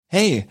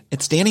Hey,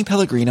 it's Danny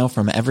Pellegrino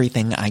from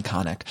Everything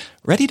Iconic.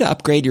 Ready to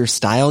upgrade your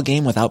style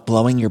game without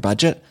blowing your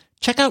budget?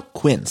 Check out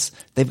Quince.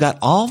 They've got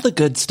all the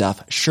good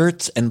stuff,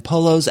 shirts and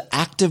polos,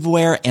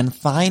 activewear, and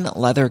fine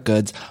leather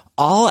goods,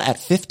 all at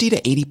 50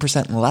 to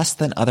 80% less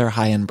than other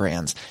high-end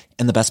brands.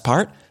 And the best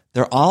part?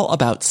 They're all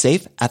about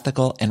safe,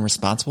 ethical, and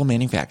responsible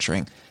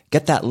manufacturing.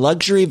 Get that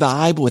luxury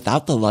vibe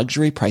without the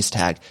luxury price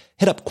tag.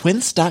 Hit up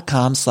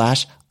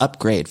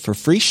quince.com/upgrade for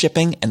free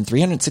shipping and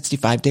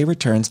 365-day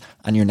returns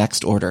on your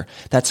next order.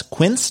 That's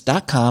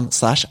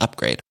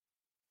quince.com/upgrade.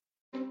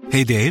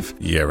 Hey, Dave.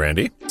 Yeah,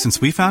 Randy. Since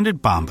we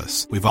founded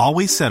Bombas, we've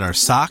always said our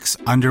socks,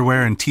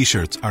 underwear, and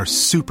T-shirts are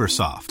super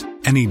soft.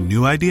 Any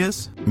new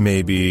ideas?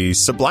 Maybe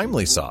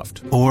sublimely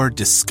soft. Or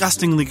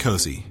disgustingly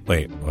cozy.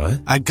 Wait,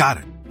 what? I got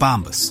it.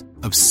 Bombas.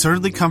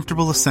 Absurdly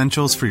comfortable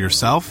essentials for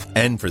yourself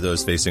and for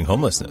those facing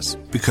homelessness.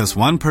 Because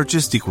one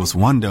purchased equals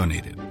one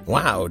donated.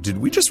 Wow, did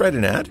we just write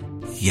an ad?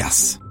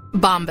 Yes.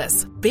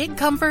 Bombas. Big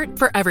comfort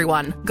for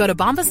everyone. Go to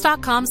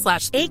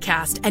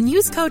bombas.com/ACAST and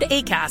use code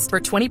ACAST for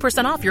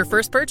 20% off your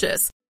first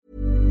purchase.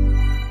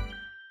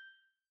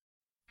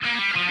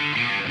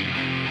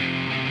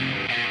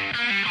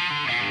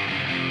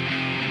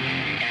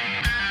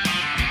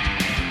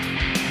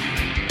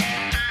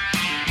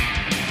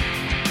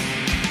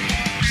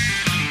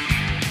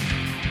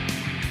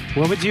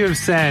 What would you have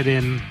said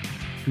in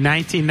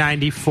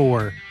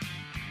 1994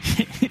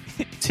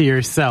 to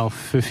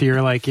yourself if you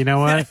were like, you know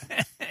what?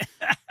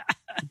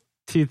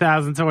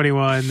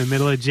 2021, the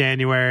middle of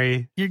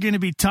January. You're going to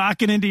be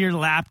talking into your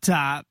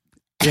laptop.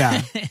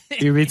 Yeah.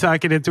 You'd be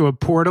talking into a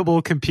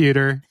portable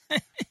computer.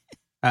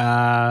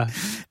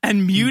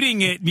 And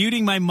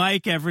muting my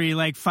mic every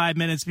 5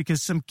 minutes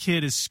because some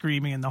kid is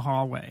screaming in the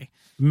hallway.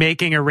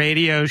 Making a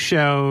radio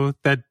show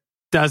that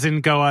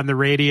doesn't go on the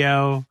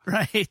radio.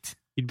 Right.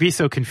 You'd be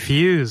so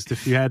confused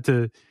if you had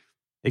to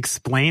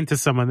explain to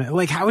someone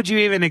that, how would you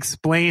even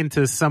explain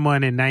to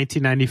someone in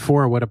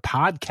 1994 what a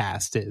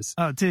podcast is?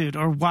 Oh, dude,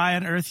 or why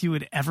on earth you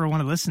would ever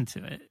want to listen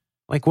to it?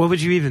 What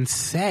would you even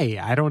say?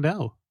 I don't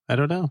know.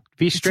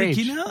 Be strange.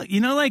 It's you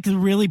know, the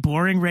really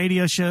boring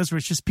radio shows where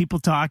it's just people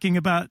talking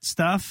about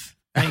stuff.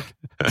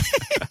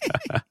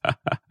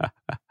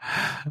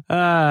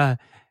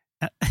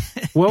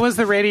 What was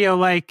the radio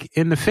like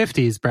in the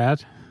 50s,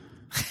 Brad?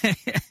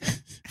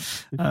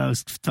 Oh, it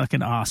was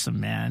fucking awesome,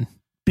 man.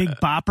 Big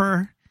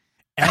Bopper,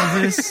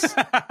 Elvis.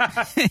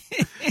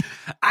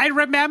 I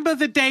remember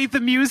the day the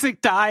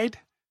music died.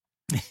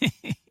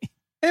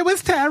 It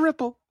was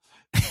terrible.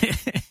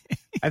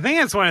 I think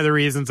that's one of the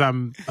reasons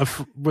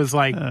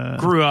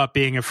grew up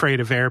being afraid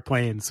of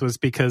airplanes was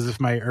because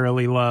of my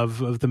early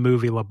love of the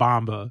movie La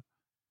Bamba.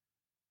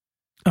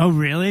 Oh,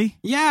 really?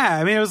 Yeah,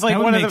 I mean, it was like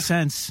one of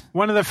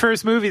the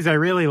first movies I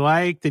really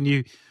liked, and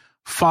you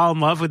fall in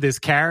love with this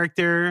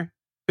character.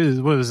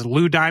 It was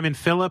Lou Diamond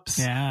Phillips.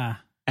 Yeah.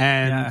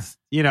 And,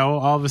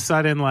 all of a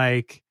sudden,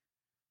 they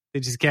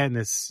just get in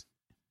this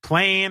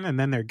plane and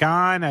then they're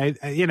gone.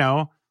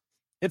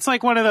 It's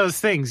like one of those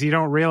things. You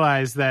don't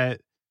realize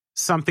that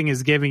something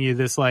is giving you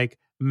this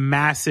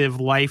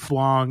massive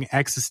lifelong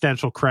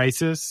existential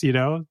crisis.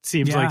 It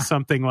seems like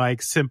something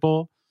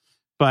simple,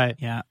 but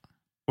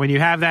when you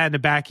have that in the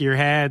back of your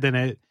head, and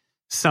at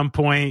some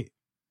point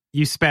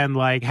you spend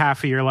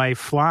half of your life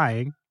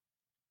flying,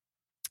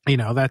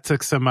 that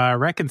took some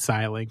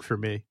reconciling for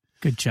me.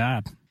 Good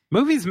job.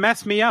 Movies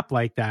mess me up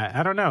like that.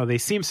 I don't know. They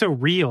seem so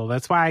real.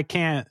 That's why I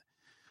can't,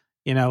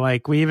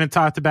 we even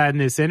talked about in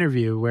this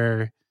interview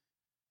where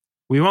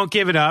we won't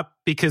give it up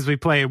because we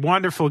play a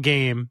wonderful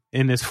game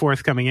in this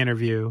forthcoming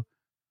interview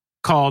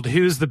called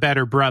Who's the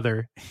Better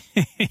Brother?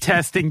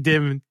 Testing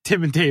Tim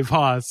and Dave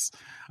Haas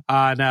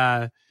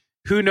on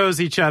who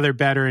knows each other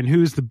better and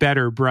who's the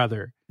better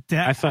brother.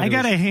 I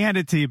got to hand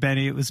it to you,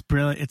 Benny. It was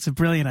brilliant. It's a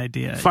brilliant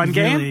idea. Fun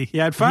game? You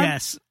had fun?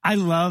 Yes. I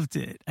loved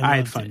it. I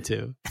had fun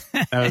too.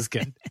 That was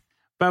good.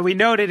 But we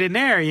noted in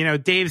there,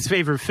 Dave's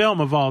favorite film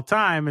of all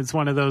time. It's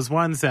one of those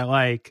ones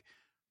that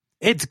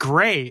it's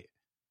great,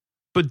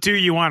 but do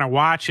you want to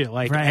watch it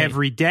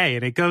every day?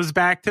 And it goes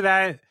back to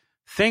that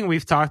thing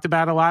we've talked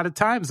about a lot of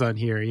times on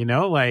here,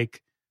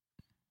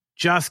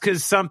 just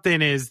because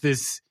something is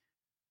this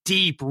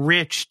deep,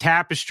 rich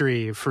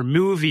tapestry for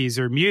movies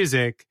or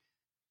music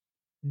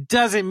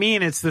doesn't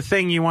mean it's the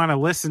thing you want to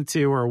listen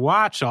to or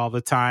watch all the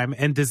time.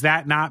 And does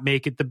that not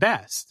make it the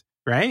best?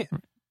 Right.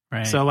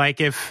 Right. So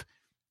if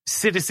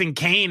Citizen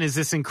Kane is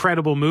this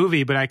incredible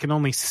movie, but I can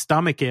only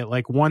stomach it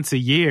once a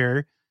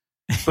year,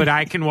 but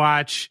I can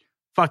watch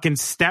fucking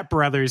Step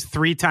Brothers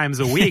 3 times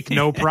a week.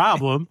 No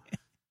problem.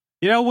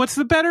 What's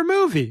the better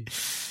movie?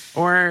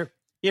 Or,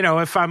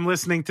 if I'm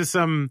listening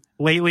to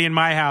lately in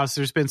my house,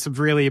 there's been some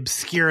really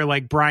obscure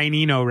Brian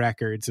Eno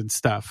records and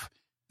stuff.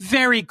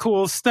 Very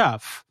cool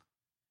stuff.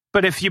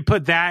 But if you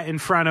put that in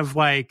front of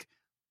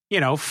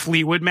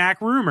Fleetwood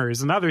Mac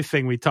Rumors, another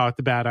thing we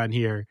talked about on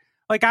here,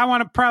 I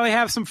want to probably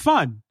have some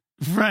fun.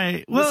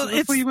 Right. Well,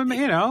 it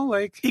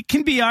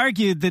can be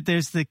argued that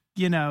there's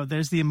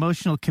the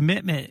emotional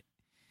commitment.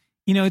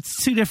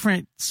 It's two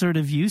different sort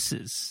of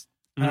uses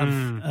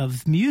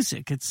of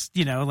music. It's,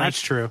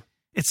 that's true.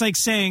 It's like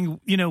saying,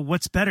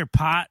 what's better,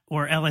 pot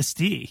or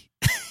LSD?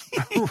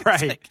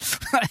 Right.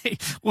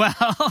 Well,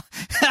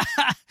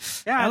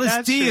 yeah,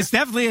 LSD is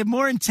definitely a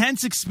more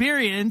intense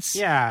experience.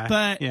 Yeah.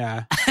 But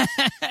yeah.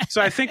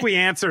 So I think we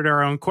answered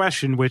our own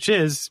question, which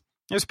is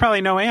there's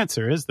probably no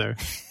answer, is there?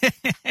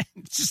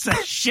 It's just a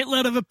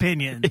shitload of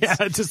opinions.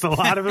 Yeah, just a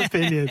lot of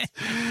opinions.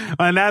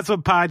 And that's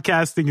what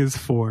podcasting is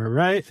for,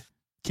 right?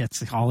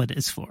 That's all it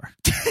is for.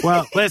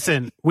 Well,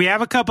 listen, we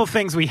have a couple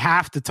things we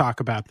have to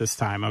talk about this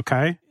time,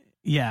 okay?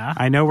 Yeah.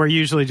 I know we're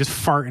usually just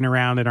farting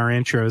around in our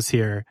intros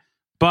here,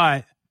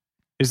 but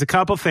there's a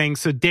couple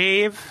things. So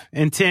Dave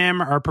and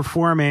Tim are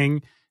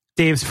performing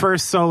Dave's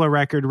first solo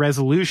record,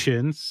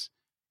 Resolutions.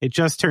 It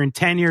just turned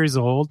 10 years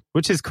old,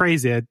 which is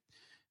crazy.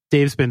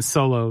 Dave's been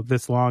solo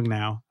this long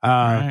now.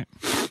 Right.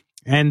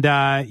 And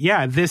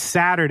this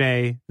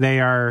Saturday, they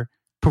are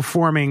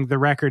performing the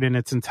record in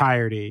its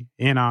entirety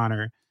in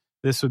honor.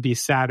 This would be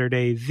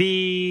Saturday,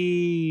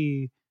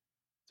 the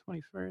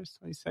 21st,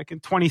 22nd,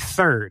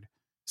 23rd.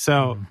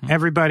 So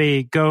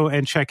everybody go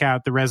and check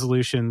out the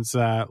Resolutions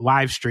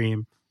live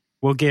stream.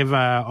 We'll give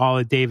all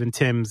of Dave and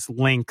Tim's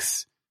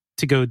links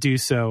to go do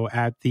so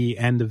at the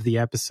end of the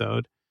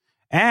episode.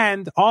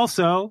 And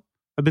also,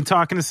 I've been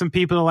talking to some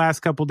people the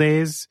last couple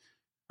days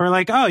who are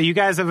like, oh, you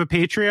guys have a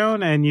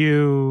Patreon and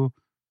you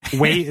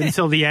wait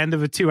until the end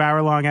of a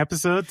 2-hour-long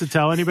episode to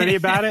tell anybody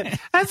about it?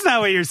 That's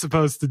not what you're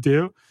supposed to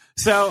do.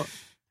 So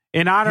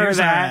in honor of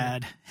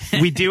that,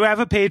 we do have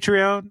a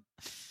Patreon.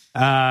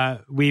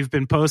 We've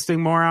been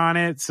posting more on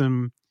it,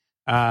 some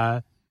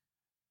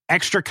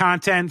extra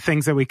content,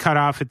 things that we cut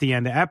off at the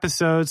end of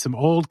episodes, some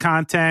old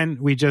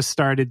content. We just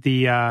started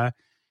the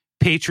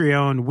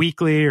Patreon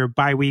weekly or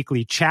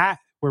bi-weekly chat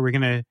where we're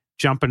going to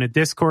jump in a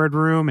Discord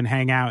room and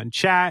hang out and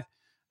chat.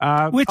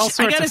 Which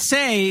I got to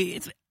say,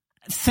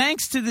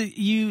 thanks to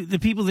the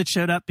people that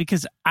showed up,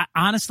 because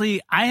honestly,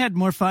 I had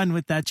more fun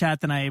with that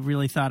chat than I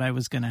really thought I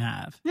was going to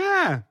have.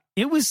 Yeah.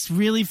 It was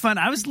really fun.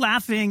 I was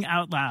laughing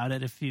out loud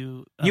at a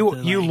few of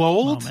you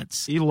lolled?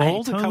 Moments. You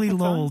lolled? I totally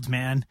lolled,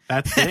 man.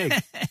 That's big.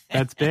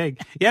 That's big.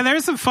 Yeah,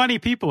 there's some funny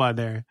people on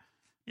there.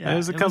 Yeah,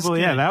 there's a couple.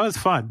 Yeah, that was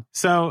fun.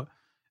 So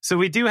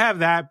we do have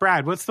that.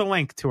 Brad, what's the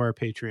link to our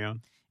Patreon?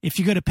 If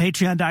you go to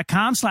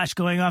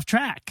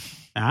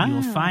patreon.com/goingofftrack, you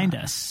will find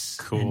us.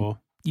 Cool.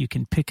 You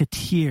can pick a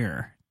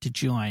tier to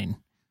join.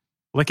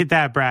 Look at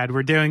that, Brad.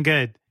 We're doing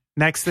good.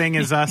 Next thing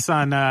is us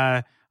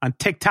on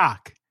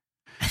TikTok.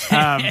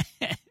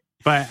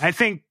 But I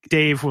think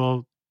Dave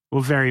will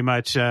very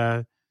much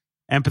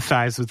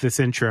empathize with this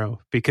intro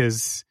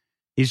because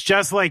he's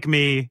just like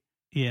me.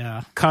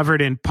 Yeah.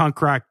 Covered in punk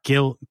rock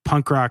guilt,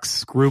 punk rock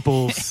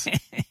scruples.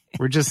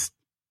 We're just,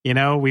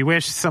 we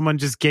wish someone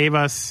just gave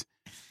us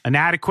an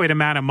adequate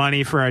amount of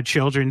money for our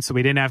children so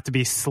we didn't have to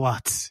be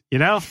sluts,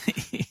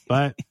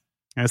 But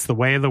that's the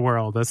way of the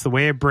world. That's the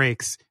way it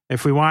breaks.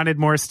 If we wanted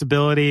more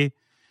stability,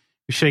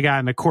 we should have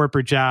gotten a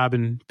corporate job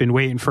and been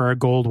waiting for our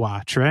gold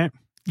watch, right?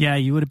 Yeah,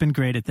 you would have been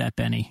great at that,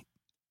 Benny.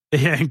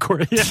 Yeah,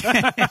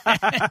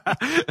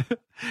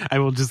 I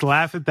will just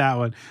laugh at that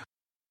one.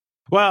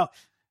 Well,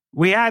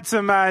 we had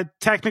some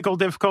technical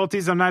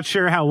difficulties. I'm not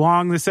sure how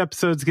long this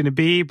episode's going to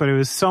be, but it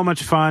was so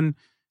much fun,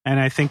 and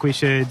I think we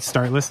should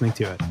start listening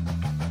to it.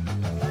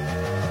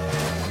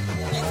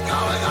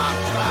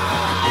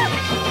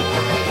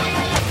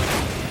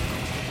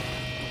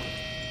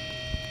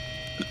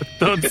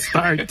 Don't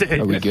start,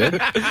 Dave. Are we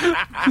good?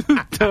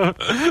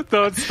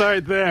 Don't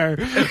start there.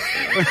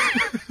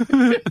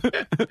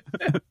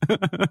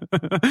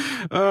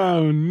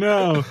 Oh,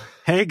 no.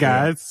 Hey,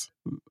 guys.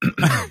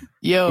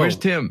 Yo. Where's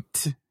Tim?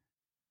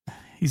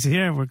 He's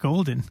here. We're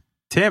golden.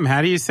 Tim,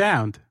 how do you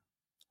sound?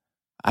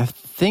 I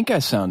think I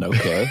sound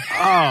okay.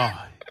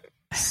 Oh,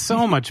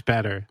 so much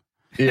better.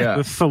 Yeah.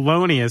 The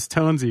felonious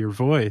tones of your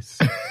voice.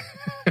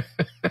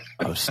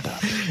 Oh,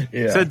 stop.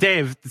 Yeah. So,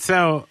 Dave,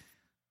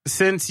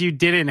 since you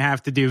didn't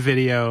have to do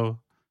video,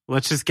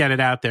 let's just get it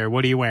out there.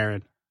 What are you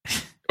wearing?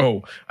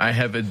 Oh, I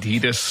have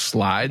Adidas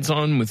slides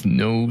on with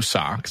no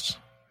socks.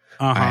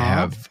 Uh-huh. I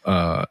have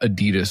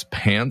Adidas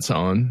pants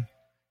on.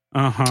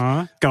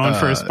 Uh-huh. Going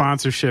for a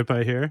sponsorship,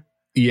 I hear.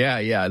 Yeah.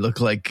 I look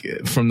like,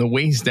 from the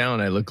waist down,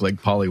 I look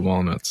like Polly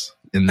Walnuts.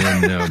 And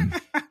then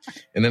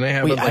I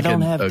have Wait, I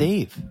don't have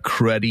Dave.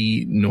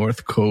 Cruddy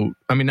North Coat.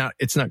 I mean,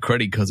 it's not cruddy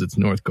because it's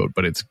North Coat,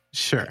 but it's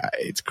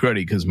cruddy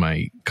because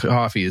my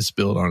coffee is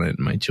spilled on it and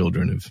my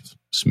children have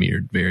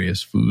smeared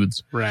various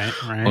foods right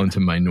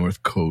onto my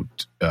North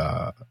Coat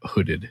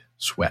hooded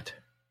sweat.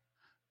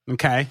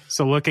 Okay,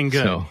 so looking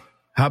good. So,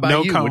 how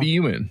about you? What are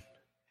you in?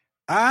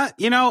 I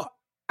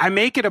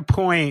make it a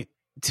point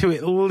to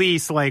at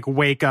least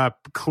wake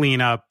up,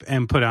 clean up,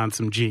 and put on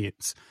some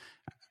jeans.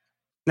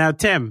 Now,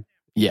 Tim.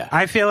 Yeah.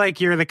 I feel like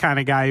you're the kind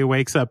of guy who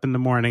wakes up in the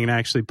morning and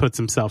actually puts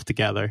himself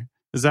together.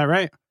 Is that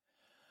right?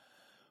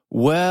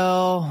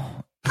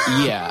 Well,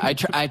 yeah, I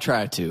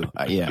try to.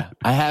 Yeah.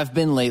 I have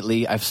been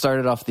lately. I've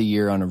started off the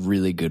year on a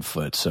really good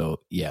foot,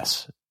 so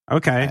yes.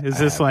 Okay. Is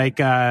this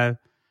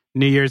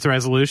New Year's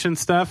resolution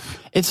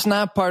stuff? It's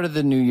not part of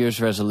the New Year's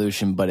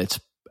resolution, but it's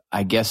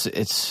I guess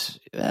it's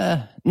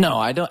no.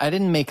 I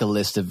didn't make a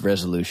list of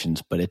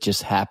resolutions, but it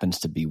just happens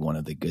to be one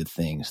of the good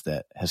things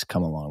that has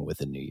come along with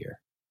the new year.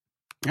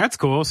 That's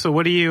cool. So,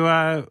 what do you?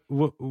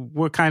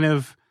 What kind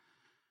of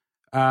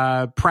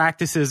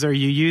practices are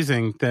you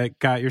using that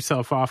got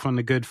yourself off on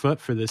the good foot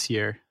for this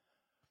year?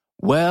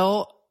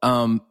 Well,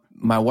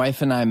 my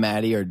wife and I,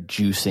 Maddie, are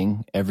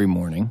juicing every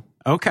morning.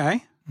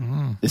 Okay,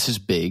 this is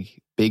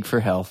big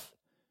for health.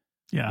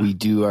 Yeah, we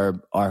do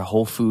our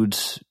Whole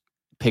Foods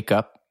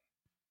pickup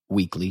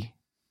weekly.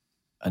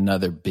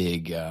 Another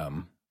big,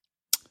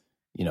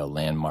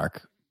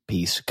 landmark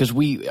piece, because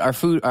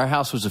our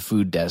house was a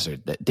food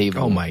desert that Dave.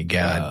 Oh my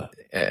God,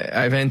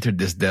 I've entered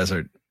this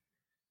desert.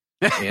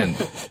 And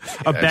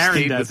a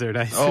barren desert.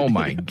 Oh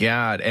my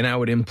God. And I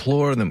would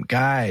implore them,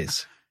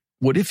 guys,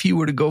 what if you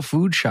were to go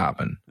food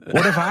shopping?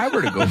 What if I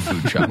were to go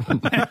food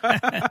shopping?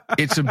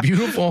 It's a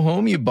beautiful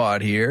home you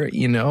bought here.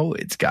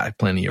 It's got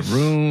plenty of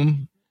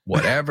room,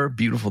 whatever,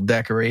 beautiful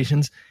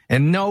decorations,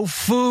 and no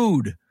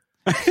food.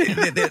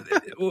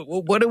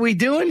 What are we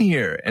doing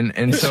here?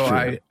 And so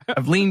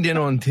I've leaned in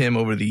on Tim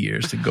over the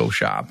years to go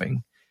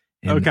shopping.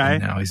 And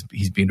now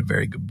he's been a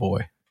very good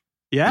boy.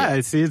 Yeah,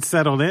 I see it's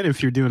settled in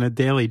if you're doing a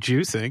daily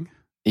juicing.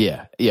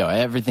 Yeah,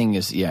 everything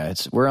is,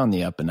 we're on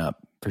the up and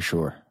up for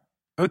sure.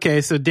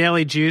 Okay, so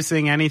daily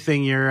juicing,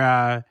 anything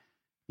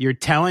you're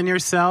telling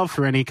yourself,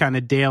 or any kind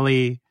of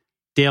daily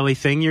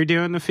thing you're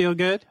doing to feel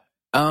good?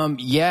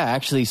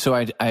 Actually,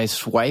 so I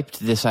swiped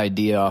this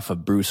idea off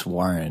of Bruce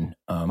Warren,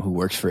 who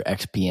works for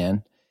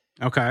XPN.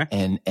 Okay.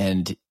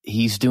 And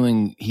he's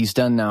done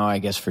now, I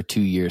guess, for 2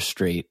 years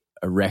straight,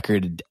 a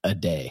record a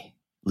day,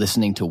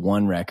 listening to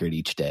one record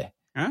each day.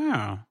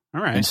 Oh,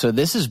 all right. And so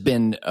this has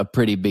been a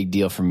pretty big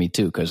deal for me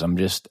too, because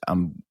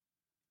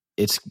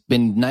it's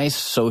been nice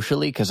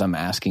socially because I'm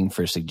asking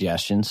for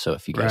suggestions. So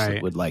if you guys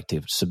would like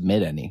to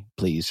submit any,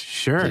 please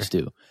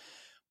do.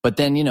 But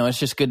then, it's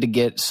just good to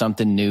get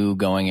something new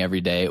going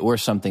every day, or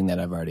something that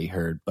I've already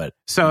heard. But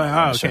so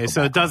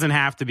it doesn't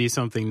have to be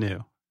something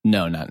new.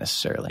 No, not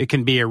necessarily. It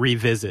can be a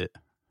revisit.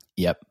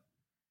 Yep.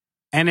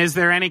 And is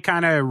there any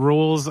kind of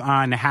rules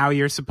on how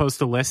you're supposed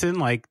to listen?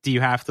 Like, do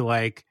you have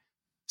to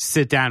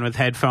sit down with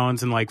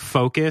headphones and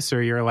focus,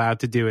 or you're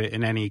allowed to do it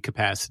in any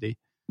capacity?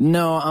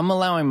 No, I'm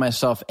allowing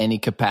myself any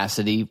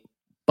capacity,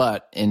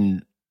 but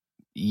in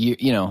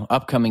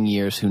upcoming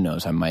years, who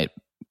knows? I might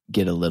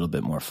get a little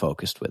bit more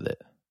focused with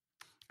it.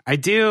 I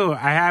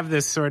have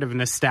this sort of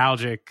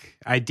nostalgic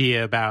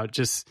idea about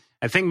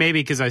I think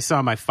maybe because I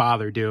saw my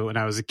father do it when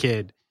I was a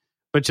kid,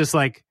 but just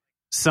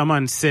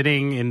someone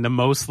sitting in the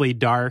mostly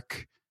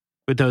dark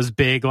with those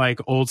big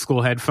old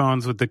school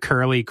headphones with the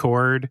curly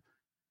cord,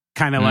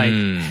 kind of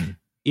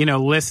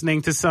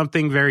listening to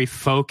something very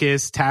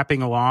focused,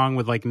 tapping along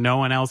with no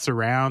one else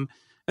around.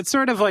 It's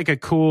sort of a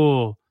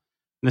cool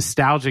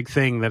nostalgic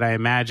thing that I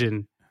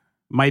imagine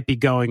might be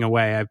going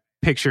away. I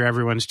picture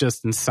everyone's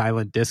just in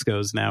silent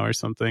discos now or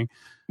something.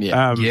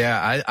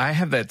 Yeah. I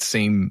have that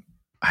same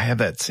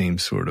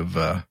sort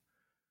of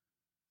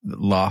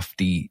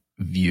lofty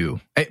view.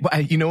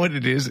 You know what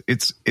it is?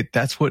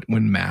 That's what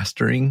when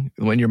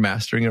you're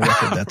mastering a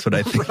record, that's what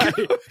I think.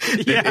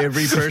 That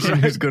every person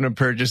who's going to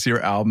purchase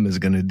your album is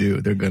going to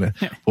do. They're going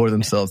to pour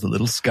themselves a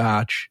little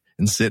scotch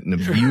and sit in a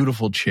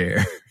beautiful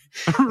chair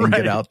and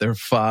get out their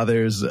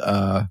father's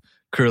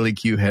curly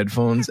Q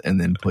headphones and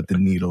then put the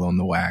needle on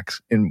the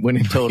wax. And when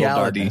in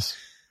reality,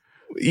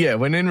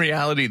 when in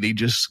reality they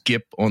just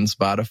skip on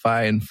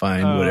Spotify and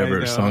find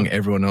whatever song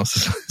everyone else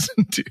is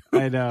listening to.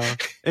 I know.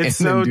 It's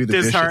so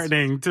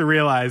disheartening to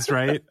realize,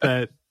 right,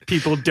 that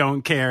people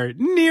don't care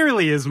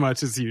nearly as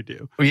much as you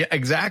do. Yeah,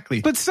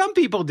 exactly. But some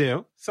people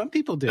do. Some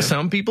people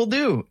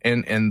do.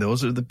 And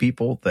those are the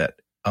people that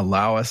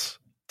allow us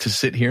to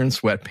sit here in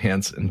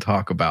sweatpants and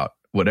talk about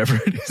whatever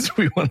it is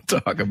we want to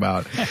talk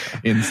about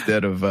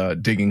instead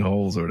of digging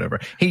holes or whatever.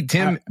 Hey,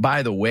 Tim,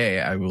 by the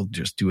way, I will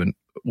just do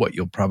what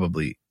you'll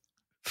probably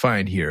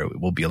find here. It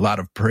will be a lot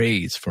of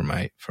praise for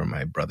my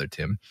brother,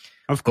 Tim.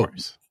 Of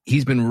course. But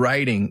he's been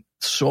writing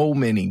so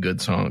many good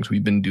songs.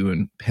 We've been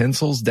doing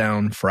Pencils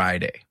Down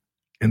Friday.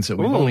 And so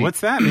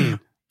what's that mean?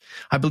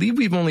 I believe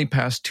we've only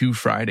passed 2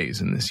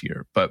 Fridays in this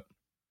year, but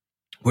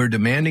we're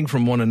demanding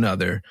from one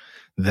another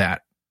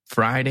that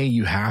Friday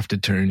you have to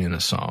turn in a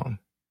song.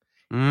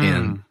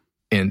 And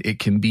it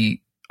can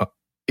be,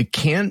 it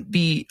can't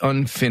be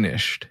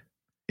unfinished.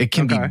 It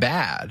can be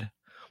bad,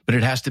 but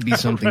it has to be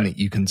something that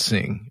you can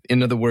sing.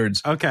 In other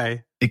words,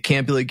 it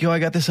can't be I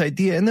got this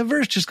idea and the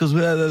verse just goes,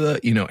 blah, blah,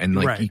 blah,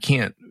 and you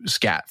can't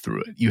scat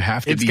through it. You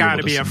have to It's got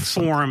to be a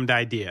formed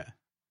idea.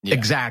 Yeah.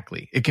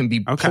 Exactly. It can be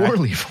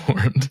poorly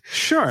formed.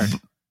 Sure.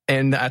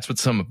 And that's what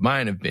some of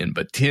mine have been.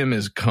 But Tim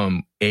has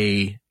come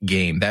a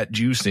game. That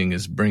juicing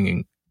is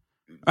bringing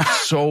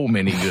so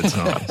many good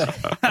songs.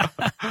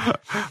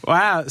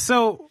 Wow.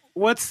 So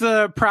what's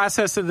the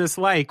process of this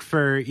like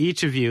for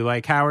each of you?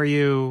 How are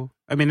you?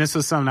 I mean, this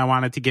was something I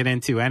wanted to get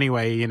into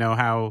anyway,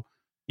 how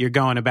you're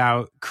going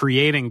about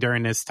creating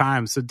during this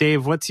time. So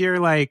Dave, what's your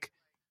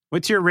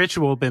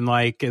ritual been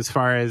like as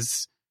far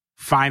as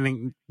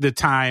finding the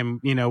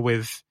time,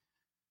 with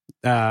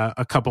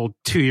a couple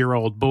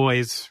 2-year-old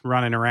boys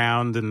running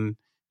around and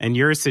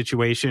your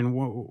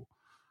situation,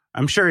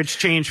 I'm sure it's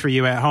changed for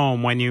you at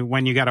home when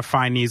you got to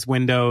find these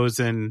windows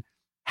and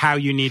how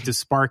you need to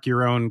spark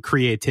your own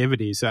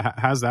creativity. So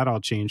how's that all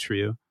changed for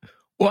you?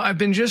 Well, I've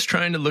been just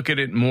trying to look at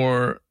it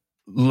more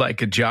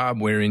like a job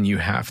wherein you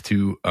have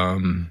to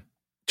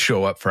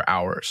show up for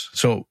hours.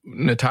 So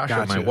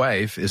Natasha, my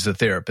wife, is a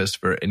therapist,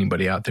 for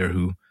anybody out there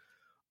who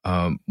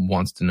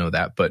wants to know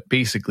that. But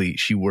basically,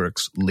 she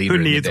works later.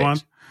 Who needs in the day. one?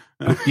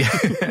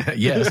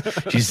 Yes,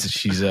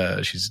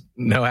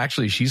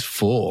 she's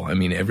full. I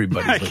mean,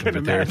 everybody's looking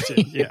for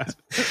therapy. Yeah.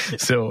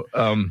 So,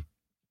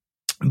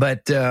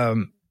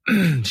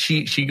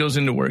 she goes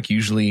into work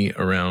usually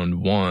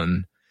around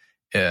 1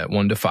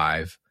 to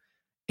 5,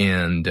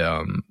 and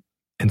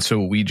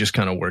so we just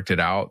kind of worked it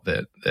out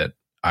that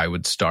I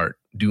would start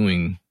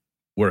doing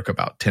work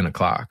about 10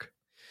 o'clock,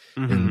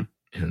 and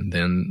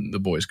then the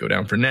boys go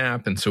down for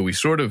nap. And so we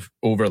sort of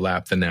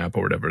overlap the nap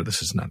or whatever.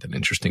 This is not that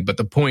interesting. But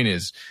the point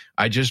is,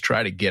 I just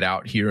try to get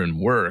out here and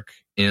work.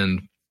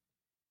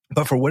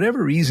 But for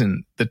whatever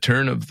reason, the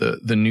turn of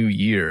the new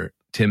year,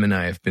 Tim and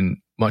I have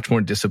been much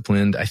more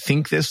disciplined. I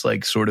think this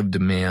like sort of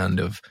demand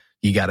of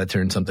you got to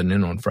turn something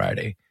in on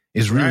Friday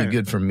is really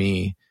good for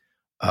me.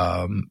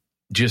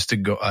 Just to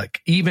go, like,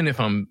 even if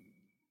I'm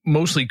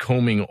mostly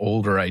combing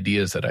older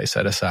ideas that I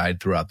set aside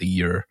throughout the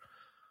year,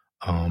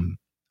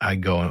 I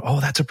go,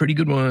 oh, that's a pretty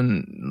good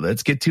one.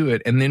 Let's get to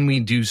it. And then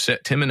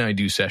Tim and I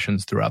do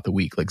sessions throughout the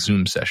week, like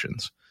Zoom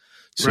sessions.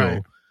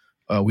 So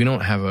we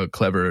don't have a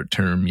clever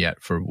term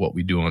yet for what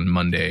we do on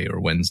Monday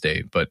or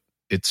Wednesday, but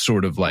it's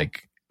sort of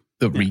like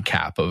the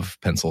recap of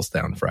Pencils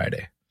Down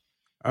Friday.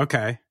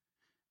 Okay.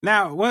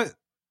 Now, what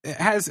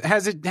has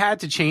it had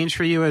to change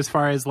for you as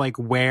far as like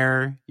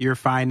where you're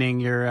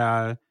finding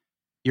your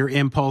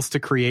impulse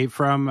to create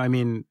from? I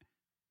mean,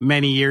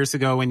 many years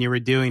ago when you were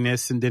doing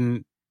this and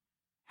didn't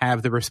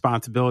have the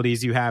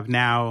responsibilities you have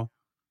now,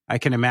 I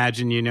can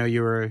imagine,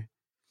 you were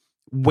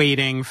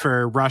waiting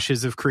for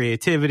rushes of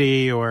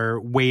creativity or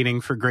waiting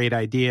for great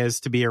ideas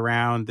to be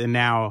around. And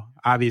now,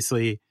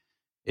 obviously,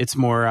 it's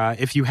more,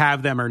 if you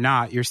have them or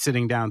not, you're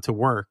sitting down to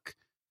work.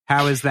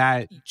 How has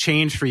that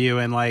changed for you?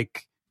 And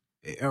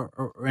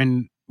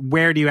and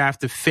where do you have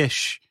to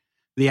fish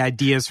the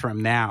ideas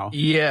from now?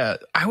 Yeah,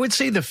 I would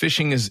say the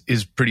fishing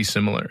is pretty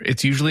similar.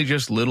 It's usually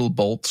just little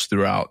bolts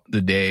throughout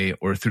the day,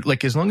 or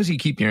like as long as you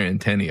keep your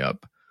antennae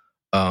up,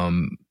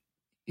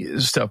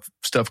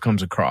 stuff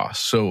comes across.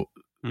 So,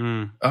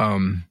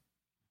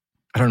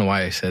 I don't know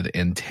why I said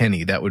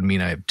antennae. That would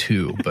mean I have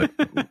two, but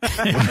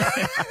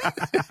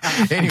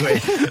anyway,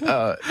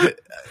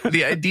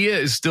 the idea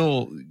is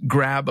still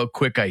grab a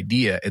quick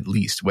idea, at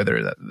least,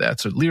 whether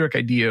that's a lyric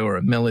idea or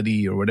a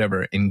melody or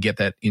whatever, and get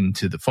that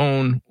into the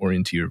phone or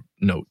into your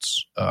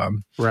notes.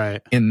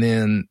 Right. And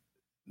then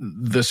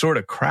the sort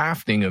of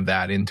crafting of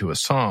that into a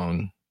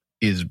song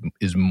is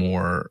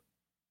more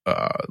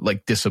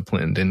like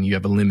disciplined, and you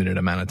have a limited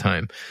amount of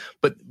time.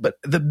 But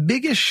the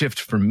biggest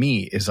shift for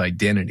me is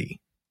identity.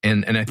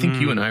 And I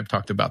think you and I have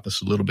talked about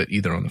this a little bit,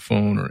 either on the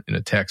phone or in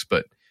a text,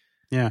 but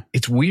yeah,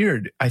 it's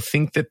weird. I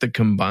think that the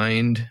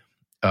combined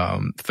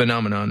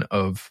phenomenon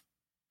of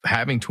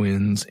having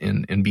twins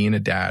and being a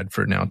dad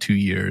for now 2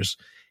 years,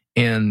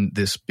 and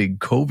this big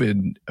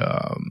COVID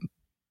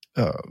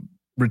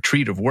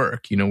retreat of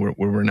work, where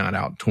we're not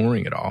out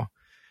touring at all,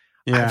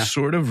 I've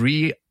sort of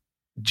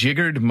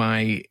rejiggered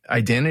my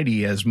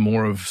identity as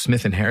more of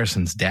Smith and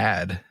Harrison's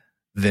dad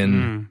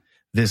than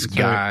this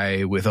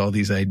guy with all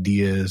these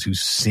ideas who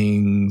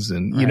sings.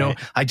 And,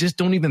 I just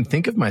don't even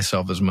think of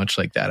myself as much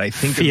like that. I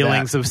think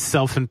feelings of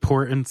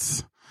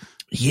self-importance.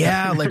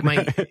 Yeah.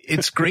 Like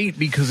it's great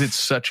because it's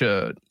such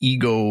a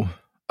ego,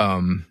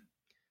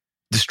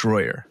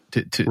 destroyer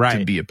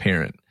to be a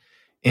parent.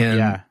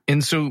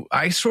 And so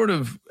I sort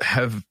of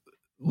have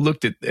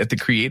looked at the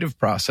creative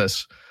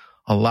process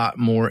a lot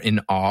more in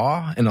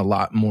awe, and a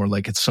lot more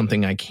like it's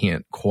something I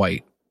can't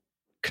quite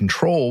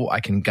control.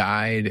 I can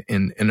guide,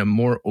 and I'm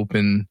more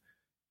open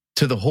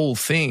to the whole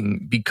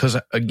thing, because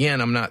again,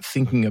 I'm not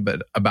thinking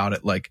about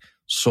it like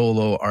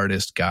solo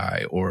artist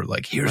guy, or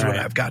like here's what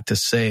I've got to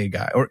say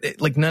guy, or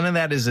like none of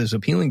that is as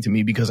appealing to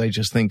me, because I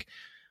just think,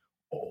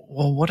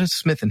 well, what does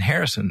Smith and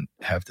Harrison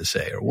have to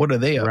say, or what are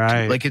they up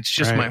to? Like it's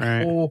just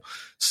my whole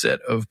set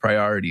of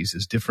priorities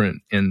is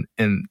different, and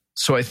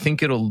so I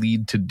think it'll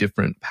lead to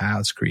different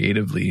paths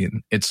creatively,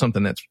 and it's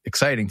something that's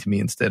exciting to me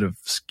instead of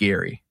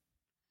scary.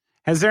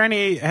 Has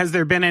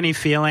there been any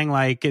feeling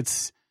like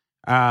it's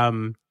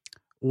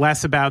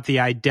less about the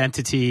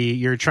identity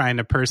you're trying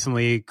to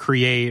personally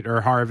create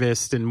or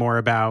harvest, and more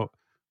about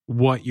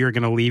what you're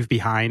going to leave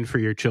behind for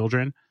your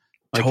children?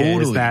 Like,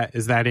 totally.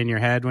 Is that in your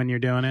head when you're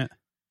doing it?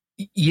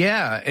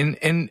 Yeah,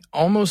 and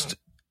almost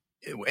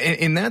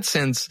in that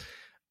sense,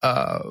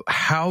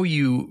 how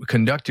you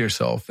conduct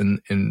yourself and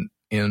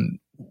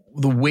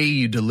the way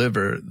you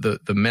deliver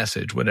the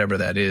message, whatever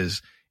that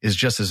is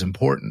just as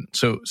important.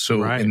 So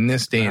in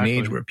this day and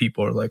age where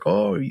people are like,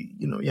 oh,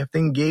 you have to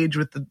engage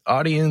with the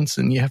audience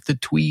and you have to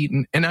tweet,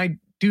 and I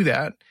do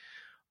that.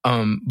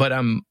 But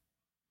I'm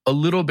a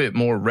little bit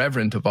more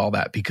reverent of all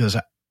that because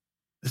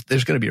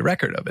there's going to be a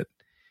record of it.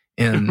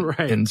 And,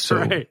 and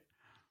so,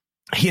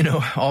 you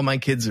know, all my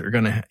kids are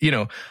going to, you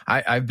know,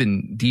 I've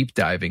been deep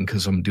diving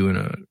because I'm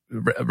doing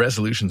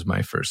Resolutions,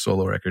 my first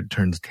solo record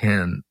turns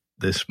 10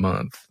 this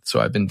month. So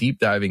I've been deep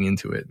diving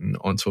into it and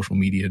on social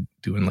media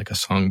doing like a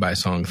song by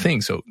song thing.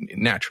 So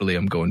naturally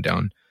I'm going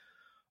down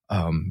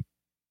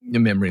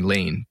memory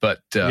lane.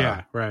 But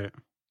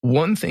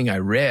one thing I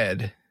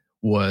read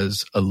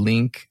was a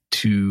link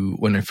to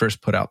when I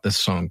first put out this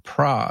song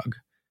Prague,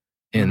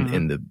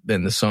 and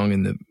the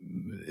song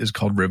is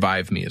called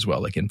Revive Me as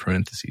well, like in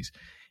parentheses.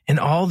 And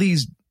all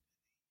these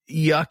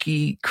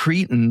yucky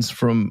cretins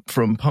from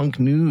Punk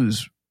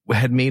News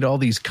had made all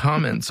these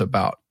comments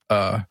about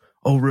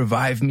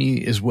revive me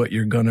is what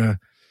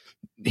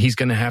he's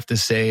gonna have to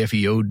say if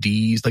he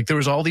ODs. Like there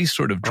was all these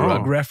sort of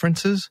drug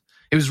references.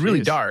 It was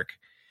really dark.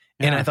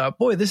 Yeah. And I thought,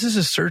 boy, this is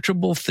a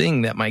searchable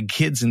thing that my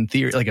kids in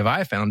theory, like if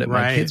I found it,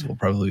 my kids will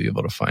probably be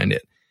able to find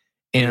it.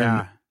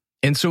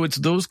 And so it's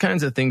those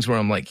kinds of things where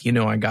I'm like, you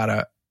know, I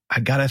gotta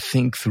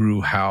think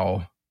through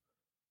how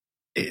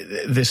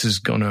this is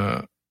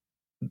gonna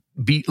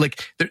be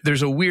like.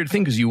 There's a weird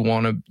thing because you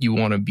want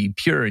to be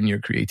pure in your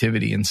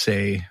creativity and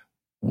say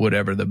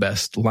whatever the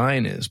best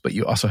line is, but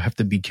you also have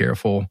to be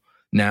careful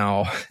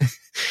now,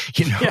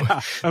 you know,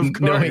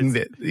 knowing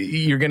that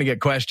you're going to get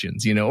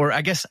questions, you know, or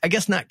I guess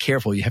not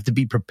careful. You have to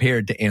be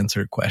prepared to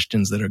answer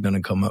questions that are going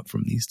to come up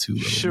from these two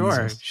little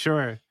weasels.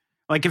 Sure.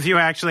 Like if you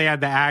actually had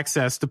the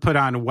access to put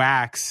on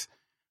wax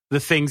the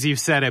things you've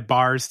said at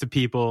bars to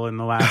people in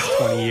the last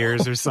 20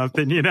 years or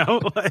something, you know,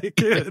 like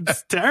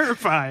it's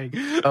terrifying.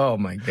 Oh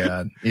my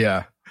God.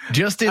 Yeah.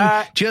 Just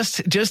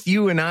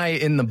you and I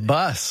in the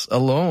bus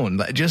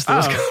alone, just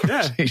those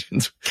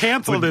conversations. Yeah.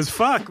 Canceled as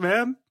fuck,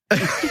 man.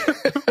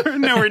 We're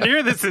nowhere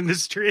near this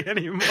industry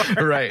anymore.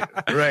 Right.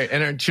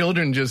 And our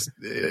children just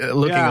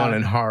looking on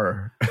in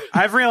horror.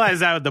 I've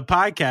realized that with the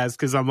podcast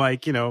because I'm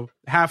like, you know,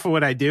 half of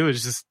what I do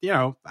is just, you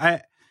know,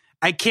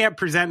 I can't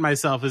present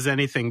myself as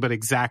anything but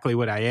exactly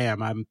what I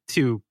am. I'm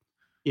too,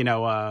 you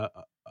know,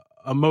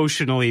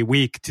 emotionally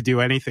weak to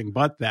do anything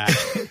but that.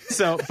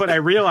 But I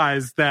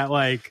realized that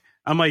like,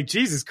 I'm like,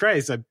 Jesus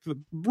Christ, I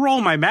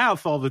roll my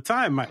mouth all the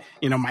time. My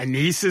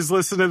nieces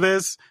listen to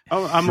this.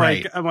 Oh, I'm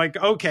like,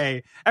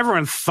 okay,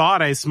 everyone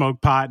thought I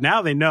smoked pot.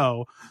 Now they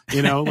know,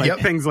 you know, like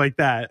things like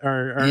that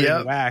are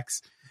in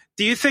wax.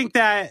 Do you think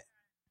that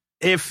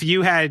if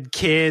you had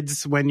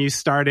kids when you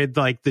started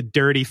like the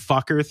dirty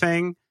fucker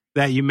thing,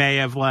 that you may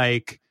have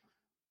like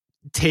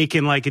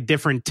taken like a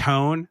different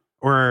tone,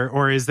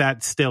 or is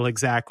that still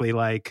exactly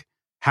like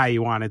how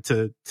you wanted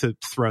to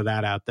throw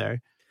that out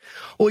there?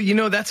 Well, you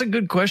know, that's a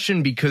good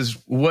question because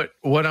what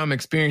I'm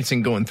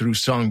experiencing going through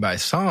song by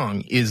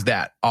song is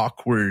that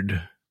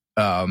awkward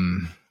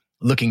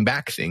looking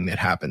back thing that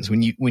happens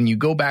when you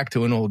go back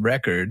to an old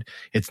record.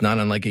 It's not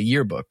unlike a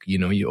yearbook. You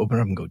know, you open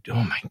it up and go,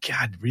 oh my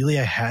God, really?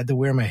 I had to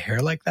wear my hair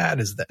like that?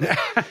 Is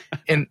that?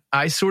 And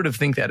I sort of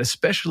think that,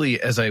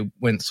 especially as I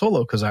went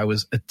solo, because I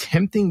was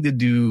attempting to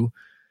do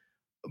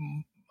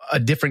a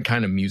different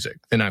kind of music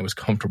than I was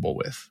comfortable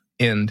with,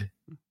 and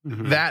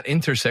that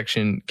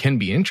intersection can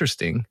be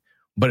interesting,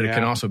 but it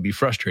can also be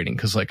frustrating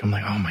because like, I'm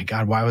like, oh my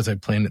God, why was I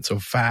playing it so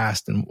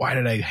fast? And why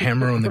did I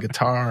hammer on the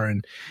guitar?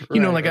 And,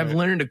 you know, like I've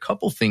learned a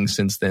couple things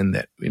since then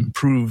that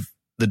improve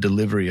the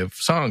delivery of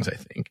songs, I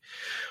think.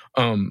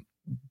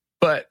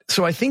 But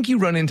so I think you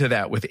run into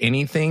that with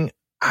anything.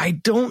 I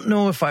don't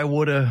know if I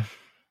would have.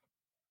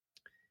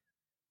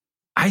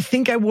 I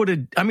think I would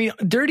have. I mean,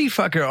 Dirty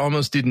Fucker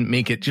almost didn't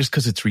make it just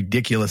because it's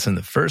ridiculous in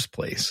the first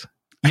place.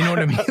 You know what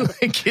I mean?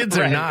 Like kids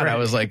or not, I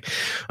was like,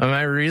 am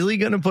I really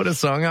going to put a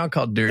song out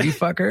called Dirty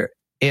Fucker?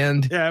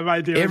 And am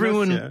I doing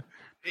everyone,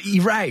 this?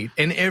 Right.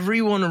 And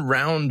everyone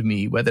around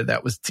me, whether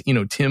that was, you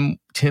know,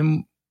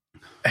 Tim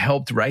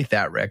helped write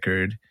that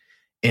record,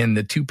 and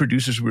the two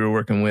producers we were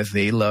working with,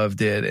 they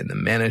loved it. And the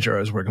manager I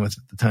was working with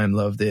at the time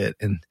loved it.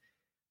 And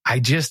I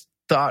just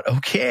thought,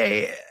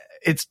 okay,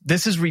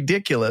 this is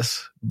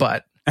ridiculous,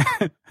 but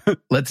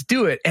let's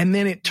do it. And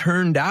then it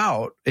turned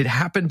out, it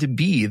happened to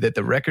be that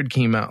the record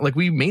came out, like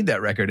we made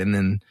that record and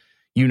then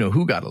You Know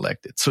Who got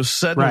elected. So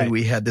suddenly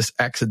we had this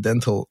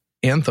accidental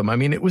anthem. I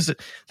mean,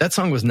 that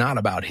song was not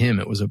about him.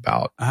 It was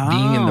about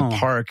being in the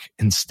park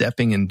and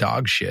stepping in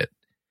dog shit.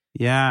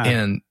 Yeah.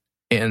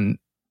 And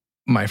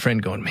my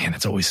friend going, man,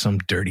 it's always some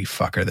dirty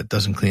fucker that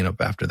doesn't clean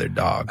up after their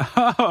dog.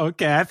 Oh,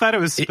 okay. I thought it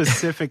was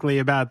specifically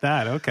about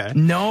that. Okay.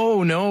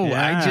 No.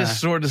 Yeah. I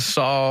just sort of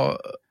saw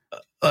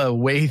a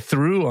way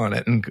through on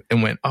it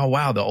and went, oh,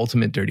 wow, the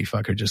ultimate dirty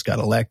fucker just got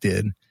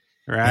elected.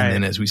 Right. And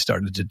then as we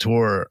started to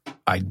tour,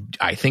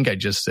 I think I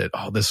just said,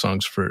 oh, this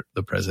song's for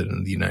the president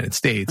of the United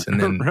States. And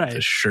then the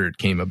shirt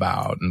came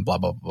about and blah,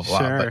 blah, blah, blah.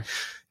 Sure. But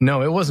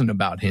no, it wasn't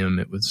about him.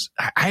 It was,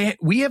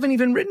 we haven't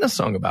even written a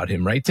song about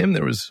him, right, Tim?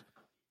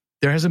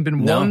 There hasn't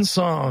been one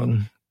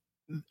song.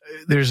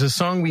 There's a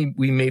song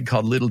we made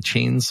called Little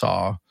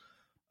Chainsaw,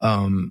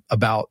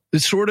 about,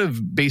 it's sort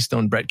of based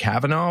on Brett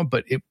Kavanaugh,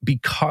 but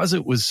because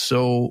it was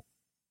so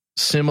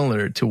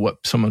similar to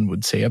what someone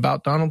would say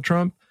about Donald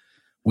Trump,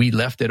 we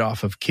left it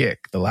off of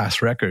Kick, the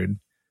last record,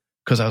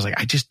 because I was like,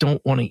 I just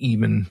don't want to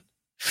even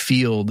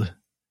field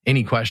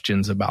any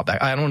questions about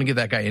that. I don't want to give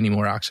that guy any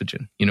more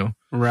oxygen, you know?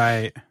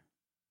 Right.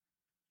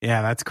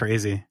 Yeah, that's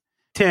crazy.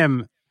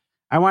 Tim,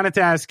 I wanted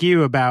to ask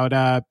you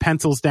about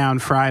Pencils Down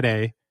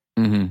Friday,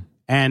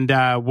 and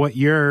what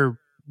your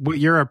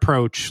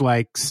approach,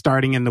 like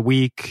starting in the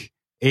week,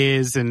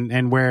 is,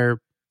 and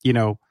where, you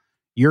know,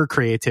 your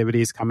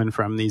creativity is coming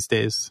from these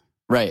days.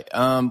 Right.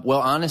 Well,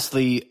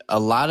 honestly, a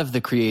lot of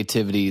the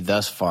creativity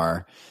thus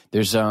far,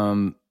 there's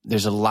a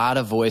lot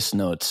of voice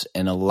notes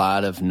and a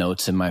lot of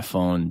notes in my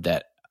phone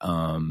that,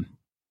 to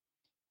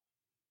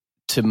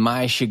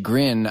my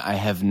chagrin, I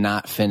have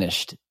not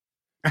finished.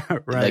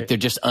 Right. Like they're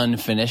just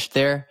unfinished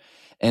there.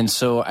 And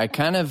so I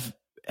kind of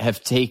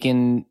have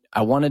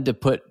I wanted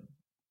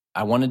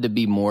to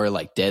be more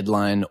like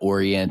deadline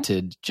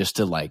oriented, just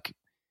to like,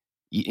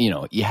 you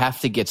know, you have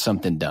to get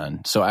something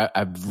done. So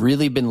I've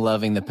really been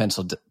loving the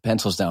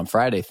Pencils Down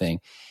Friday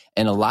thing.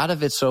 And a lot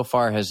of it so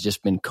far has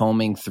just been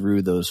combing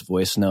through those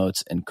voice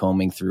notes and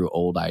combing through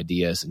old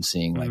ideas and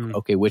seeing like,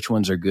 okay, which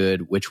ones are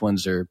good, which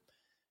ones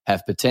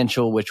have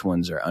potential, which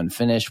ones are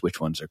unfinished, which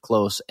ones are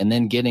close, and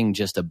then getting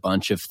just a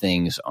bunch of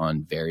things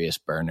on various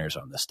burners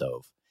on the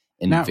stove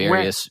in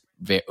various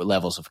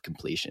levels of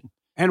completion.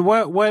 And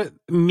what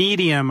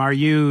medium are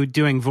you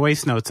doing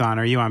voice notes on?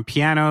 Are you on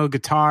piano,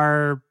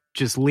 guitar,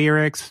 just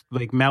lyrics,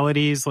 like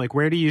melodies? Like,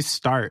 where do you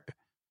start?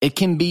 It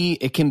can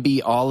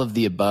be all of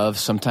the above.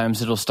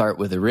 Sometimes it'll start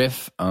with a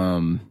riff.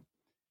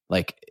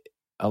 Like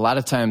a lot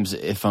of times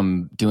if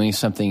I'm doing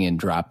something in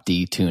drop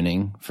D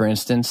tuning, for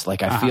instance,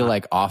 like I feel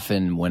like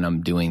often when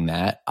I'm doing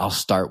that, I'll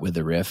start with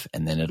a riff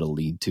and then it'll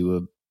lead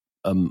to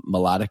a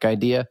melodic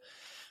idea.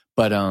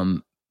 But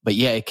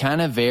yeah, it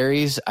kind of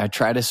varies. I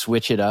try to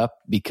switch it up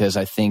because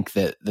I think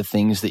that the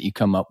things that you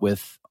come up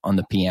with on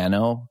the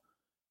piano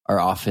are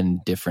often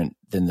different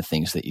than the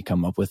things that you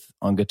come up with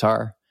on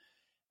guitar.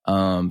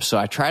 So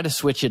I try to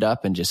switch it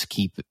up and just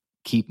keep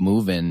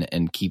moving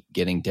and keep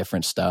getting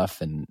different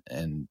stuff and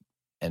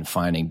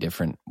finding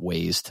different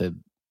ways to,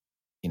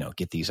 you know,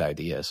 get these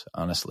ideas,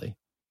 honestly.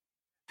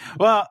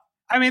 Well,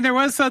 I mean, there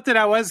was something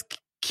I was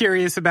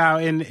curious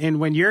about in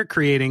when you're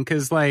creating,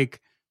 because,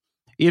 like,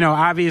 you know,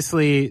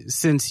 obviously,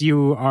 since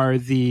you are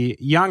the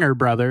younger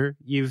brother,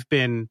 you've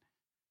been,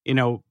 you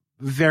know,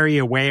 very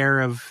aware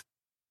of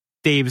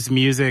Dave's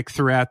music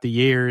throughout the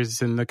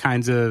years and the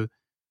kinds of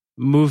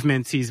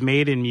movements he's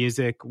made in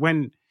music.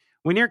 When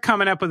you're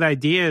coming up with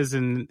ideas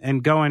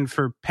and going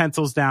for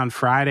Pencils Down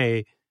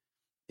Friday,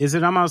 is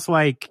it almost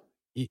like,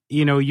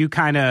 you know, you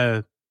kind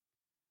of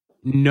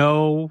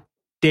know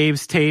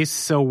Dave's taste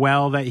so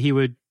well that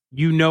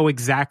you know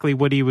exactly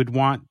what he would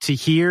want to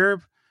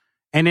hear?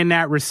 And in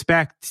that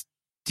respect,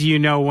 do you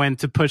know when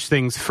to push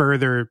things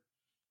further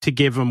to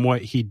give him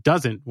what he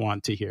doesn't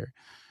want to hear?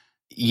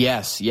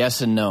 Yes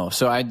and no.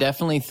 So I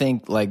definitely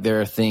think like there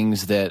are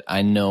things that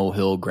I know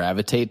he'll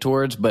gravitate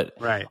towards, but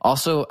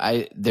also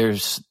I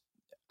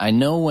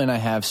know when I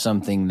have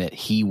something that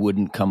he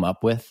wouldn't come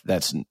up with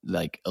that's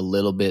like a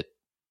little bit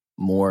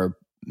more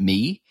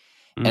me.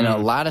 And a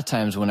lot of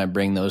times when I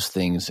bring those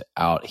things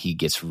out, he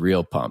gets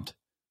real pumped.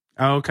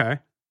 Oh, okay.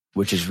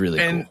 Which is really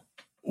cool.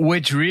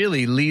 Which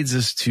really leads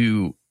us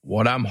to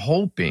what I'm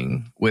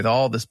hoping with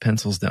all this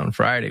Pencils Down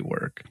Friday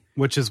work.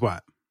 Which is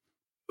what?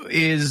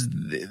 Is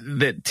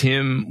that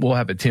Tim will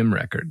have a Tim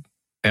record.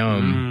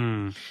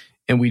 And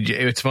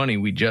it's funny,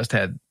 we just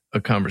had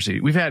a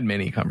conversation. We've had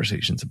many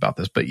conversations about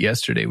this, but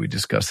yesterday we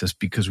discussed this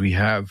because we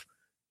have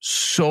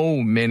so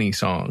many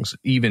songs,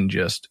 even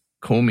just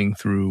combing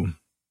through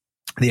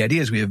the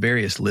ideas. We have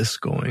various lists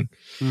going.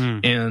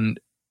 And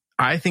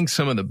I think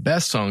some of the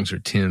best songs are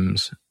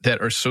Tim's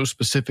that are so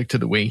specific to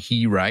the way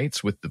he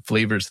writes with the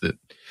flavors that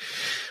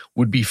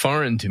would be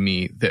foreign to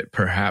me, that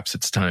perhaps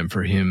it's time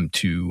for him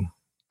to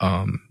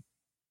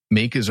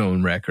make his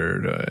own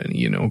record,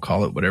 you know,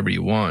 call it whatever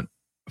you want.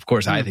 Of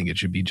course, I think it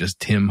should be just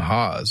Tim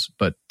Haas,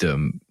 but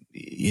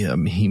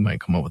he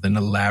might come up with an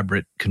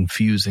elaborate,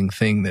 confusing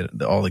thing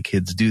that all the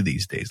kids do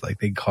these days. Like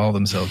they call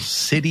themselves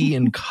City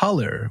and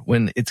Color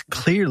when it's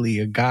clearly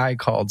a guy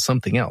called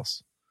something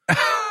else.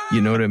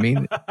 You know what I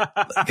mean?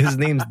 His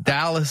name's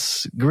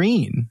Dallas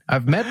Green.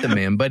 I've met the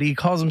man, but he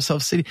calls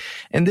himself City.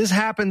 And this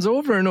happens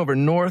over and over.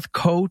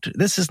 Northcote.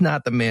 This is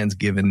not the man's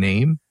given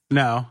name.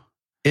 No.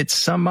 It's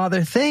some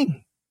other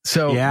thing.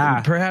 So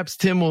perhaps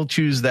Tim will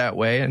choose that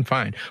way, and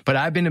fine. But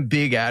I've been a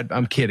big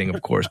I'm kidding,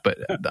 of course, but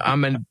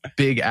I'm a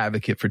big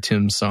advocate for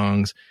Tim's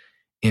songs,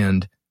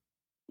 and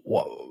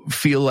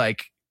feel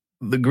like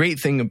the great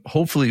thing,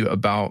 hopefully,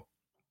 about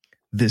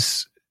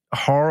this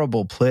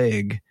horrible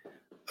plague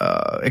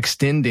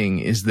extending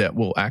is that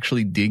we'll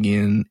actually dig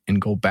in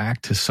and go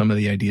back to some of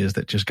the ideas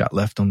that just got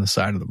left on the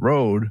side of the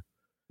road.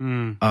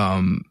 And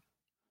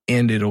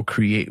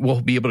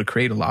we'll be able to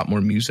create a lot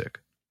more music.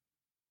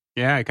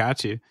 Yeah, I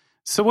got you.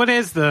 So what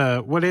is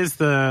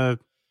the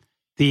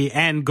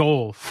end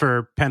goal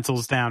for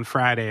Pencils Down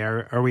Friday?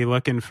 Are we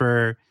looking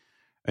for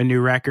a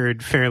new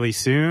record fairly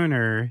soon,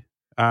 or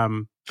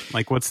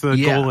like what's the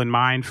goal in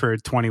mind for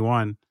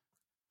 21?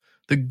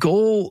 the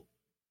goal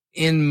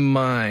in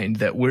mind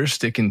that we're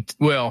sticking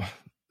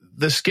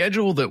the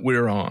schedule that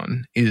we're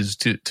on is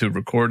to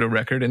record a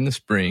record in the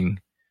spring,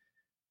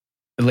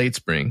 late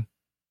spring,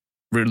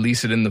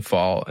 release it in the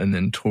fall, and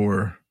then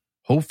tour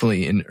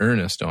hopefully in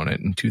earnest on it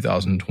in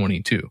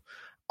 2022.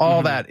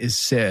 All that is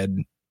said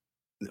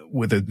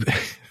with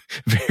a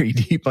very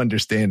deep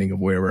understanding of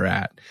where we're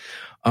at.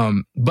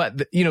 But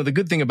the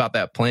good thing about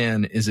that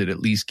plan is it at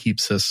least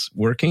keeps us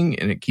working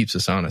and it keeps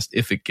us honest.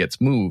 If it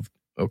gets moved,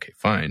 okay,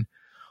 fine.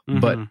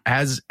 But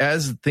as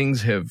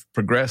things have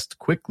progressed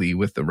quickly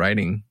with the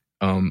writing,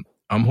 I'm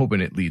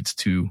hoping it leads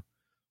to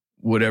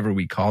whatever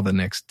we call the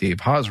next Dave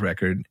Hawes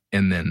record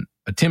and then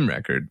a Tim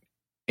record.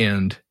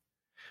 And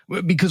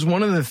because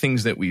one of the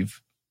things that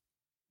we've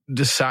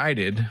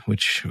decided,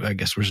 which I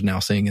guess we're now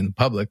saying in the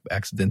public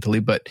accidentally,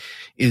 but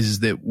is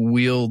that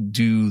we'll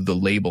do the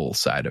label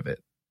side of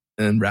it.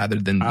 And rather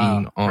than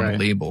being on a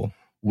label,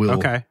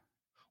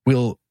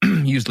 we'll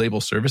use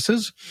label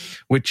services,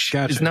 which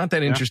is not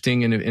that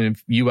interesting. And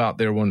if you out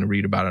there want to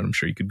read about it, I'm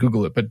sure you could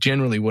Google it. But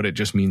generally what it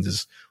just means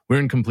is we're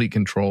in complete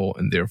control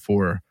and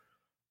therefore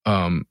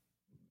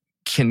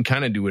can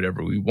kind of do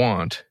whatever we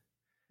want.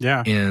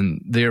 Yeah.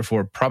 And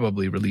therefore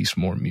probably release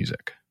more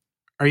music.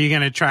 Are you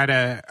going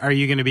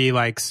to be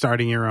like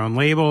starting your own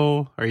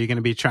label? Are you going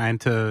to be trying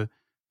to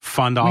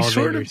fund all of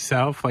it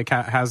yourself? Like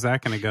how's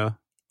that going to go?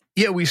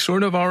 Yeah, we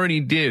sort of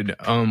already did.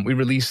 We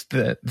released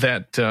the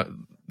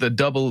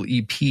double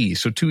EP.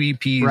 So 2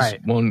 EPs, right.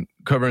 One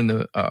covering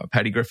the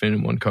Patty Griffin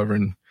and one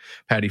covering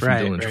Patty from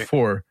Dillinger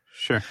 4.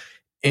 Sure.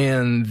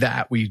 And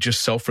that we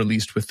just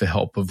self-released with the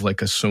help of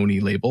like a Sony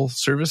label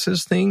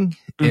services thing.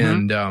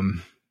 And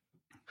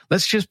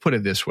let's just put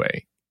it this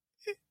way.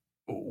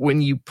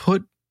 When you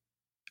put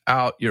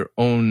out your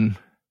own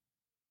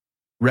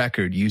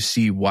record, you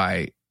see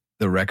why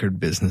the record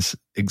business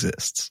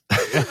exists.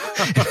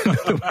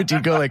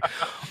 You go like,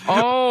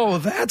 oh,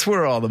 that's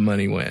where all the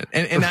money went.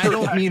 And I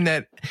don't mean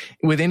that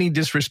with any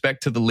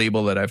disrespect to the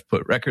label that I've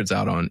put records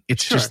out on.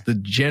 It's just the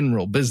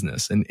general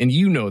business. And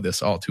you know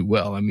this all too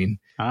well. I mean,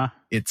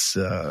 it's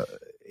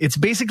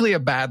basically a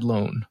bad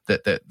loan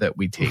that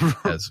we take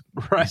as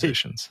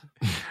musicians.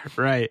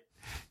 Right.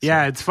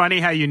 Yeah, it's funny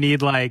how you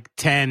need like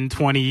 10,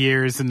 20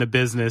 years in the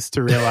business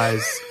to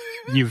realize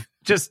you've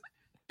just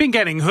been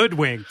getting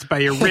hoodwinked by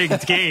your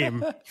rigged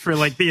game for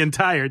like the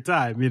entire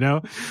time,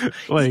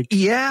 like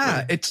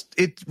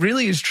it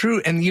really is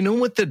true. And you know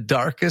what the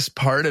darkest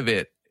part of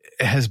it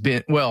has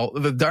been? Well,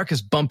 the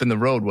darkest bump in the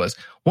road was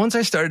once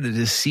I started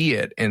to see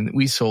it, and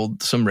we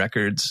sold some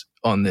records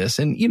on this,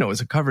 and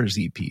it's a covers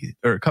EP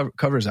or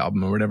covers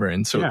album or whatever,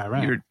 and so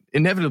you're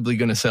inevitably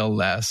going to sell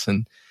less.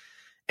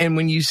 And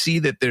when you see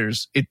that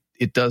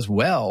it does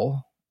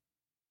well,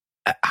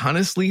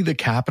 honestly, the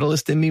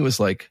capitalist in me was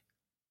like,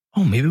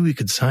 oh, maybe we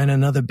could sign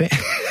another band.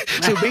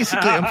 So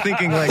basically I'm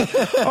thinking like,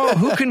 oh,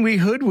 who can we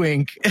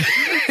hoodwink?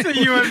 So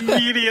you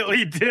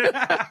immediately did.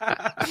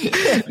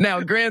 Now,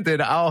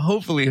 granted, I'll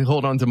hopefully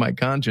hold on to my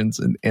conscience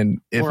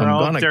and if we're I'm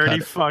all gonna dirty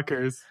cut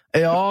fuckers.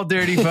 All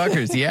dirty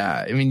fuckers.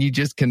 Yeah. I mean, you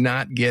just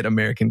cannot get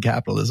American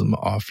capitalism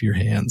off your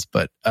hands.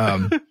 But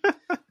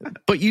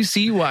you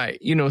see why,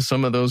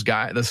 some of those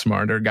guys, the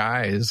smarter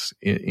guys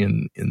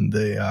in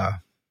the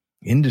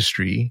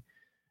industry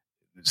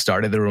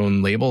started their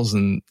own labels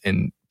and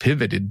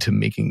pivoted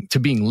to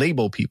being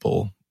label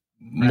people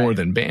more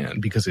than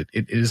band, because it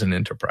is an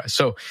enterprise.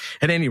 So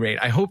at any rate,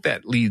 I hope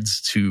that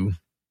leads to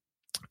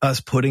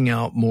us putting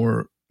out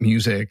more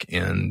music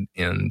and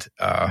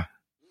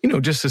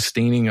just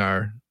sustaining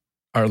our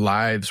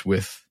lives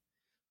with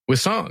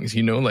songs,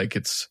 like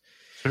it's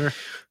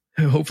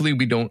hopefully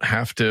we don't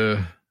have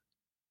to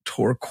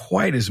tour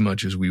quite as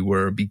much as we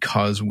were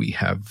because we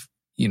have,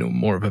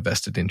 more of a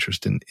vested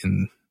interest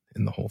in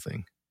the whole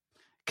thing.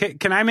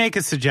 Can I make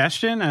a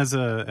suggestion as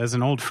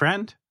an old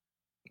friend?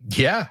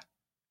 Yeah.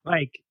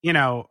 Like,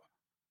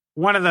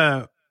 one of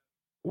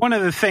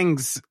the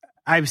things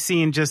I've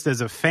seen just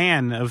as a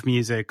fan of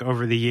music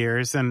over the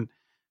years, and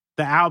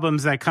the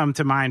albums that come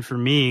to mind for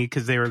me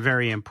because they were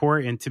very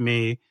important to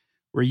me,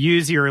 were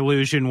Use Your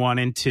Illusion 1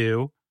 and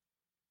 2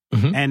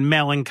 and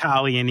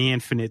Melancholy and the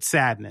Infinite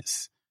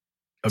Sadness.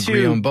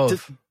 Agree on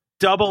both.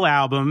 Double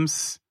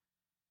albums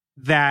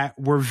that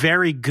were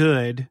very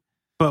good,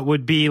 but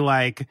would be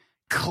like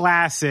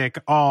classic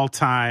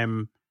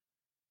all-time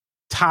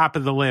top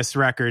of the list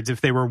records if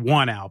they were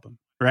one album,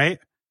 right?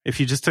 If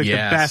you just took the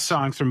best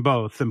songs from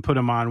both and put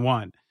them on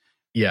one.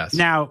 Yes.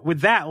 Now,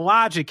 with that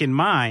logic in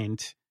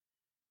mind,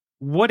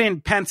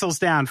 wouldn't Pencils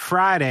Down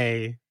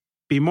Friday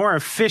be more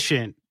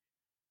efficient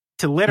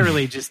to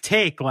literally just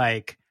take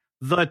like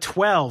the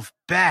 12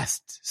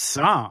 best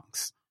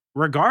songs,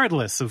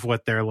 regardless of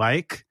what they're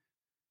like,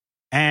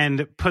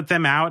 and put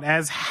them out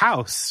as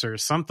House or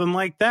something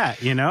like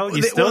that? You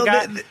still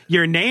got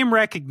your name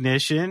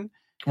recognition.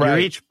 Right. You're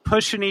each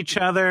pushing each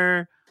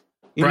other,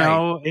 you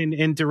know,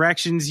 in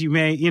directions you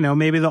may,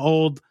 maybe the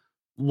old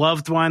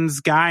loved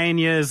ones guy in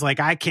you is like,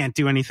 I can't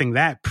do anything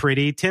that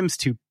pretty.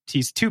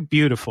 He's too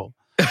beautiful,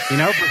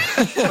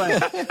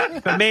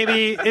 but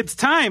maybe it's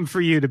time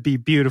for you to be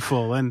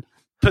beautiful. And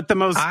put the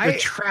most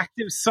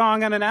attractive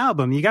song on an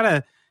album. You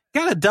gotta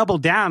double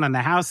down on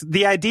the house.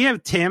 The idea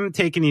of Tim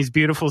taking these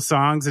beautiful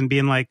songs and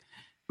being like,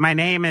 my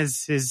name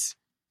is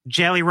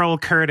Jelly Roll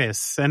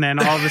Curtis, and then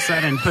all of a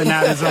sudden putting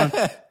out his own.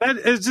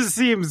 It just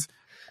seems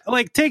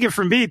like, take it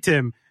from me,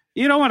 Tim.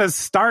 You don't want to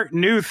start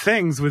new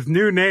things with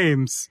new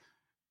names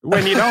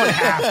when you don't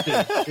have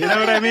to. You know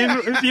what I mean?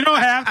 If you don't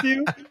have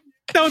to,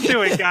 don't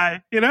do it,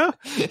 guy. You know?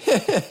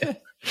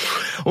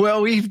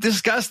 Well, we've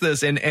discussed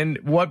this, and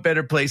what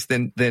better place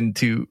than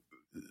to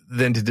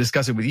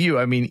discuss it with you?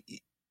 I mean,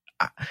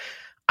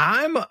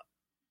 I'm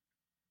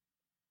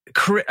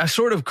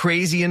sort of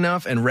crazy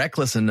enough and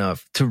reckless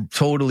enough to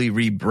totally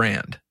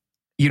rebrand.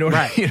 You know,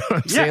 right. You know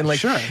what I'm saying? Like,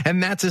 sure.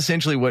 And that's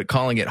essentially what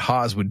calling it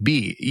Haas would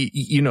be,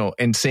 you know,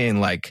 and saying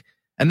like,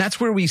 and that's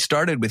where we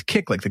started with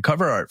Kick. Like the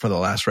cover art for the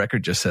last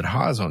record just said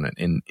Haas on it.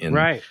 And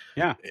right.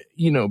 Yeah.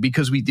 You know,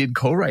 because we did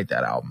co-write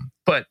that album.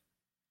 But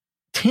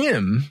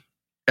Tim,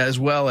 as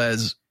well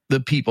as the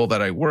people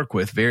that I work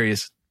with,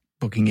 various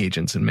booking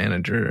agents and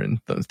manager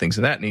and things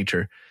of that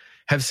nature,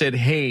 have said,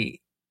 hey,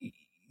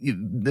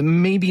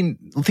 maybe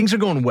things are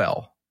going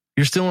well.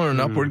 You're still on an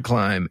upward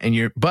climb,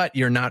 but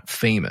you're not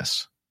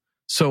famous.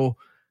 So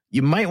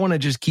you might want to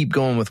just keep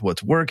going with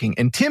what's working.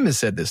 And Tim has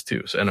said this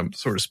too. And I'm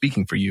sort of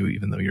speaking for you,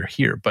 even though you're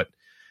here. But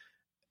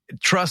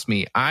trust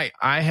me, I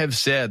have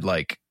said,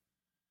 like,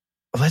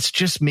 let's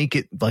just make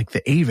it like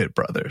the Avett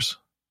Brothers.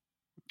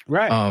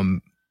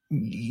 Right.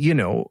 You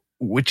know,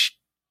 which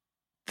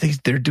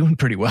they're doing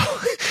pretty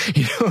well.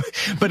 You know,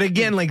 but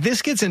again, like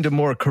this gets into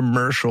more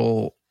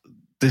commercial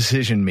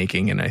decision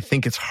making, and I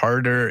think it's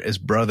harder as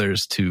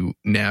brothers to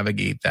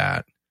navigate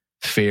that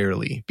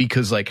fairly,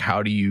 because like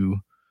how do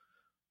you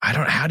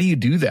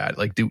do that?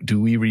 Like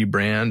do we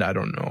rebrand? I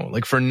don't know.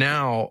 Like for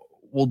now,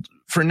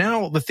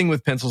 the thing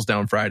with Pencils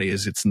Down Friday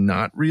is it's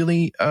not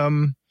really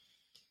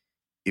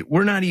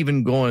we're not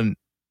even going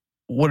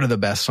what are the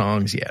best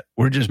songs yet.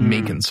 We're just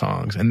making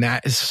songs, and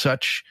that is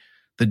such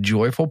the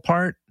joyful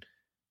part.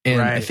 And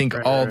I think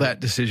all that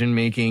decision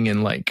making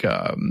and like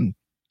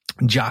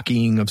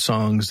jockeying of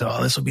songs,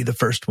 oh, this will be the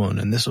first one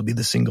and this will be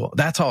the single,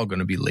 that's all going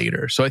to be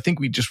later. So I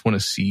think we just want to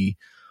see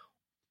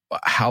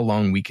how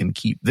long we can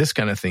keep this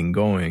kind of thing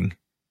going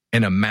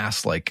and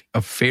amass like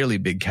a fairly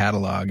big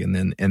catalog, and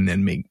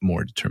then make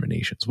more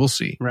determinations. We'll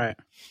see. Right.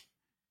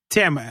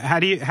 Tim, how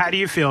do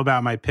you feel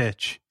about my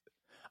pitch?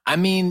 I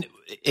mean,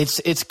 it's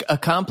a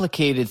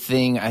complicated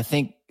thing. I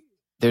think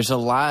there's a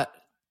lot.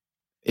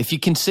 If you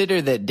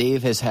consider that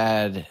Dave has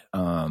had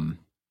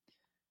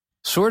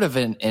sort of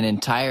an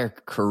entire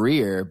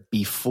career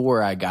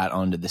before I got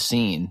onto the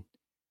scene.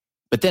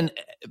 But then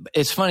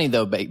it's funny,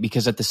 though,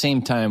 because at the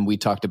same time, we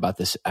talked about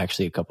this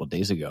actually a couple of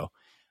days ago.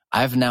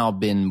 I've now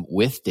been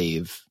with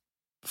Dave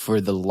for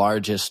the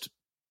largest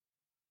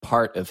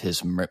part of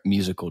his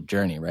musical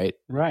journey, right?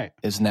 Right.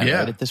 Isn't that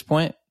right at this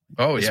point?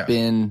 Oh, It's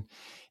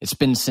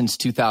been since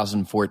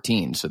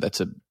 2014. So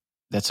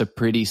that's a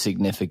pretty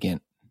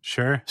significant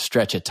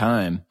stretch of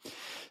time.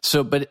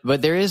 So, but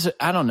there is,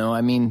 I don't know. I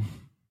mean,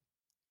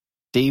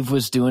 Dave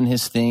was doing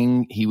his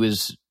thing. He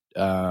was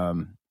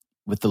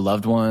with the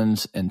Loved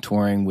Ones and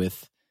touring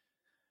with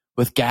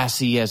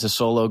Gassy as a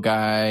solo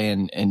guy,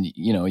 and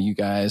you know, you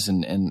guys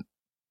and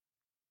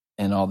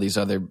all these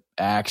other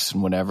acts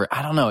and whatever.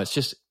 I don't know.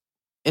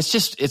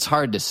 It's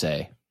hard to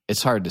say.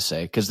 It's hard to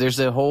say because there's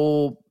a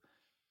whole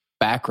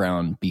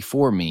background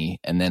before me,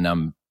 and then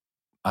I'm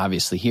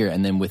obviously here,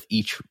 and then with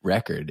each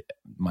record,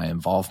 my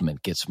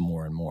involvement gets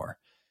more and more.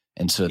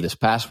 And so this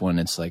past one,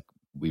 it's like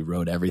we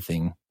wrote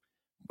everything,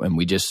 and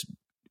we just,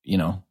 you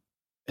know,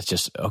 it's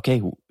just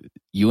okay.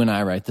 You and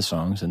I write the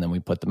songs, and then we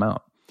put them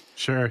out.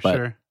 Sure.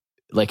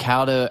 Like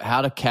how to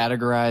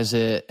categorize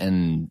it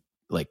and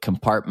like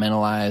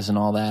compartmentalize and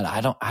all that.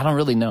 I don't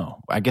really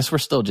know. I guess we're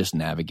still just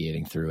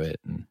navigating through it.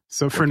 And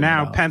so for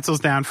now,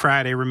 Pencils Down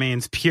Friday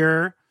remains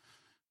pure.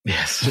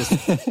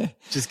 Yes.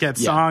 Just get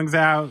songs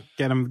out,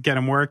 get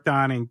them worked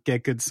on, and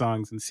get good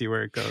songs and see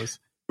where it goes.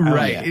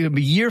 Right.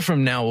 A year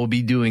from now, we'll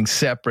be doing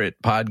separate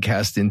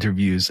podcast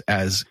interviews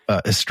as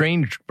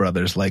estranged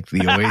brothers like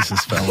the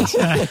Oasis fellas,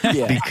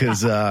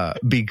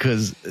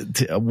 because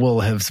we'll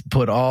have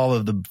put all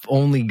of the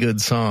only good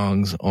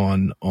songs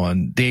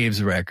on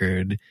Dave's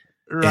record.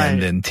 Right.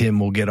 And then Tim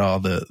will get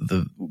all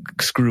the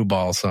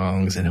screwball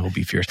songs, and he'll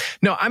be fierce.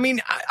 No, I mean,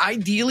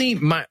 ideally,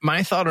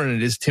 my thought on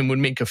it is Tim would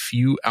make a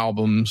few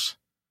albums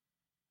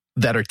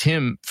that are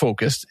Tim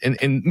focused,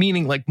 and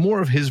meaning like more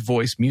of his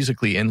voice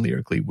musically and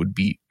lyrically would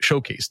be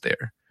showcased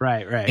there.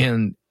 Right.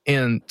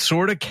 And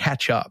sort of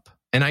catch up.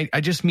 And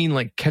I just mean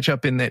like catch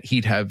up in that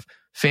he'd have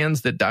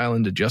fans that dial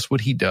into just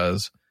what he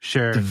does,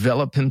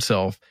 develop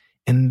himself,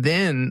 and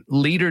then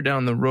later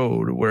down the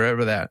road,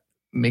 wherever that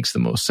makes the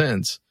most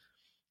sense,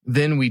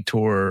 then we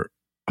tour.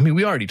 I mean,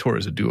 we already tour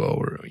as a duo,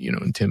 or, you know,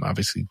 and Tim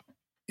obviously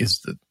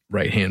is the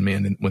right-hand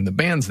man when the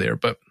band's there,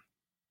 but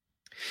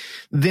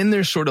then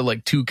there's sort of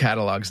like two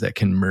catalogs that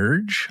can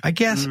merge, I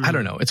guess. I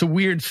don't know. It's a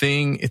weird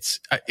thing. It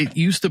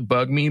used to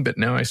bug me, but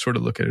now I sort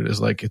of look at it as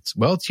like, it's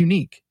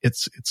unique.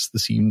 It's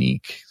this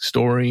unique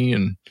story.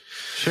 And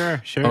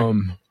sure.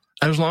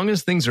 as long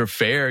as things are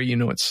fair, you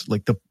know, it's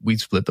like we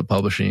split the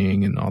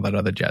publishing and all that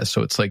other jazz.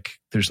 So it's like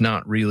there's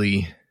not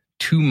really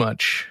too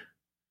much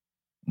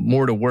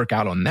more to work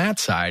out on that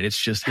side.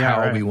 It's just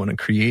how we want to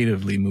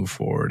creatively move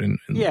forward and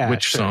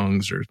which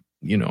songs are,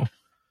 you know.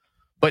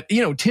 But,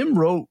 you know, Tim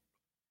wrote,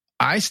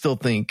 I still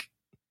think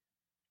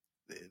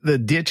The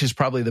Ditch is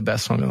probably the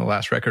best song on the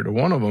last record, or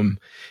one of them.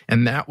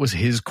 And that was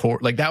his core.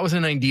 Like, that was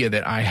an idea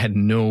that I had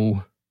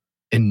no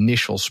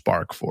initial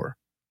spark for.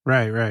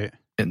 Right.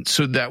 And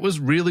so that was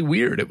really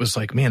weird. It was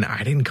like, man,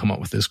 I didn't come up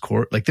with this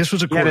chord. Like, this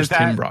was a chorus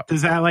Tim brought.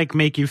 Does that like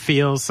make you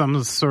feel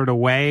some sort of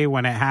way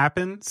when it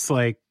happens?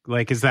 Like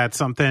is that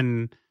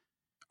something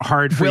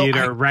hard for you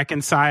to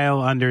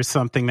reconcile under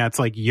something that's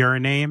like your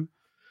name?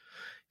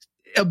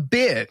 A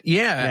bit,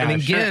 yeah. And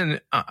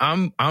again,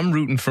 sure. I'm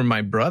rooting for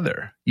my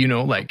brother, you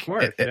know, like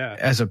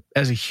as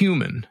a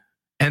human.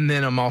 And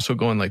then I'm also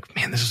going like,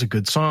 man, this is a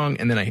good song.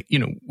 And then I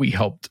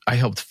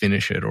helped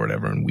finish it or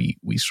whatever, and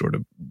we sort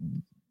of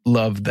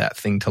loved that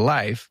thing to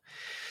life.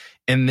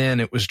 And then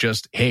it was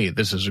just, hey,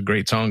 this is a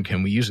great song.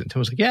 Can we use it? And Tim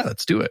was like, yeah,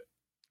 let's do it.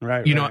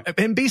 Right. You know,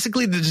 and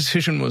basically the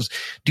decision was,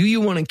 do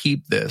you want to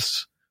keep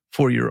this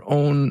for your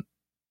own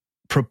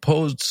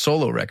proposed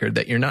solo record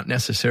that you're not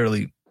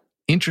necessarily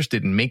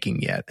interested in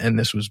making yet? And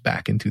this was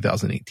back in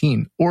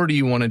 2018. Or do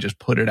you want to just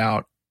put it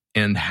out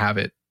and have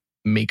it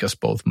make us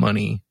both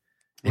money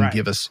and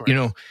give us, you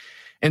know?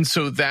 And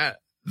so that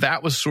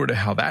was sort of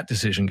how that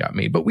decision got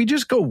made. But we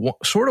just go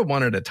sort of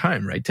one at a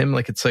time, right, Tim?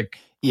 Like, it's like...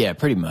 Yeah,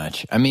 pretty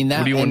much. I mean,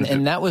 that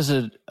and that was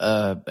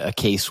a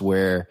case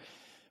where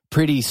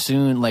pretty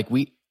soon, like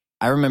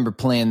I remember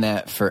playing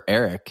that for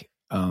Eric.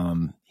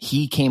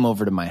 He came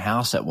over to my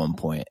house at one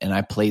point, and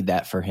I played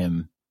that for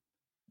him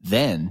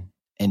then.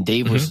 And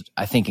Dave was,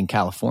 I think, in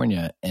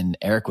California, and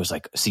Eric was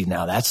like, see,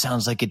 now that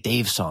sounds like a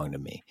Dave song to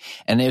me.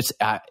 And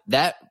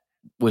that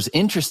was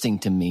interesting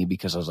to me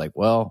because I was like,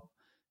 well,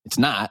 it's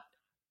not.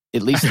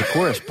 At least the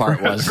chorus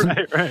part was.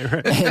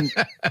 Right.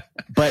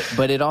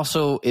 But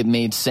it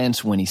made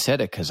sense when he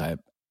said it, because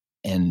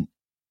and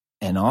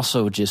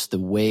also just the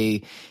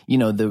way, you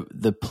know,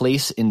 the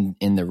place in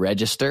the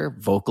register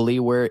vocally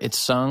where it's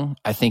sung,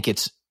 I think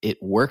it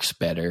works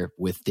better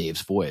with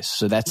Dave's voice.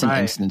 So that's an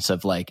instance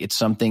of like, it's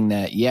something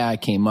that, I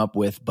came up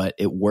with, but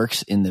it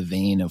works in the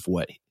vein of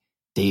what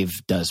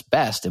Dave does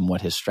best and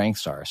what his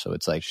strengths are. So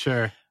it's like,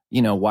 sure,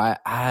 you know, why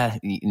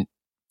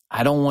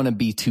I don't want to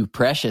be too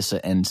precious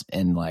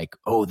and like,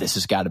 oh, this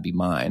has got to be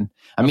mine.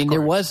 I mean, there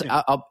was,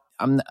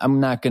 I'm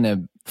not going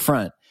to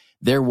front.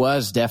 There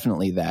was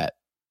definitely that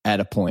at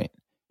a point.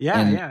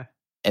 Yeah.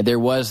 And there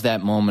was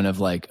that moment of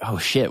like, oh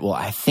shit, well,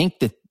 I think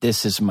that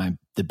this is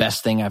the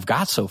best thing I've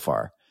got so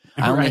far.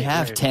 I only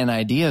have 10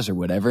 ideas or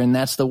whatever, and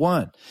that's the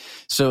one.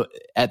 So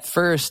at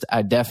first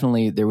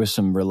there was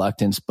some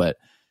reluctance, but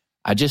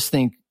I just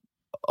think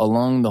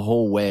along the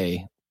whole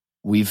way,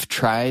 we've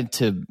tried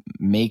to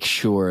make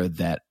sure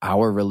that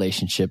our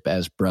relationship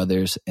as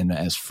brothers and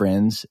as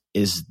friends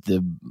is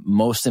the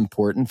most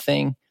important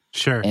thing.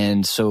 Sure.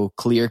 And so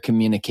clear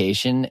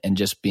communication and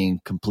just being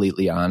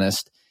completely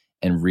honest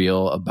and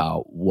real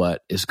about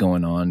what is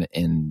going on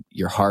in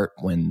your heart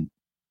when,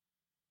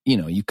 you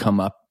know, you come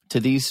up to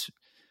these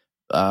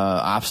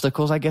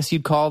obstacles, I guess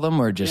you'd call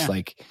them, or just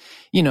like,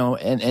 you know,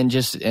 and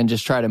just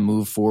try to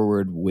move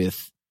forward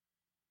with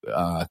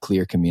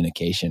clear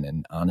communication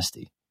and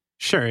honesty.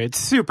 Sure, it's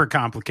super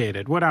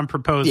complicated. What I'm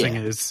proposing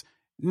is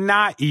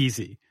not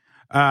easy.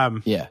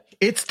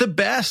 It's the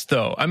best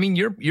though. I mean,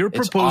 you're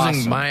proposing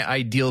awesome. My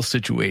ideal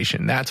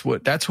situation. That's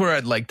where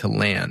I'd like to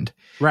land.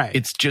 Right.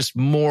 It's just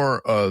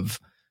more of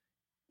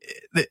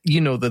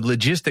the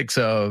logistics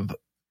of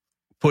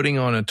putting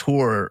a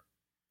tour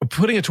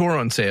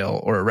on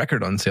sale or a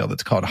record on sale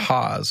that's called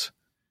Haas.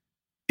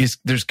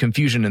 There's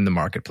confusion in the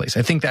marketplace.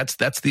 I think that's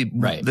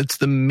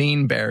the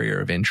main barrier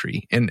of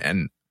entry.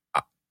 And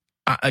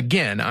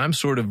again, I'm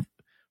sort of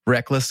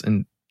reckless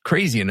and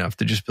crazy enough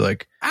to just be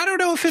like, I don't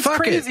know if it's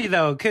crazy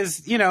though,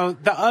 because, you know,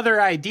 the other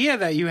idea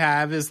that you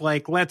have is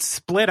like, let's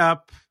split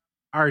up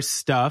our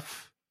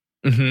stuff,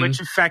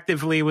 which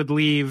effectively would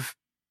leave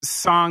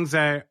songs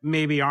that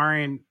maybe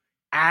aren't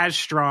as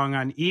strong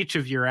on each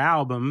of your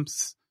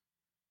albums,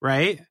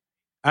 right?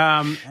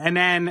 And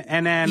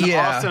then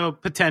also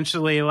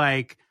potentially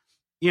like,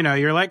 you know,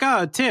 you're like,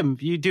 oh, Tim,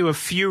 you do a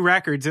few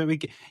records.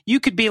 You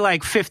could be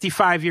like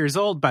 55 years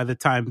old by the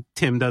time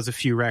Tim does a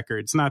few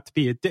records. Not to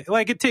be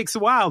it takes a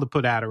while to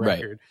put out a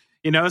record,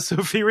 you know? So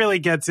if he really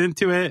gets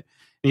into it and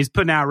he's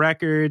putting out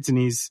records and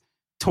he's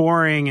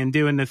touring and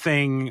doing the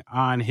thing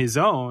on his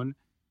own,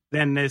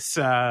 then this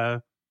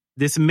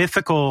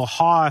mythical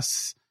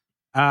Haas,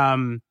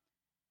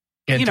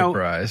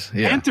 enterprise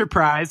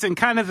and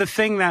kind of the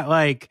thing that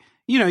like,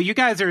 you know, you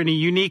guys are in a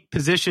unique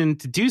position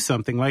to do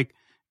something like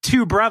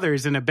two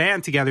brothers in a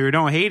band together who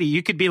don't hate it.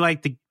 You could be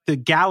like the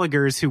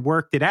Gallaghers who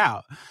worked it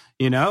out,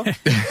 you know?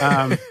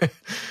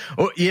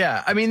 Well,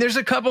 yeah. I mean, there's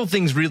a couple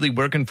things really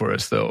working for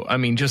us though. I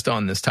mean, just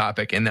on this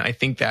topic. And I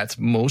think that's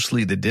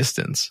mostly the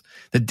distance.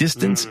 The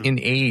distance in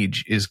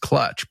age is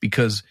clutch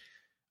because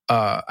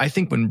I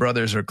think when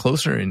brothers are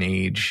closer in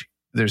age,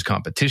 there's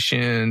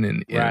competition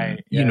and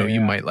right.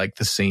 you might like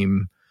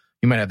you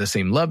might have the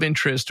same love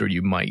interest, or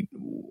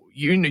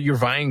you're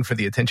vying for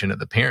the attention of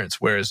the parents.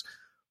 Whereas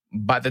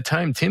by the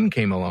time Tim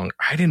came along,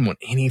 I didn't want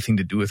anything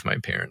to do with my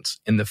parents.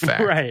 And the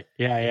fact right.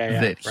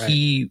 that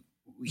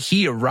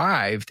he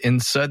arrived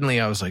and suddenly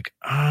I was like,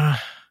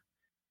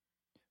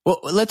 Well,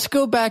 let's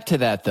go back to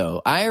that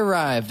though. I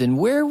arrived and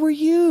where were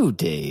you,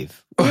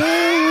 Dave?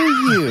 Where were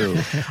you?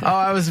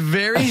 I was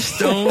very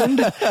stoned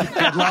at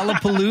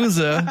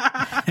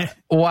Lollapalooza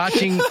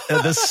watching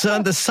the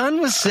sun. The sun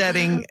was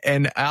setting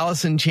and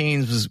Alice in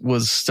Chains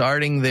was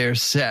starting their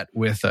set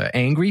with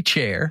Angry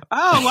Chair.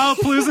 Oh,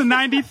 Lollapalooza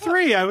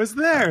 93. I was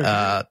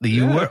there.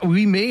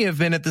 We may have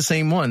been at the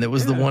same one. That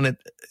was the one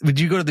would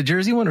you go to the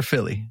Jersey one or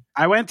Philly?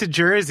 I went to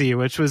Jersey,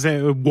 which was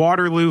at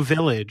Waterloo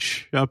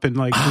Village up in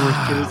North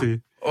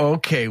Jersey.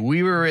 Okay,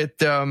 we were at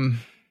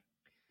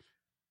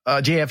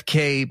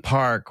JFK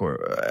Park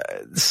or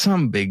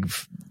some big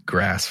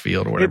grass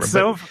field or whatever.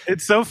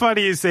 It's so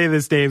funny you say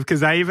this, Dave,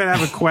 because I even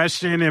have a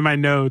question in my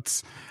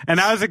notes,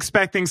 and I was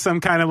expecting some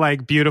kind of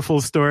like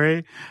beautiful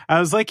story. I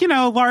was like,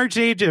 large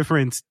age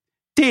difference.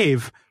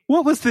 Dave,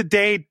 what was the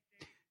day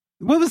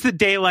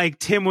like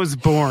Tim was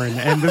born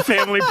and the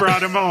family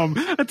brought him home?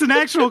 That's an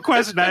actual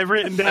question I've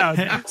written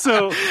down.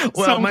 So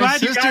I'm my glad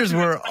sisters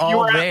were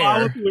all there.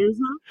 At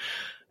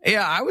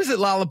Yeah, I was at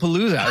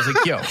Lollapalooza. I was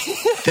like, yo,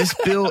 this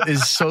bill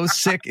is so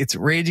sick. It's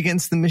Rage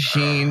Against the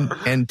Machine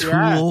and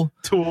Tool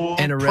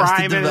and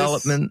Arrested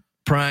Development,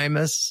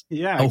 Primus.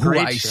 Yeah, who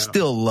I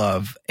still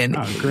love. And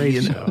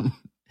great show.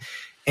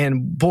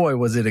 And boy,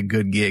 was it a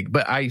good gig.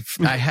 But I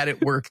had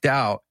it worked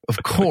out.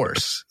 Of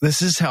course,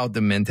 this is how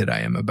demented I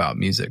am about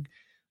music.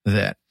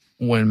 That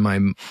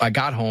when I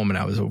got home and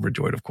I was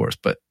overjoyed, of course,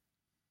 but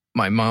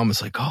my mom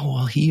was like, oh,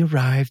 well, he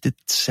arrived at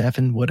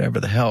 7,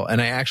 whatever the hell.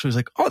 And I actually was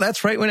like, oh,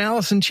 that's right when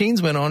Alice in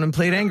Chains went on and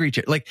played Angry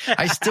Chair. Like,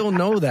 I still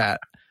know that.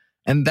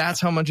 And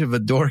that's how much of a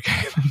dork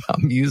I am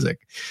about music.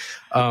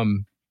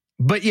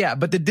 But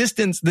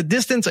the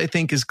distance I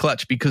think is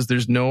clutch because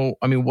there's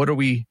what are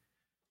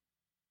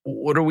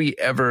we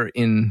ever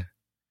in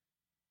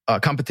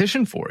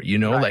competition for?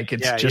 Right. Like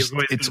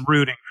it's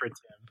rooting for Tim.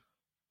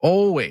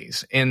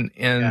 Always. And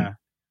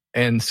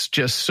it's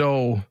just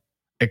so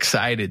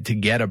excited to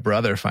get a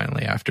brother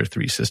finally after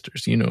 3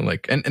 sisters,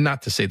 and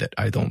not to say that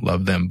I don't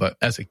love them, but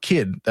as a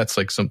kid, that's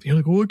like something you're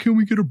like, why can't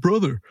we get a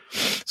brother?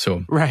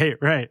 So right.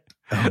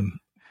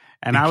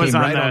 And I was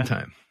on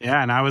time.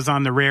 Yeah, and I was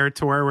on the Rare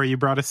tour where you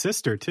brought a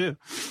sister too.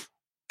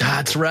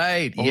 That's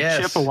right.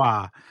 Yes,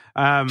 Chippewa.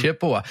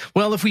 Chippewa.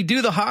 Well, if we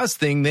do the Haas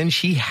thing, then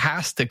she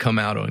has to come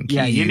out on keys.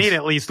 Yeah, you need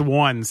at least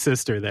one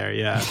sister there.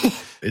 Yeah,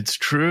 it's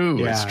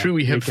true. Yeah, it's true.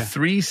 We have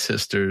 3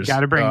 sisters. Got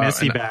to bring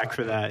Missy back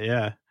for that.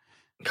 Yeah.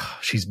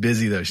 She's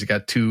busy though. She's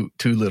got two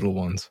little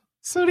ones.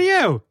 So do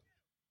you.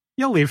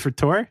 You'll leave for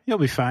tour. You'll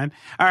be fine.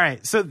 All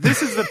right. So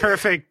this is the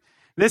perfect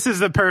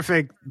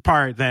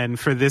part then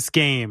for this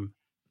game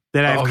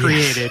that I've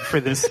created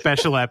for this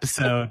special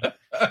episode.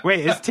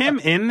 Wait, is Tim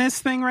in this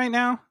thing right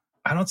now?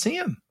 I don't see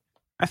him.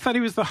 I thought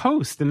he was the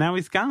host and now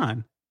he's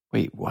gone.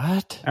 Wait,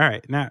 what? All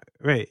right. Now,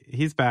 wait,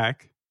 he's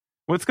back.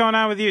 What's going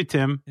on with you,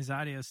 Tim? His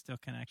audio's still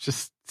connected.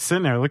 Just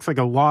sitting there. Looks like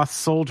a lost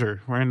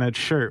soldier wearing that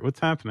shirt.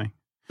 What's happening?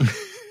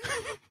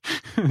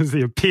 Is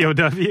he a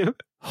POW?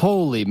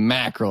 Holy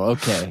mackerel.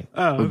 Okay.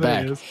 We're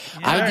back.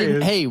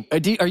 Yeah,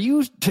 are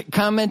you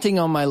commenting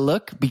on my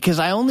look? Because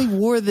I only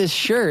wore this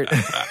shirt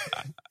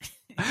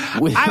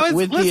with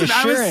the assurance.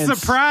 I was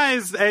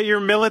surprised at your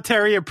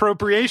military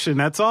appropriation.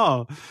 That's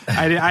all.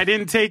 I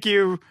didn't take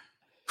you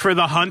for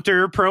the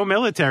Hunter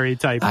pro-military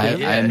type.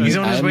 He's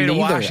on his way to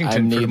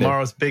Washington for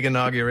tomorrow's big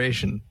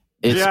inauguration.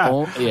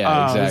 Exactly.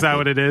 Is that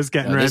what it is?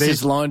 Getting ready? This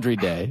is laundry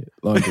day.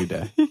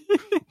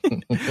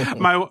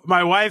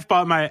 My wife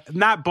but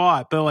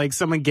like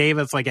someone gave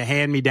us like a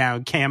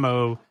hand-me-down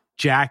camo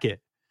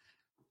jacket,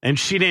 and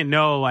she didn't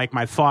know like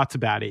my thoughts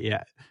about it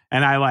yet,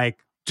 and I like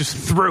just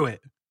threw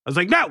it. I was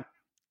like, no,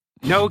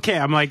 okay.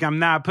 I'm like, I'm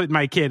not putting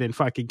my kid in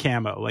fucking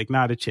camo, like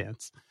not a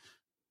chance.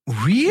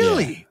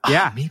 Really?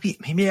 Yeah.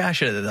 Maybe I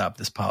should adopt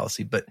this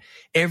policy, but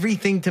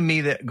everything to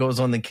me that goes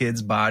on the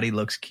kid's body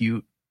looks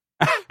cute.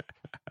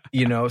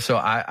 So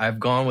I've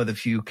gone with a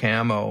few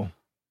camo.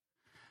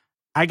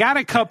 I got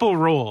a couple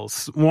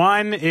rules.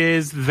 One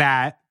is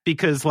that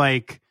because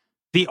like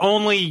the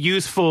only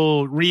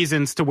useful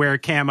reasons to wear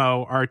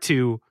camo are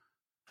to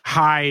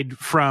hide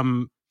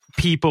from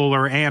people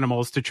or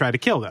animals to try to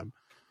kill them.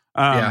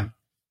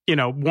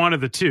 One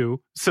of the two.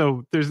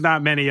 So there's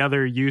not many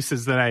other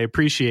uses that I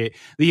appreciate.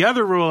 The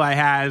other rule I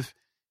have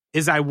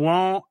is I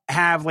won't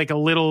have like a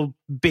little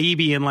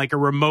baby in like a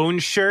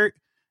Ramones shirt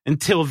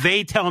until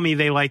they tell me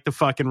they like the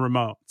fucking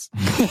Ramones.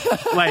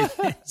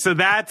 So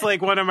that's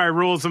like one of my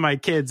rules with my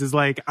kids is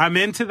like, I'm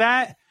into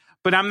that,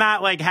 but I'm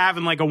not like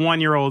having like a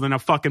 1-year-old in a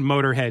fucking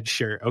Motorhead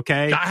shirt.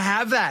 Okay. I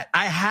have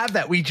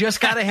that. We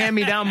just got a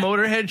hand-me-down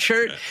Motorhead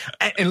shirt.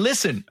 And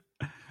listen,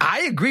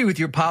 I agree with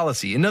your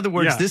policy. In other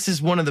words, This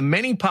is one of the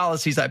many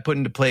policies I put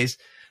into place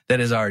that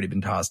has already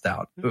been tossed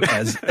out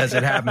as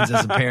it happens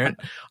as a parent.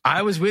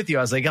 I was with you.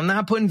 I was like, I'm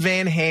not putting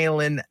Van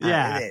Halen.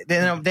 Yeah.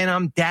 Then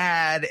I'm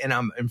dad and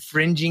I'm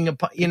infringing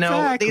upon,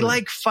 Exactly. they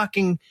like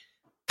fucking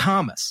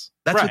Thomas.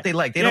 That's what they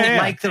like. They don't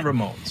like the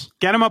Ramones.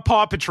 Get him a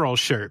Paw Patrol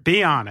shirt.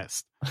 Be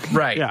honest.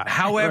 Right. Yeah.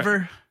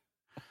 However,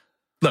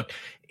 look,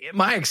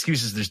 my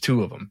excuse is there's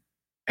two of them.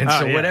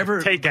 And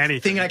whatever Take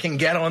anything. thing I can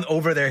get on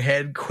over their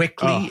head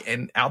quickly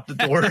and out the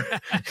door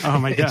oh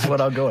my God. is what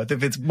I'll go with.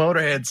 If it's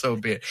Motorhead, so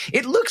be it.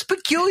 It looks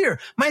peculiar.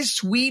 My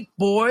sweet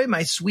boy,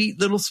 my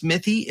sweet little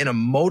Smithy in a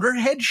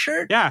Motorhead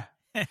shirt. Yeah.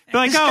 They're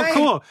like,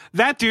 cool.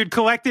 That dude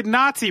collected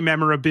Nazi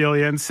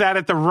memorabilia and sat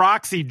at the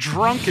Roxy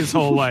drunk his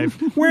whole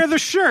life. Wear the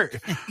shirt.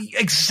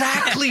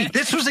 Exactly.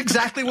 This was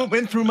exactly what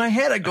went through my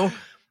head. I go,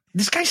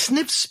 this guy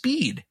sniffs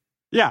speed.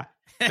 Yeah.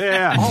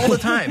 All the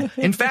time.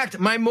 In fact,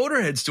 my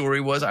Motorhead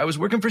story was I was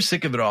working for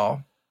Sick of It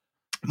All.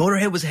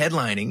 Motorhead was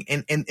headlining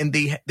and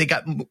they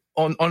got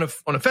on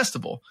a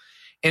festival.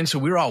 And so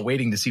we were all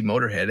waiting to see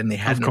Motorhead and they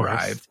hadn't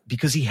arrived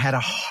because he had a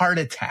heart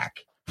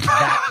attack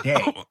that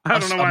day. I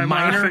don't know why a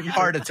minor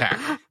heart attack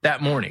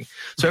that morning.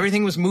 So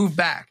everything was moved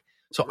back.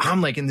 So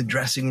I'm like in the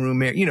dressing room,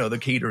 the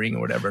catering or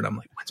whatever. And I'm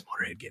like, when's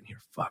Motorhead getting here?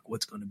 Fuck,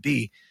 what's going to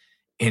be?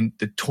 And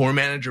the tour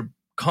manager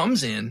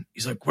comes in.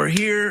 He's like, we're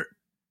here.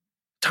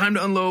 Time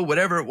to unload,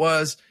 whatever it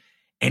was.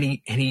 And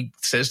he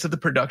says to the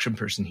production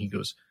person, he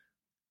goes,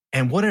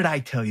 and what did I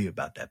tell you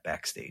about that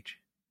backstage?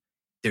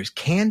 There's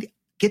candy.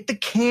 Get the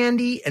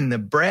candy and the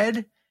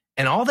bread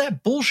and all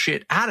that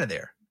bullshit out of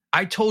there.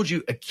 I told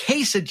you a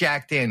case of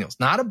Jack Daniels,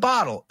 not a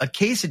bottle, a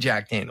case of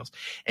Jack Daniels.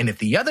 And if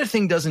the other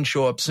thing doesn't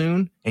show up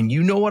soon, and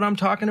you know what I'm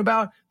talking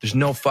about, there's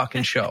no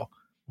fucking show.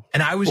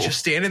 And I was just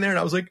standing there and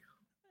I was like,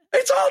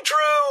 it's all true.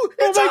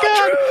 It's all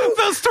true.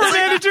 Those tour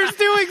managers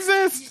do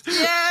exist.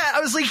 Yeah. I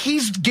was like,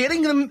 he's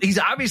getting them. He's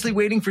obviously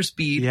waiting for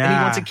speed. Yeah. And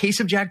he wants a case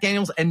of Jack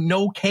Daniels and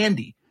no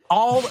candy.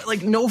 All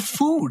like no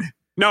food.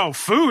 No,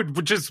 food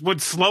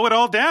would slow it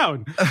all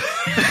down.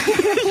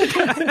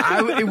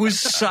 It was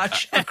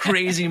such a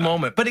crazy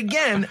moment. But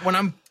again, when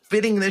I'm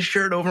fitting this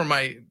shirt over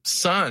my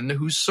son,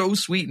 who's so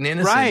sweet and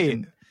innocent,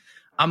 right.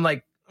 I'm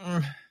like,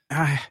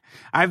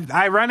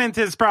 I run into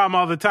this problem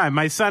all the time.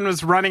 My son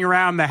was running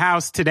around the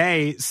house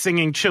today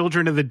singing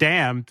Children of the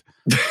Damned.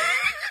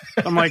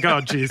 I'm like,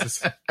 oh,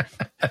 Jesus.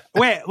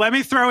 Wait, let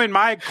me throw in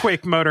my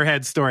quick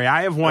Motorhead story.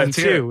 I have one,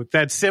 too,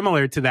 that's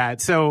similar to that.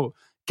 So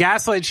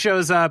Gaslight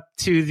shows up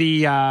to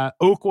the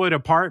Oakwood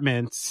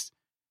Apartments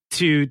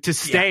to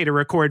stay to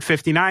record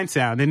 59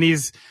 Sound. And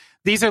these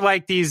are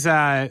like these,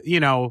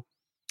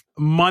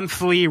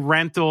 monthly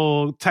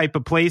rental type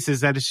of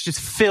places that it's just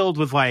filled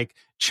with like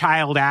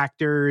child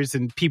actors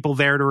and people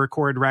there to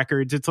record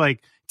records. It's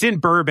like, it's in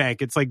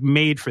Burbank. It's like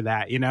made for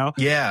that,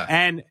 Yeah.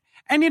 And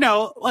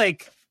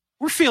like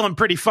we're feeling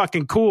pretty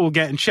fucking cool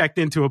getting checked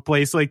into a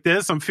place like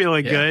this. I'm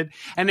feeling good.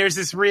 And there's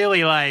this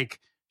really like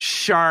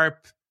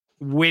sharp,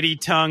 witty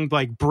tongued,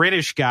 like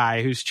British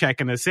guy who's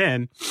checking us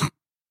in.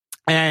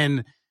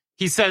 And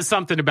he says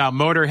something about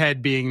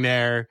Motorhead being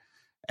there.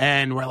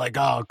 And we're like,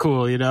 oh,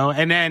 cool,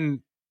 And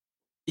then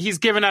he's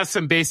given us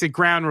some basic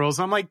ground rules.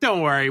 I'm like,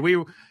 don't worry.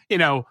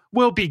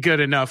 We'll be good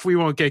enough. We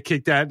won't get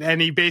kicked out.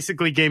 And he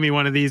basically gave me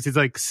one of these. He's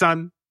like,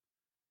 son,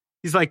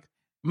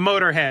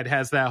 Motorhead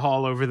has that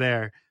hall over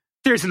there.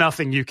 There's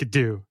nothing you could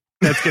do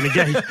that's going to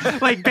get you.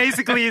 Like,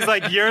 basically, he's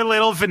like, your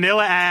little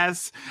vanilla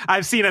ass.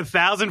 I've seen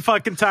 1,000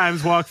 fucking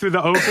times walk through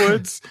the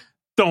Oakwoods.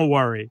 Don't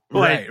worry.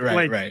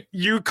 Right.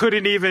 You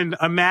couldn't even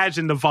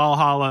imagine the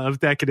Valhalla of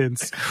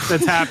decadence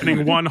that's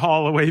happening one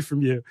hall away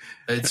from you.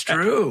 It's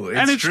true.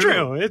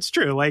 It's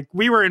true. Like,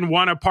 we were in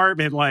one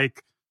apartment,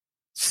 like,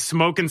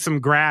 smoking some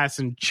grass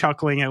and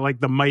chuckling at, like,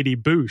 the Mighty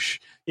Boosh.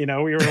 We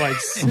were like,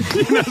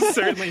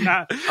 certainly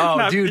not. Oh,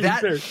 not dude,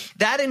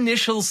 that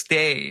initial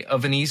stay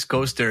of an East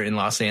Coaster in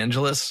Los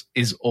Angeles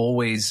is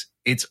always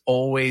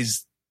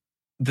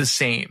the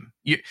same.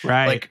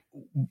 Right. Like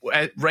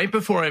right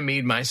before I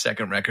made my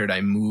second record,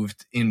 I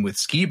moved in with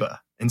Skiba,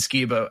 and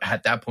Skiba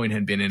at that point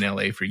had been in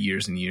LA for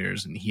years and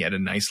years, and he had a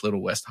nice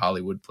little West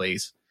Hollywood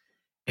place.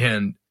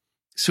 And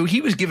so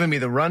he was giving me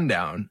the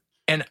rundown,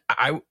 and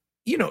I,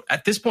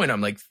 at this point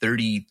I'm like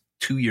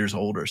 32 years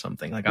old or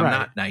something. Like I'm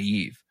not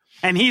naive.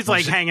 And he's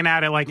like hanging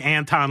out at like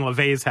Anton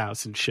LaVey's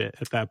house and shit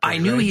at that point. I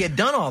knew he had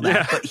done all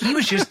that, but he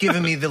was just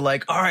giving me the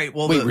like, all right,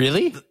 well, wait,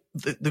 really?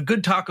 The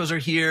good tacos are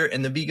here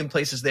and the vegan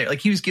place is there. Like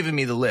he was giving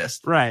me the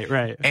list.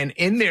 Right. And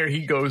in there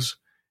he goes,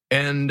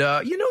 and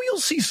you'll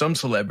see some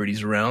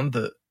celebrities around.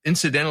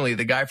 Incidentally,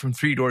 the guy from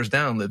 3 Doors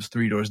Down lives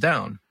 3 doors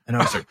down. And I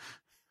was like,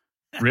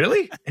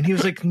 really? And he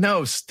was like,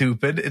 no,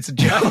 stupid. It's a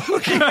joke.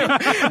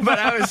 But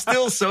I was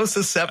still so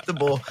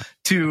susceptible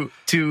to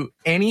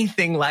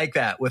anything like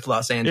that with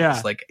Los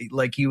Angeles. Yeah.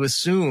 Like you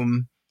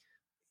assume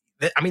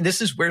that, I mean,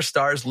 this is where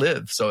stars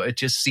live. So it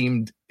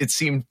seemed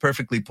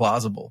perfectly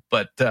plausible.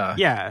 But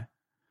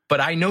but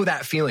I know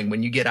that feeling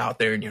when you get out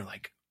there and you're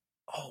like,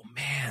 oh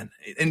man.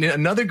 And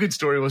another good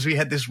story was we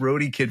had this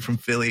roadie kid from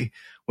Philly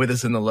with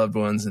us in the Loved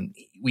Ones, and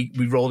we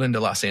rolled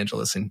into Los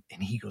Angeles, and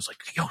he goes like,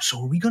 yo,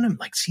 so are we gonna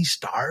like see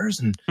stars?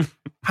 And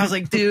I was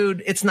like,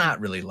 dude, it's not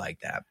really like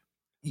that.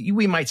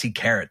 We might see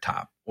Carrot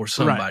Top or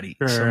somebody,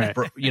 right.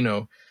 You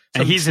know.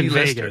 And he's in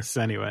Vegas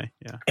anyway.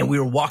 Yeah. And we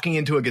were walking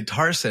into a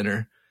Guitar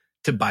Center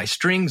to buy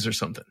strings or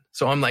something.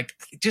 So I'm like,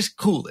 just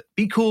cool it.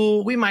 Be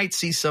cool. We might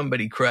see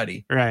somebody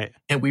cruddy. Right.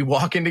 And we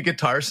walk into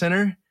Guitar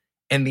Center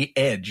and the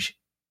Edge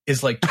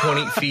is like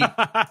 20 feet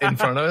in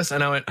front of us.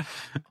 And I went,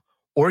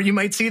 or you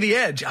might see the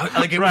Edge.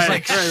 Like it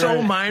was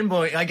so mind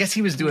blowing. I guess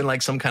he was doing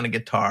like some kind of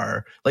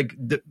guitar, like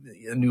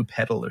a new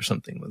pedal or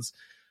something was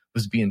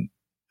being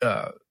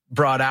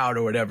brought out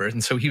or whatever.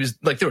 And so he was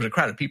like, there was a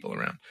crowd of people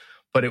around,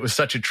 but it was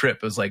such a trip.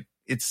 It was like,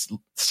 it's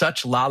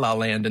such La La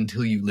Land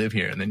until you live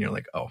here. And then you're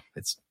like, oh,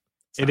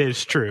 it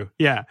is true.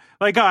 Yeah.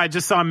 Like, I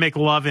just saw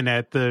McLovin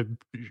at the,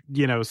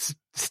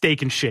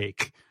 Steak and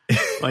Shake.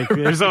 Like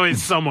there's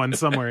always someone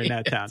somewhere in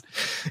that town.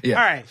 Yeah.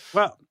 All right.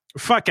 Well,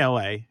 fuck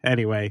LA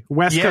anyway.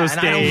 West Coast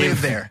and Dave. I don't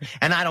live there.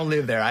 And I don't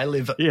live there. I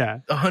live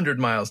 100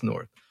 miles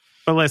north.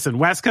 But listen,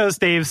 West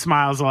Coast Dave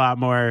smiles a lot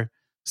more.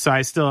 So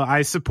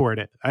I support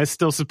it. I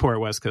still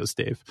support West Coast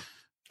Dave.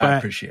 But, I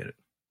appreciate it.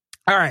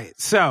 All right.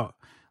 So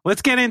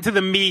let's get into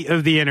the meat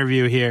of the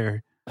interview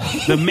here.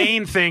 The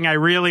main thing I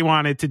really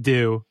wanted to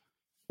do,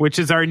 which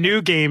is our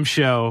new game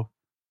show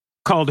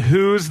called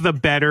Who's the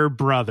Better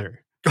Brother?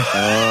 Oh,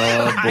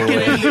 I can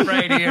end it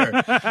right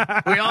here.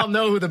 We all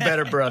know who the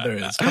better brother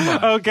is. Come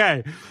on.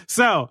 Okay.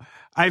 So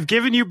I've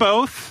given you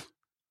both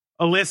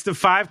a list of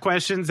 5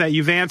 questions that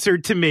you've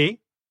answered to me.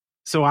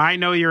 So I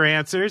know your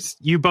answers.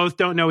 You both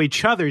don't know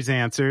each other's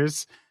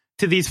answers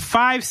to these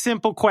 5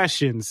 simple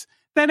questions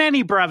that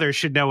any brother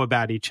should know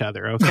about each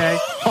other. Okay.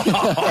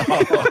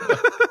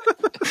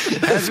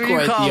 That's what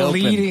you call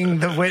leading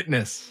the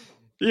witness.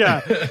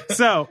 Yeah.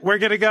 So we're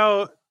going to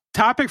go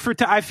topic for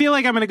I feel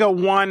like I'm going to go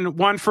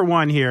one for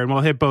one here, and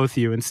we'll hit both of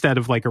you instead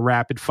of like a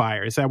rapid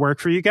fire. Does that work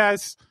for you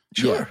guys?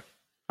 Sure.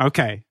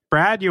 Okay.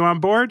 Brad, you on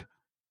board?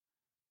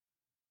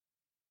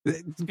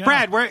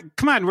 Brad,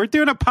 come on. We're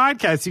doing a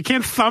podcast. You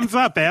can't thumbs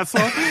up,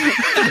 asshole.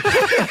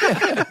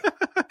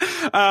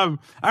 All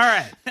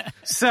right.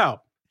 So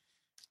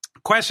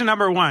question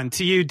number 1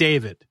 to you,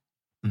 David.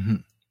 Mm-hmm.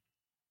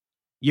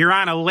 You're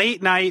on a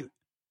late night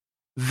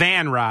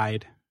van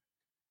ride.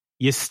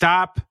 You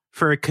stop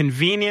for a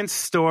convenience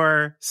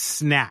store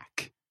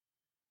snack.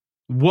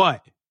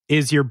 What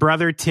is your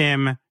brother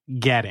Tim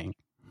getting?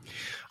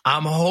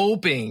 I'm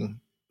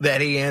hoping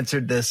that he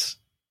answered this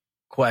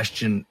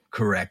question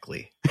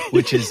correctly,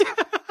 which is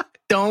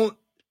don't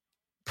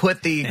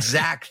put the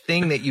exact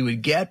thing that you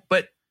would get,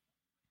 but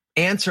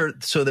answer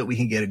so that we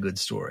can get a good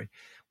story.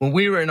 When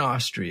we were in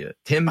Austria,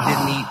 Tim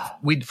didn't eat.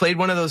 We played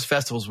one of those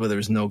festivals where there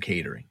was no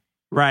catering.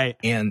 Right.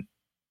 And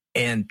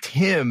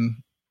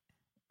Tim,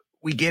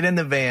 we get in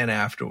the van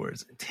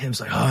afterwards. And Tim's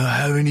like, oh,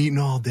 I haven't eaten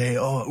all day.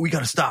 Oh, we got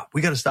to stop.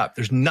 We got to stop.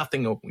 There's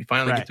nothing open. We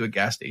finally get to a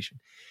gas station.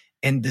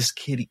 And this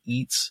kid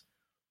eats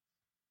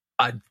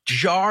a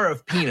jar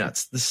of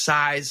peanuts the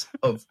size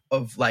of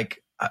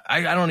like,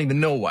 I don't even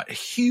know what. A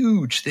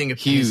huge thing of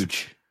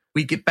peanuts.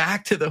 We get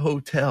back to the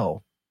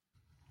hotel.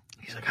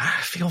 He's like, I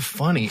feel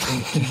funny.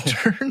 And he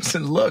turns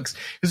and looks.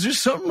 Because there's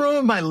something wrong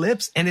with my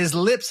lips. And his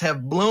lips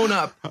have blown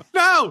up.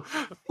 No!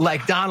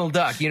 Like Donald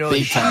Duck,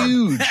 huge.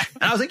 And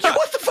I was like, yeah,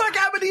 what the fuck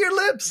happened to your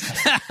lips?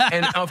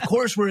 And of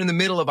course, we're in the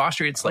middle of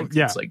Austria. It's like,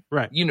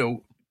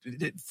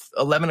 it's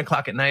 11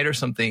 o'clock at night or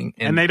something.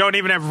 And they don't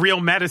even have real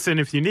medicine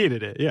if you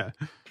needed it. Yeah.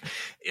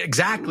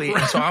 Exactly.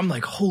 And so I'm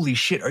like, holy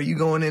shit, are you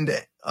going into,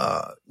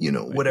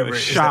 whatever.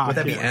 Shock. Would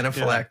that be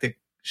anaphylactic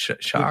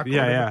shock?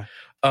 Yeah.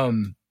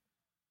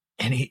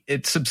 And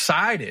it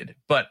subsided,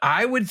 but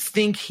I would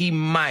think he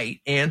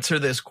might answer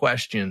this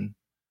question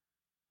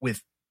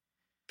with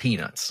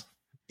peanuts.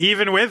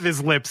 Even with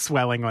his lips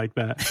swelling like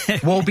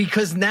that. Well,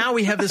 because now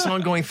we have this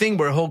ongoing thing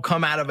where he'll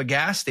come out of a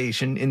gas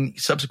station in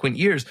subsequent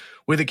years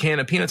with a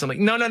can of peanuts. I'm like,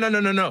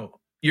 no.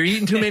 You're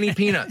eating too many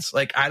peanuts.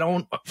 Like, I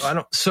don't.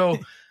 So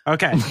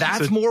okay,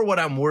 that's more what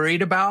I'm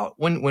worried about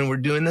when we're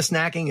doing the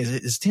snacking.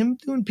 Is Tim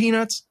doing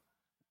peanuts?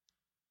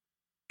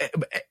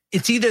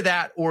 It's either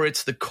that or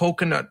it's the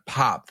coconut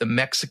pop, the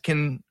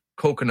Mexican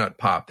coconut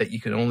pop that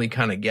you can only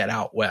kind of get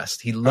out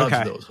west. He loves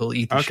those. He'll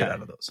eat the shit out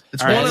of those.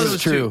 It's one of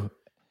those two.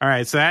 All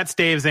right, so that's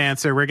Dave's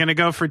answer. We're going to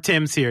go for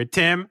Tim's here.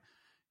 Tim,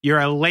 you're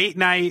a late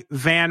night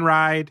van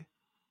ride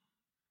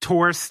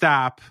tour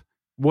stop.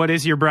 What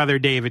is your brother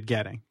David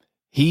getting?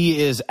 He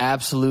is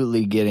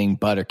absolutely getting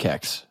butter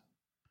keks.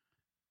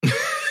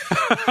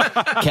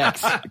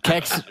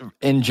 Keks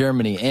in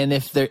Germany. And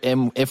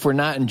if we're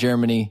not in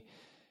Germany,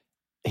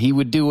 he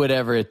would do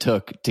whatever it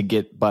took to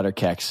get butter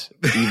keks,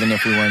 even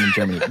if we weren't in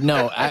Germany.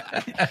 No,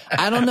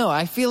 I don't know.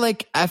 I feel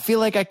like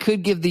I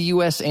could give the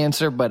U.S.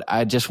 answer, but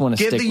I just want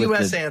to stick with the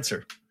U.S.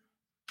 answer.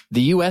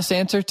 The U.S.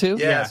 answer too?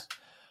 Yes.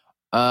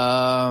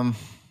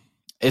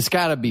 It's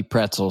got to be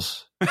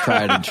pretzels,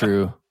 tried and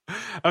true.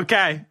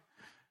 Okay,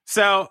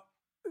 so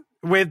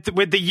with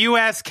the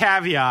U.S.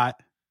 caveat,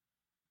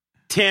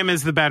 Tim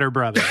is the better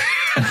brother.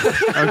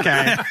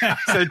 Okay,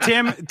 so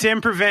Tim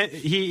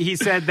he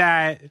said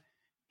that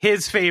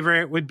his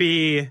favorite would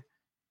be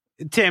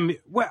Tim,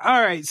 all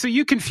right. So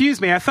you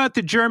confused me. I thought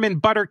the German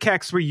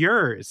Butterkeks were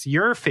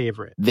your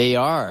favorite. They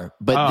are,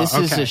 but this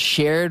is a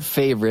shared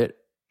favorite.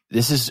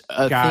 This is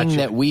a thing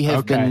that we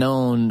have been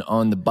known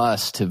on the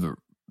bus to.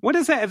 What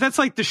is that? That's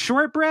like the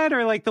shortbread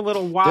or like the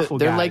little waffle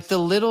They're guys? like the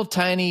little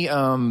tiny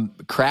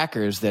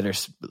crackers that are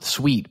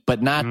sweet,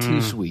 but not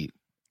too sweet.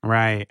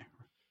 Right.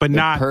 But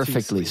they're not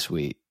perfectly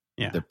sweet.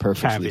 Yeah. They're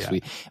perfectly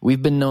sweet.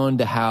 We've been known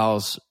to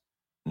house,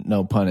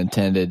 no pun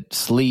intended,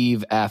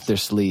 sleeve after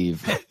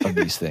sleeve of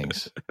these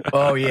things.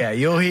 Oh yeah,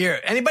 you'll hear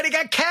anybody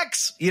got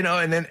keks,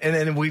 and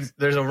then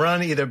there's a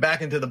run either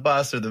back into the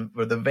bus or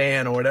the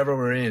van or whatever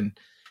we're in,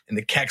 and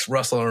the keks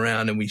rustle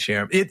around and we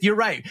share them. You're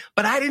right,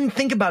 but I didn't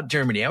think about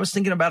Germany. I was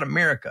thinking about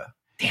America.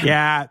 Damn.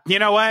 Yeah, you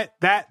know what?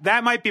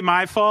 That might be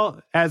my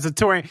fault as a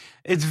touring.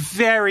 It's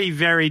very,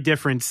 very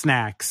different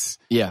snacks.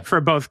 Yeah,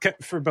 for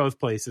both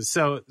places.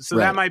 So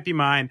that might be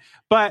mine.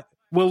 But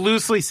we'll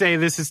loosely say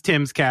this is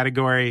Tim's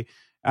category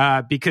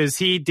because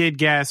he did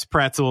guess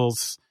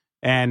pretzels,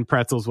 and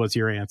pretzels was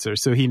your answer.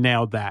 So he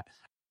nailed that.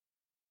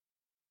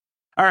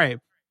 All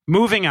right,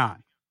 moving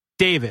on.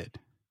 David,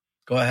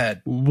 go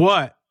ahead.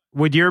 What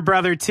would your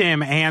brother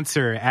Tim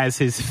answer as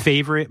his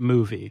favorite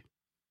movie?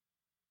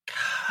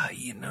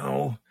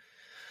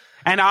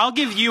 And I'll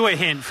give you a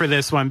hint for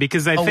this one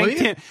because I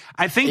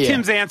think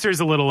Tim's answer is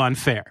a little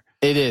unfair.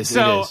 It is.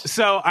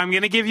 So I'm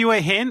going to give you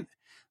a hint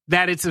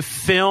that it's a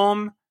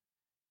film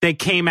that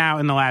came out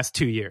in the last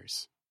 2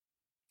 years.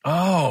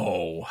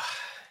 Oh,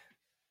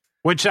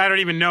 which I don't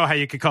even know how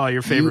you could call it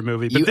your favorite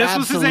movie, but this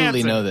was his answer. You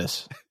absolutely know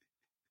this.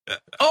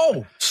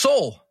 Oh,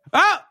 Soul.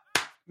 Oh,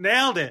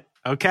 nailed it.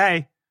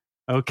 Okay.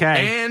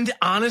 And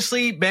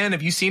honestly, Ben,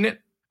 have you seen it?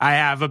 I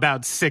have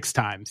about 6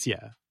 times.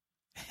 Yeah.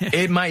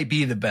 It might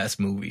be the best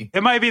movie.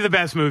 It might be the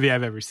best movie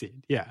I've ever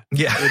seen. Yeah.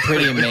 It's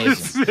pretty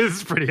amazing.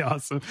 It's pretty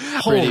awesome.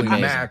 Holy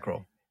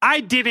mackerel.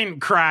 I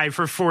didn't cry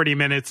for 40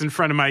 minutes in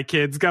front of my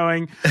kids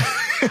going,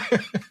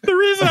 the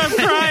reason I'm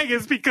crying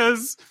is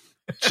because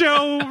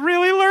Joe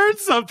really learned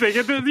something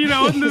and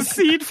the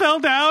seed fell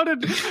down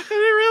and he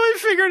really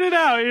figured it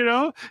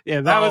out,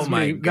 Yeah, that was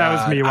me. God. That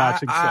was me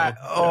watching Soul.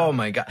 Oh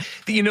my God.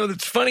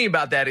 That's funny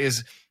about that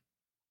is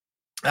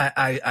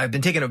I've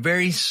been taking a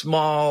very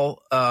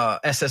small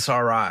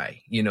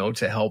SSRI,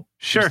 to help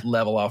just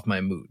level off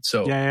my mood.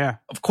 So,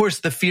 of course,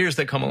 the fears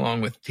that come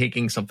along with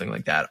taking something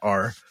like that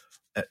are,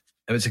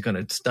 is it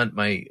going to stunt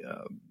my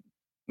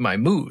my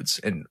moods?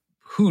 And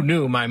who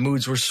knew my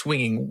moods were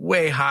swinging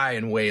way high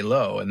and way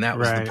low, and that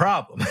was the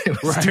problem.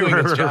 It was doing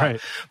its job.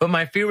 Right. But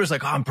my fear was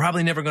like, I'm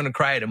probably never going to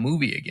cry at a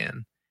movie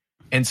again.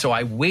 And so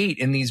I wait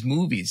in these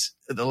movies.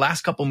 The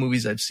last couple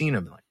movies I've seen,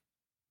 I'm like,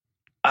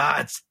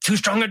 it's too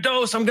strong a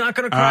dose. I'm not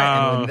going to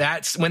cry.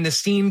 And when the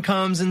scene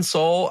comes in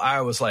Soul,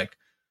 I was like,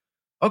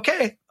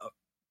 okay,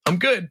 I'm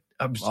good.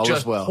 I was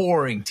just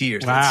pouring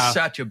tears. Wow. It's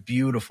such a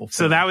beautiful film.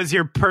 So that was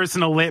your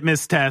personal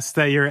litmus test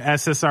that your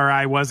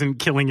SSRI wasn't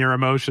killing your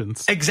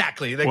emotions.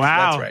 Exactly.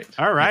 Wow. That's right.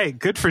 All right.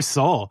 Good for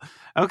Soul.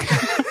 Okay.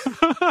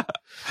 All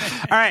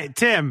right,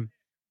 Tim,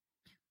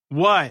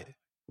 what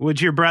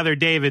would your brother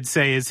David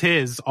say is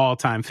his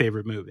all-time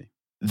favorite movie?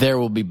 There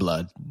Will Be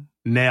Blood.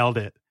 Nailed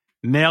it.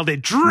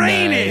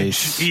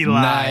 Drainage,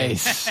 Eli.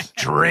 Nice.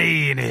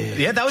 Drainage.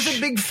 Yeah, that was a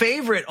big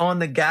favorite on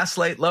the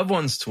Gaslight Loved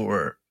Ones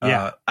tour.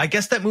 Yeah. I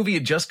guess that movie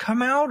had just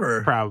come out,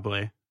 or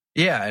probably.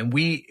 Yeah, and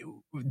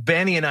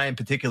Benny and I in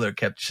particular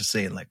kept just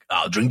saying like,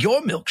 I'll drink your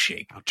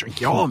milkshake. I'll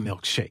drink your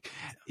milkshake.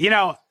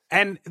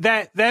 And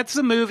that's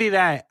a movie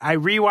that I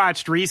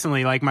rewatched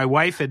recently. Like my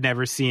wife had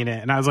never seen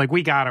it. And I was like,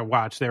 we got to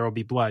watch There Will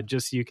Be Blood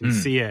just so you can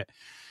see it.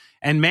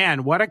 And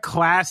man, what a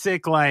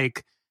classic,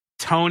 like,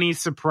 Tony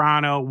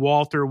Soprano,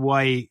 Walter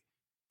White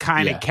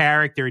kind of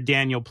character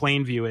Daniel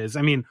Plainview is.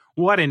 I mean,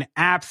 what an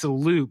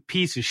absolute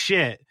piece of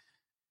shit.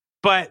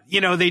 But,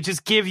 they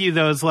just give you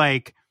those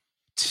like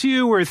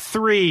 2 or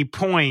 3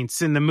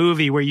 points in the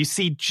movie where you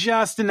see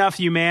just enough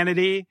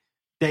humanity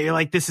that you're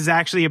like, this is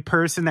actually a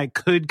person that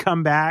could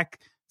come back.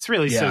 It's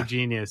really so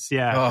genius.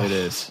 Yeah. Oh, it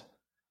is.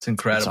 It's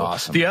incredible. It's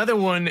awesome. The other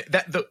one,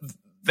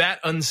 that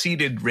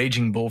unseated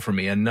Raging Bull for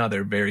me,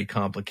 another very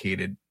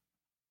complicated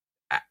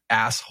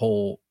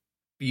asshole,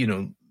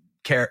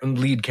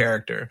 lead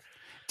character.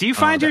 Do you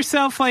find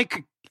yourself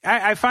like,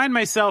 I find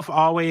myself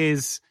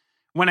always,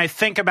 when I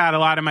think about a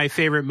lot of my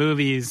favorite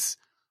movies,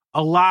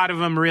 a lot of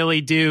them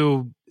really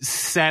do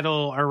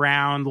settle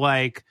around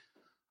like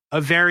a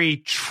very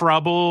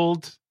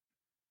troubled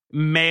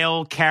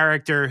male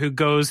character who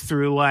goes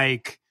through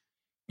like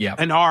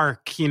an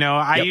arc,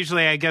 I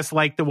usually, I guess,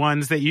 like the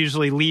ones that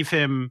usually leave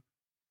him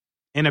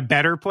in a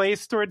better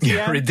place towards the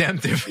end.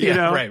 Redemptive.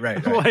 Right.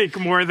 Like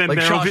more than like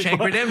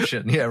Shawshank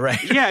Redemption. Yeah,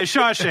 right. Yeah,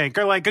 Shawshank,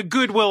 or like a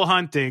Good Will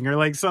Hunting, or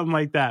like something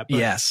like that. But,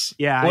 yes.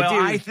 Yeah.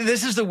 Well,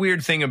 this is the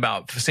weird thing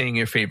about saying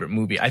your favorite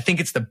movie. I think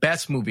it's the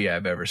best movie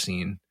I've ever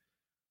seen.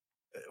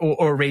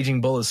 Or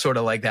Raging Bull is sort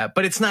of like that,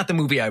 but it's not the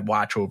movie I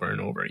watch over and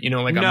over.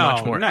 I'm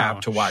much more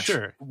apt to watch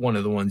one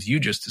of the ones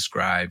you just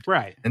described.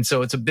 Right. And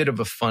so it's a bit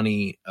of a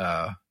funny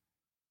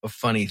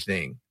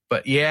thing.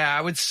 But yeah, I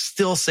would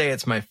still say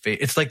it's my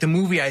favorite. It's like the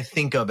movie I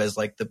think of as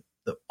like the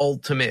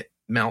ultimate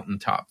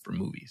mountaintop for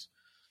movies.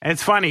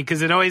 It's funny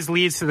because it always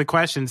leads to the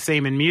question,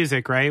 same in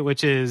music, right?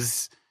 Which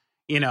is,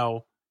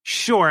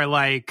 sure,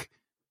 like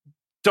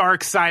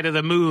Dark Side of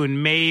the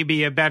Moon may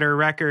be a better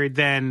record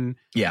than,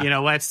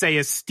 let's say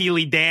a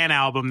Steely Dan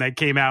album that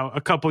came out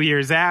a couple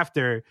years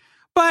after.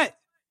 But,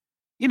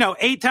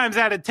 8 times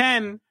out of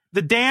 10,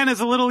 the Dan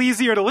is a little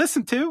easier to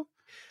listen to.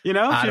 If I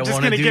you're don't just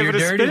want to do give your it a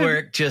dirty spin.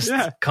 work. Just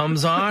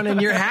comes on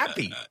and you're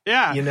happy.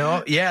 Yeah.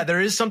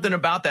 There is something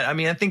about that. I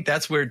mean, I think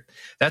that's where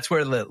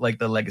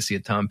the legacy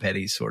of Tom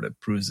Petty sort of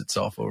proves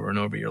itself over and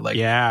over. You're like,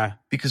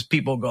 because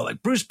people go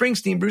like Bruce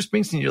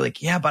Springsteen. You're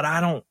like, yeah,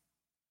 but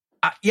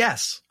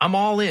yes, I'm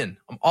all in.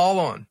 I'm all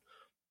on.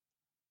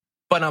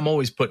 But I'm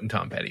always putting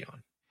Tom Petty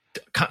on.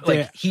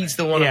 Like he's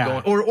the one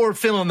I'm going, or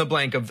fill in the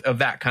blank of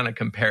that kind of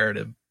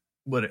comparative.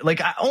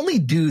 Only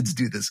dudes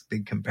do this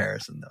big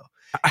comparison though.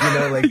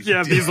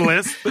 These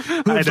lists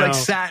who've like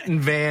sat in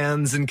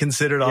vans and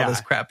considered all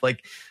this crap.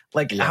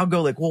 I'll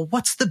go like, well,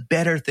 what's the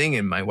better thing?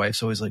 And my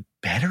wife's always like,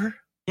 better?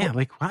 Yeah,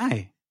 like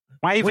why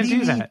even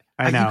do that?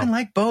 I know you can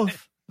like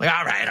both. Like,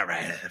 all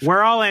right.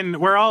 We're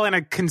all in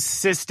a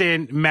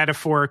consistent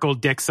metaphorical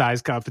dick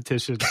size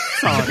competition.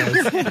 That's all it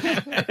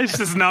is. It's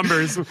just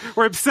numbers.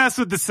 We're obsessed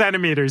with the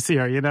centimeters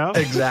here,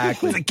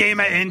 Exactly. It's a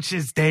game of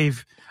inches,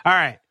 Dave. All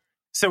right.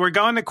 So we're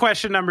going to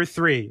question number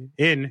 3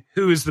 in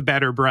Who's the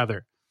Better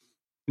Brother?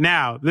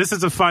 Now, this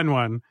is a fun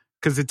one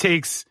because it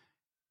takes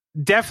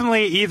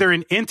definitely either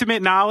an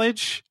intimate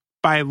knowledge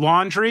by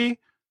laundry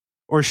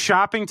or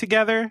shopping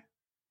together.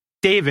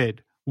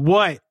 David,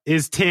 what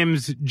is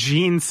Tim's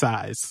jean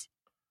size?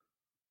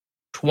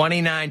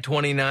 29,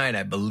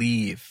 I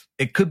believe.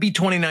 It could be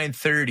 29,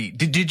 30.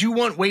 Did you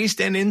want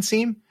waist and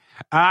inseam?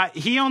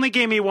 He only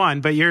gave me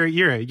one, but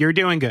you're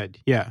doing good.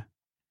 Yeah.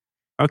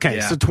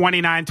 Okay, so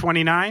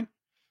 29.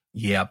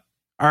 Yep.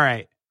 All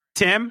right.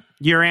 Tim,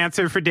 your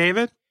answer for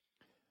David?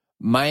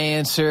 My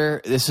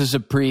answer, this is a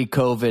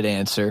pre-COVID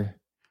answer.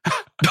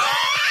 No,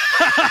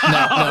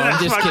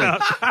 I'm just kidding.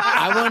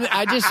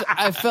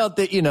 I felt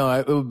that,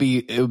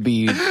 it would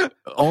be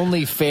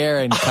only fair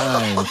and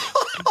kind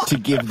to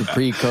give the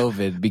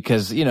pre-COVID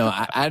because,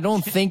 I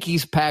don't think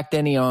he's packed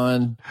any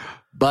on,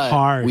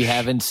 but we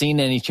haven't seen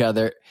any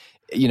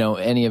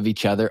of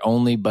each other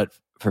only but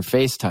for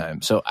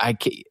FaceTime. So I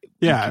can't.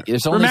 Yeah.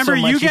 Remember,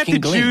 you get the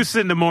juice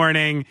in the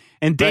morning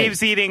and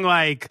Dave's eating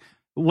like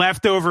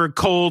leftover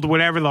cold,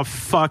 whatever the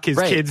fuck his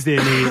kids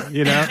didn't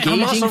eat,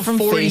 I'm also from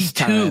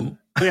 42.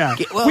 Yeah.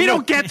 We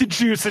don't get the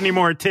juice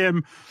anymore,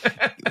 Tim.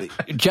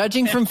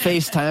 Judging from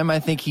FaceTime, I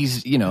think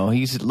he's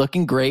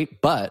looking great,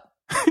 but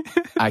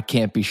I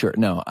can't be sure.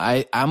 No,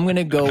 I'm going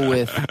to go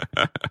with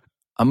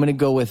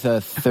a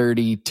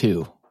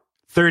 32.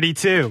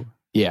 32.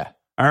 Yeah.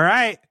 All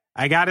right.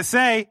 I got to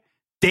say,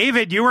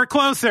 David, you were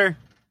closer.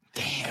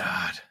 Damn.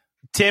 God.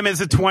 Tim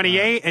is a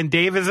 28 and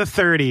Dave is a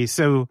 30.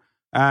 So,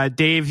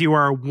 Dave, you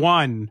are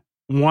one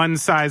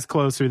size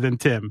closer than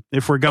Tim.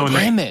 If we're going,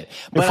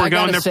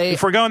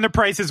 if we're going the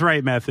Price is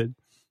Right method,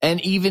 and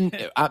even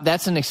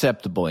that's an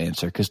acceptable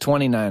answer because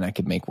 29 I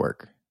could make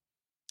work.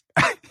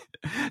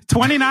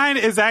 29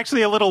 is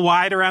actually a little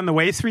wide around the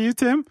waist for you,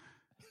 Tim.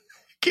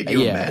 Can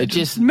you imagine? It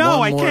just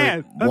I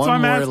can't. That's why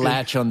I'm asking. One more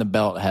latch on the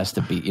belt has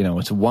to be.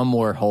 It's one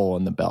more hole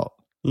in the belt.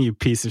 You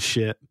piece of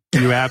shit.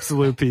 You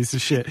absolute piece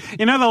of shit.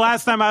 The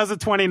last time I was at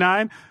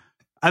 29,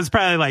 I was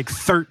probably like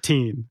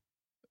 13.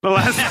 The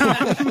last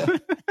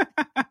time.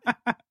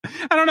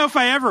 I don't know if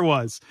I ever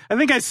was. I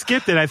think I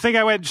skipped it. I think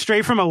I went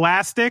straight from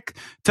elastic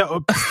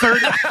to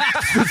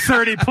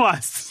 30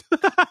 plus.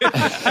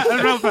 I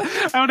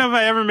don't know if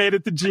I ever made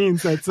it to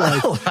jeans that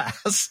size.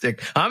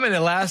 Elastic. I'm an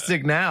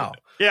elastic now.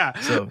 Yeah.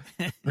 So,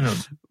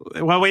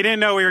 well, we didn't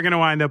know we were going to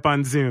wind up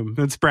on Zoom.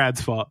 That's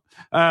Brad's fault.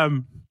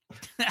 All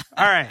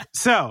right.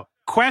 So,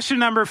 question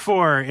number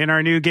 4 in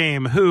our new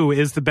game, Who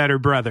is the Better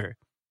Brother?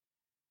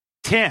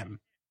 Tim,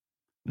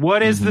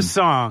 what is the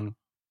song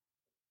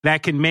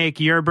that can make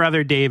your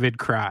brother David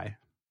cry?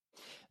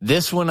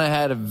 This one I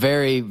had a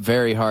very,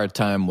 very hard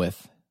time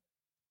with,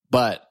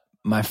 but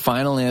my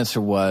final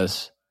answer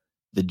was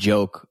The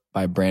Joke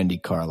by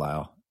Brandi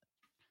Carlile.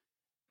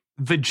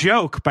 The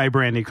Joke by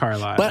Brandi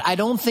Carlile. But I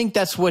don't think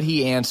that's what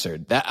he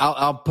answered. That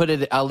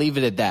I'll leave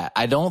it at that.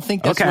 I don't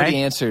think that's what he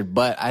answered,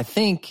 but I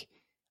think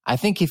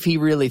if he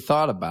really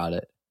thought about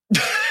it,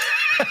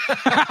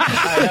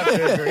 I have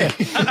to agree.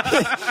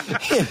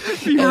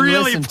 He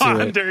really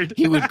pondered.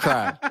 He would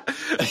cry.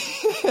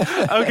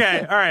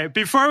 Okay, all right.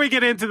 Before we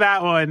get into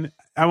that one,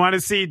 I want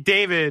to see,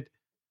 David,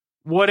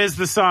 what is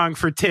the song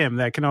for Tim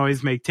that can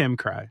always make Tim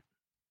cry?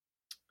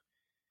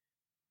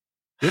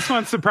 This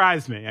one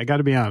surprised me. I got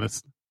to be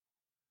honest.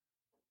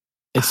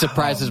 It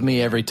surprises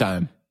me every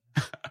time.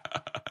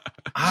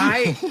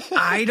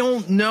 I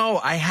don't know.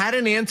 I had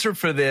an answer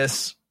for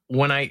this.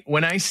 When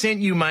I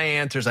sent you my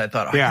answers, I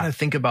thought, I gotta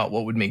think about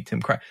what would make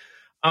Tim cry.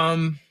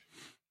 I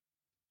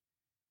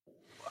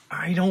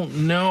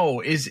don't know.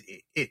 Is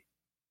it?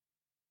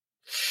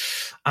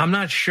 I'm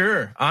not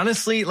sure.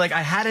 Honestly, like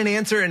I had an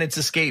answer and it's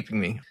escaping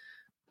me.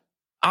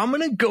 I'm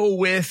gonna go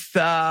with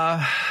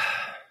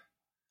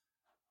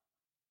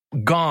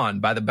Gone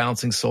by the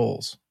Bouncing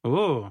Souls.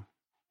 Ooh,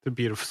 it's a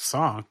beautiful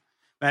song.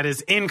 That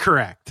is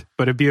incorrect,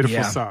 but a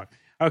beautiful song.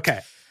 Okay.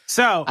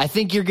 So I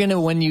think you're going to,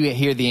 when you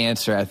hear the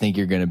answer, I think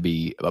you're going to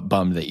be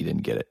bummed that you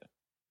didn't get it.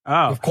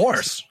 Oh, of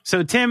course.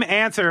 So Tim's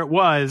answer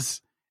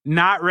was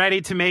Not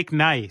Ready to Make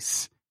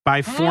Nice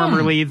by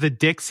formerly the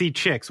Dixie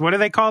Chicks. What are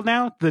they called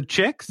now? The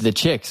Chicks? The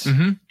Chicks.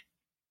 Mm-hmm.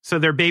 So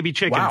they're baby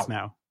chickens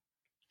now.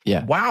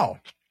 Yeah. Wow.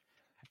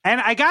 And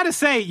I got to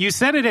say, you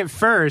said it at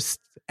first,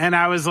 and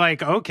I was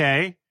like,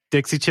 okay,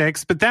 Dixie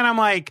Chicks. But then I'm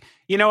like,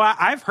 you know what?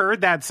 I've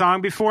heard that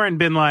song before and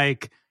been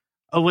like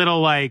a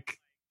little like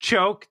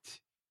choked.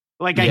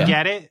 Like, I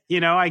get it. You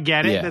know, I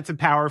get it. Yeah. That's a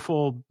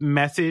powerful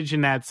message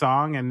in that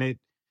song. And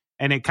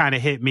it kind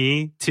of hit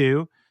me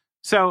too.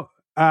 So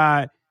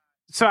I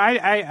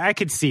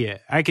could see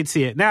it. I could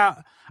see it.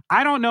 Now,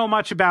 I don't know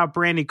much about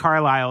Brandi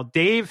Carlile.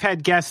 Dave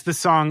had guessed the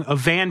song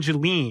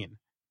Evangeline.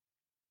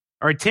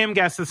 Or Tim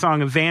guessed the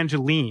song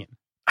Evangeline.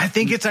 I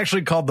think it's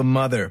actually called The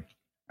Mother.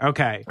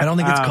 Okay. I don't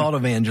think it's called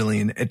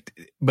Evangeline,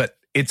 but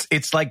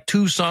it's like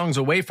 2 songs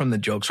away from the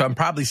joke. So I'm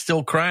probably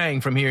still crying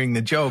from hearing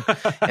the joke.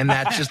 And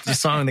that's just the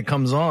song that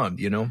comes on,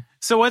 you know?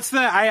 So what's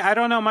I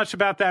don't know much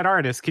about that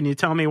artist. Can you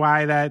tell me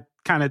why that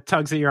kind of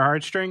tugs at your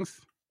heartstrings?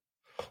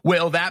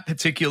 Well, that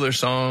particular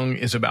song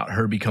is about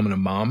her becoming a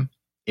mom.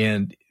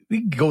 And we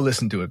can go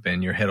listen to it,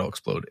 Ben. Your head will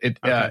explode.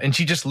 And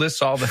she just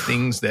lists all the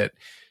things that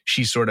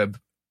she sort of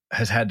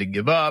has had to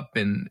give up.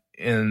 And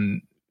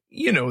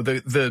you know,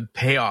 the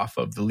payoff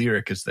of the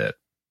lyric is that,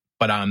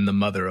 but I'm the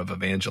mother of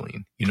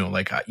Evangeline. You know,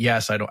 like, I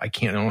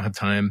don't have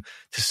time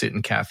to sit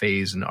in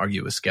cafes and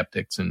argue with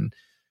skeptics and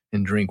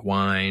drink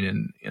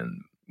wine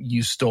and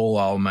you stole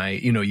all my,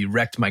 you know, you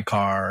wrecked my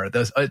car.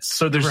 There's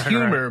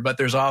humor, but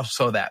there's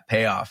also that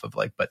payoff of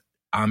like, but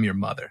I'm your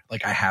mother.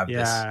 Like, I have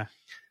this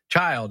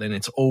child, and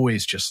it's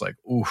always just like,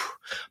 ooh.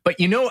 But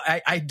you know,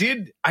 I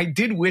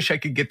did wish I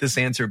could get this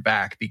answer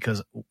back,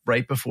 because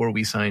right before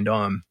we signed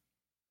on,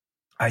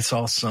 I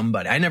saw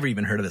somebody, I never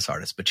even heard of this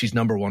artist, but she's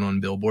number 1 on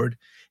Billboard.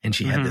 And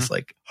she had this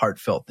like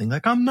heartfelt thing,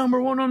 like, I'm number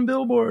 1 on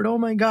Billboard. Oh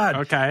my God.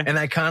 Okay. And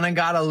I kind of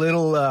got a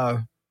little,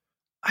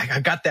 I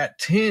got that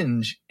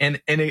tinge. And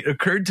it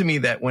occurred to me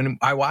that when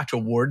I watch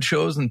award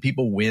shows and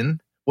people win,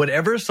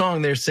 whatever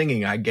song they're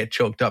singing, I get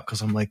choked up,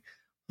 because I'm like,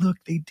 look,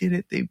 they did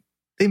it.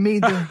 They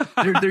made their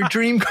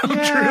dream come true,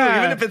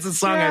 even if it's a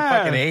song I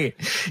fucking hate.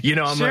 You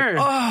know, I'm like,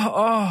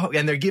 oh,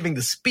 and they're giving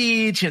the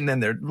speech, and then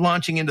they're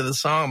launching into the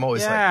song. I'm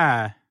always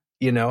like,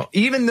 you know,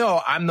 even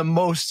though I'm the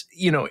most,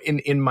 you know,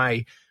 in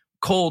my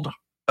cold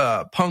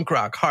punk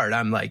rock heart,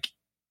 I'm like,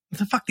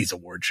 the fuck these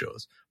award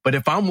shows. But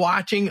if I'm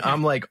watching,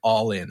 I'm like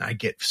all in. I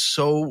get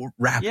so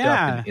wrapped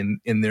up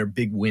in their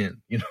big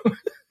win, you know?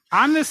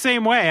 I'm the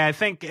same way. I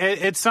think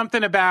it's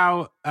something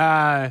about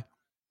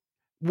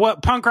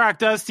what punk rock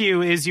does to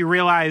you is you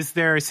realize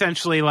they're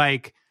essentially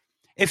like,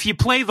 if you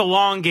play the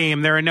long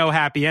game, there are no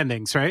happy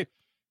endings, right?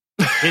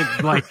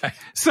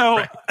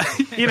 So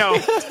you know,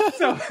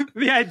 so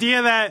the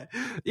idea that,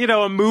 you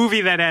know, a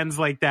movie that ends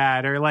like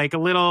that, or like a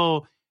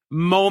little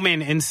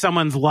moment in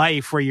someone's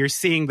life where you're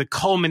seeing the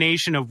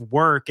culmination of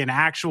work and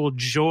actual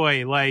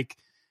joy, like,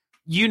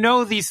 you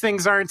know, these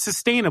things aren't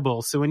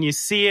sustainable. So when you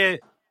see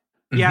it,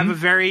 you have a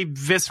very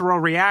visceral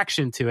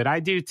reaction to it. I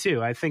do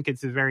too. I think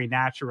it's a very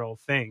natural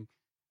thing.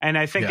 And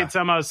I think it's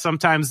almost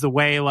sometimes the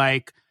way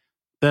like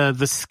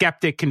the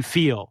skeptic can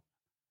feel.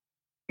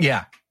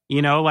 Yeah.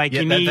 You know, like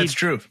that's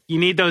true. You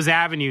need those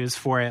avenues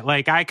for it.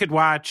 Like, I could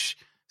watch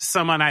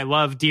someone I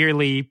love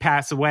dearly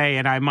pass away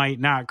and I might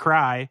not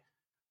cry,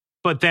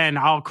 but then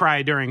I'll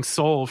cry during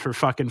Soul for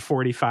fucking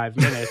 45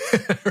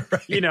 minutes,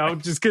 right. You know,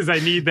 just because I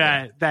need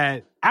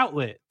that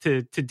outlet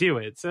to do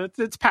it. So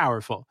it's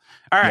powerful.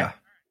 All right.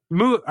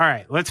 All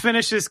right. Let's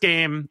finish this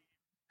game.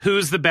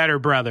 Who's the better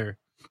brother?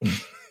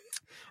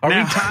 Are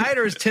we tied,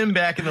 or is Tim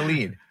back in the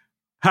lead?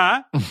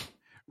 Huh?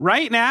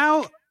 Right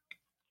now,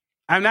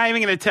 I'm not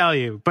even going to tell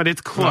you, but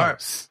it's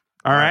close.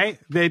 All right?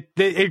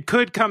 It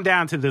could come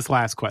down to this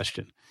last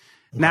question.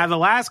 Now, the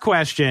last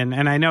question,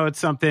 and I know it's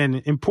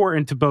something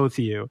important to both of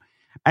you.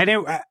 I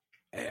know,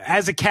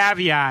 as a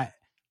caveat,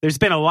 there's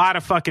been a lot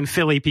of fucking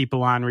Philly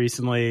people on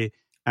recently.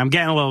 I'm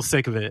getting a little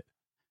sick of it.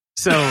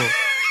 So, hey,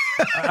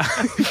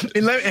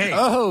 you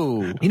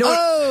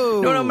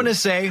know what I'm going to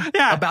say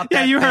about that?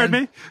 Yeah, you heard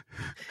me.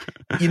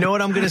 You know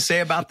what I'm going to say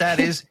about that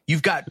is,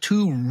 you've got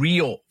 2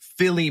 real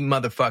Philly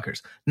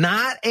motherfuckers.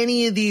 Not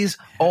any of these,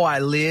 I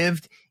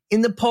lived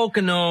in the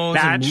Poconos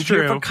and moved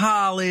here for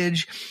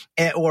college,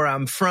 or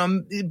I'm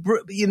from,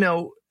 you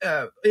know,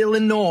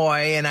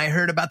 Illinois, and I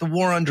heard about the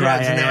war on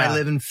drugs, and now I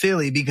live in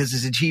Philly because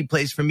it's a cheap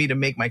place for me to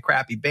make my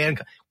crappy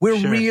band.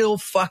 We're real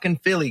fucking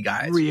Philly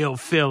guys. Real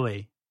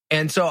Philly.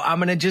 And so I'm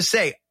going to just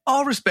say,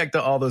 all respect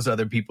to all those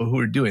other people who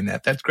are doing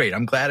that. That's great.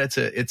 I'm glad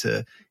it's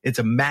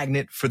a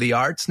magnet for the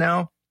arts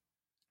now.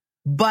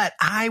 But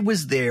I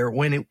was there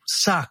when it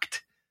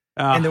sucked.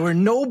 And there were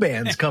no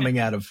bands coming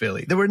out of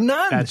Philly. There were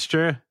none. That's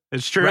true.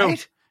 It's true.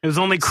 Right? It was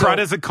only Crud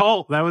as a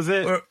cult. That was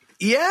it.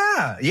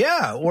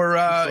 Yeah. Or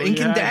Ink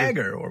and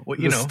Dagger, or what,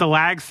 you know.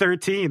 Stalag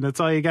 13. That's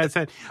all you guys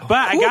said. But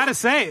I got to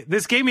say,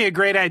 this gave me a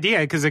great idea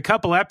because a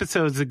couple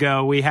episodes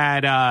ago, we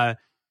had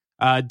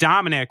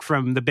Dominic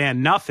from the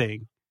band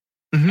Nothing.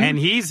 Mm-hmm. And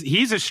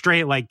he's a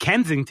straight like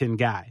Kensington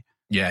guy.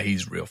 Yeah,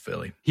 he's real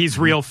Philly. He's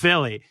real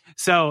Philly.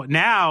 So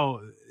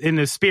now, in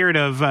the spirit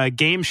of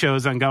game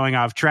shows on Going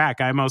Off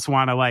Track, I almost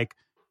want to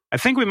I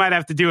think we might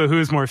have to do a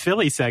Who's More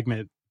Philly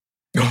segment.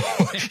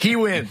 He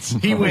wins.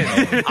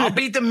 I'll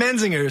beat the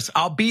Menzingers.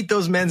 I'll beat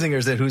those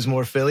Menzingers at Who's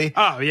More Philly.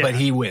 Oh, yeah. But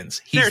he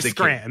wins. They're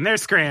Scranton. They're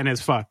Scranton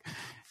as fuck.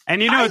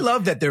 And I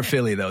love that they're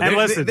Philly, though.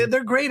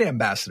 They're great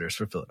ambassadors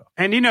for Philadelphia.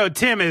 And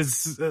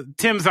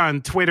Tim's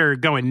on Twitter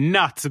going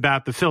nuts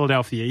about the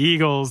Philadelphia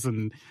Eagles,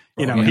 and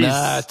he's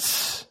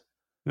nuts.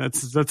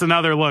 That's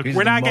another look.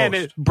 We're not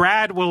getting it.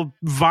 Brad will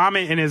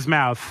vomit in his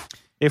mouth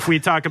if we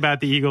talk about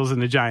the Eagles and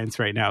the Giants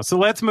right now. So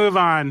let's move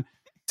on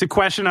to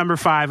question number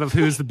 5 of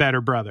who's the better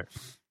brother.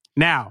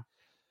 Now,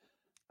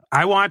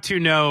 I want to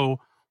know,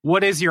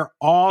 what is your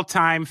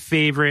all-time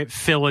favorite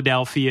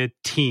Philadelphia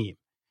team?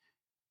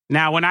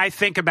 Now, when I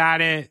think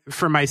about it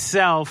for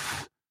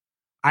myself,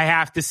 I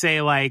have to say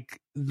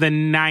the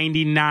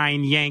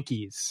 99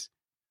 Yankees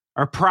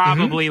are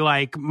probably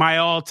my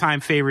all-time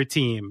favorite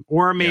team,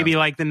 or maybe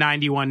the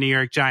 91 New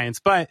York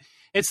Giants. But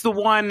it's the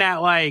one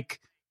that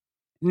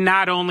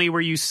not only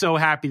were you so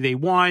happy they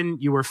won,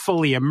 you were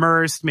fully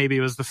immersed. Maybe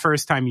it was the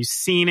first time you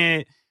seen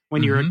it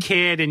when you were a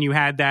kid, and you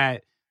had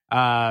that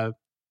a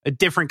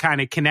different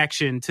kind of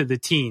connection to the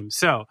team.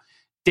 So,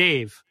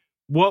 Dave,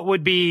 what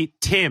would be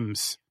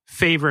Tim's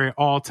favorite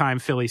all-time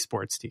Philly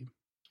sports team?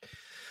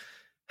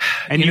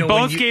 And you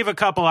both gave a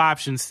couple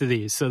options to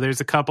these, so there's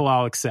a couple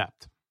I'll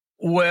accept.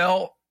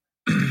 Well,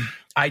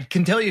 I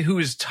can tell you who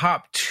his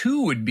top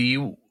 2 would be.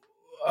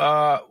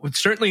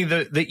 Certainly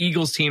the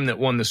Eagles team that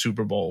won the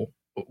Super Bowl.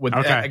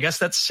 I guess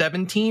that's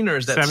 17, or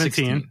is that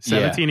 17?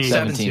 16?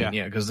 17,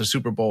 yeah, because the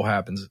Super Bowl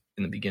happens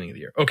in the beginning of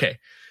the year. Okay,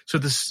 so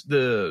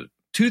the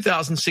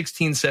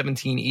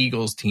 2016-17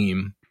 Eagles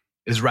team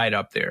is right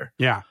up there.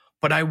 Yeah,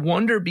 but I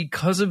wonder,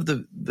 because of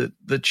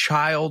the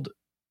child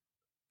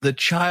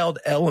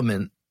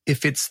element,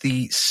 if it's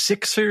the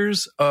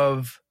Sixers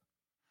of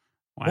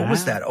what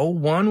was that,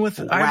 01 with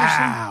Iverson?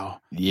 Wow,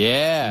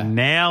 yeah,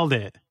 nailed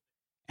it.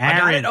 I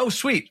got it. Oh,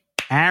 sweet,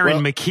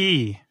 Aaron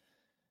McKee.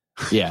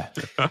 Yeah.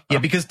 Yeah,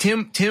 because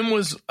Tim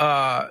was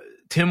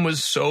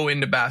so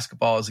into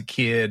basketball as a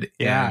kid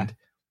and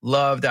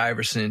loved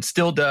Iverson,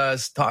 still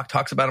does,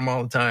 talks about him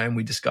all the time.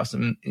 We discuss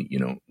him,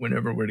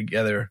 whenever we're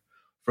together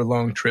for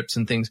long trips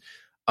and things.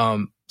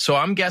 So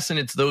I'm guessing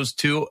it's those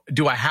two.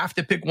 Do I have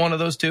to pick one of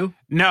those two?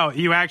 No,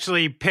 you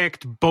actually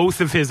picked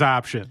both of his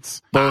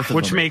options,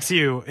 which makes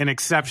you an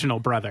exceptional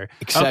brother.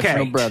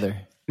 Exceptional brother.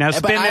 Now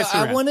spin this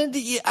around.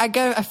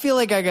 I feel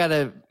like I got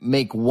to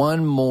make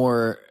one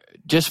more,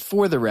 just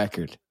for the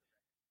record.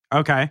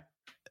 Okay.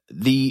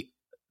 The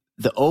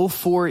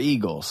 04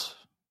 Eagles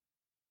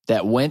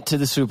that went to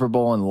the Super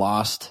Bowl and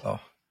lost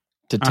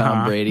to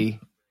Tom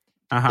Brady,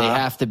 they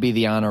have to be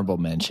the honorable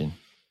mention.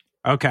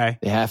 Okay.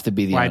 They have to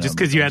be the Why, just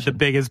because you had the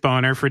biggest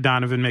boner for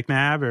Donovan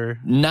McNabb, or?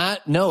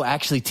 No,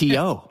 actually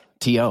T.O.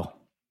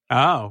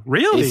 Oh,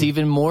 really? It's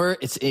even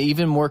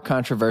more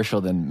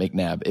controversial than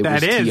McNabb. It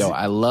was T.O.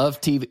 I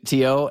love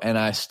T.O. and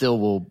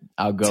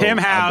I'll go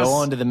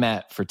onto the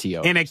mat for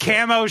T.O. in a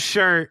camo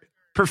shirt,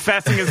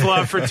 professing his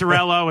love for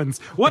Terrell Owens.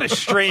 What a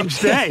strange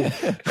day.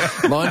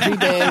 Laundry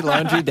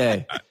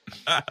day.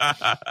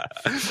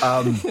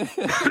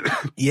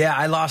 Yeah,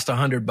 I lost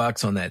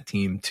 $100 on that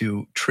team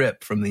to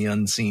Trip from The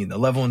Unseen. The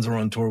Level Ones were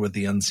on tour with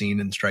The Unseen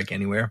and Strike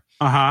Anywhere,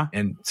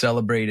 and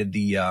celebrated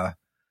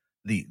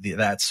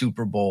that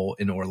Super Bowl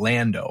in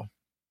Orlando.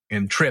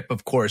 And Trip,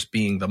 of course,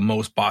 being the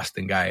most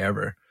Boston guy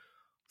ever,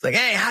 it's like,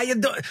 "Hey, how you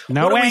doing?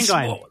 No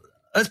England.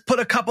 Let's put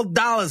a couple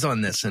dollars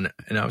on this." And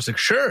I was like,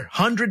 "Sure,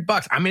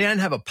 $100." I mean, I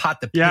didn't have a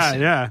pot to piss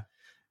in. Yeah.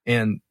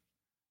 And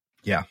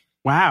yeah.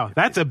 Wow,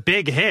 that's a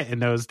big hit in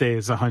those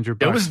days.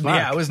 $100. It was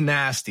it was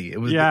nasty.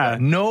 It was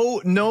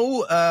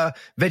no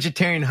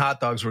vegetarian hot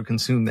dogs were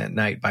consumed that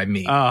night by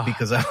me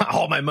because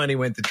all my money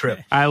went to Trip.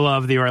 I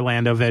love the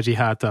Orlando veggie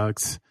hot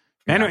dogs.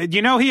 Yeah. And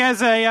he has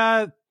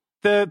the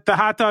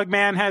hot dog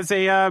man has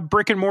a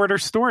brick and mortar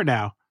store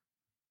now.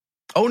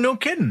 Oh, no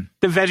kidding!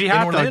 The veggie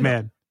hot dog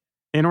man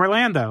in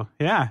Orlando.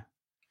 Yeah.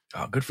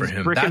 Oh, good for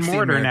him. Brick and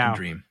mortar now.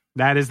 Dream.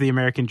 That is the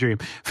American dream.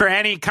 For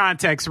any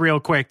context, real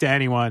quick to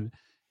anyone.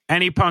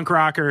 Any punk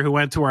rocker who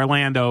went to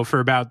Orlando for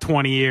about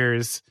 20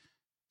 years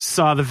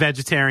saw the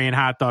vegetarian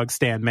hot dog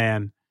stand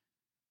man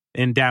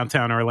in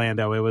downtown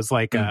Orlando. It was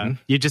like,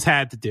 you just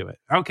had to do it.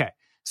 Okay.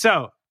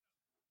 So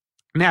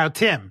now,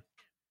 Tim,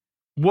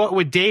 what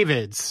would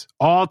David's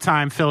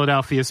all-time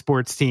Philadelphia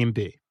sports team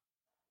be?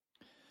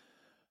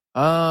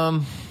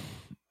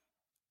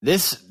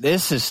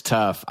 This is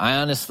tough. I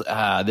honestly,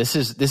 this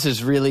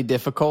is really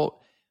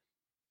difficult.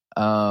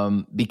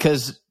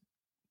 Because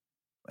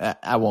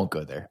I won't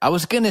go there. I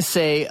was going to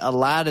say a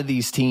lot of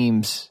these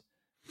teams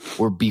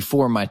were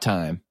before my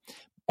time,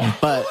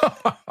 But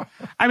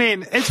I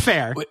mean, it's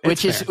fair.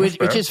 Which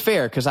is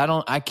fair because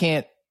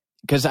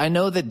because I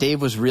know that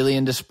Dave was really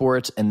into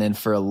sports, and then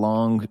for a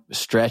long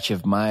stretch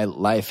of my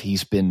life,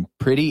 he's been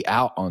pretty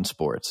out on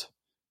sports.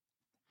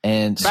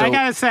 And but I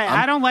gotta say,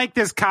 I don't like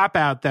this cop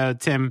out though,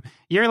 Tim.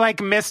 You're like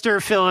Mr.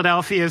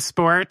 Philadelphia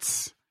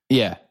sports.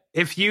 Yeah.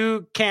 If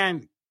you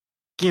can't,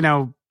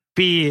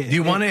 be. Do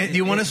you want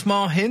a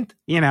small hint?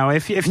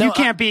 If you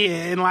can't be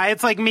in line,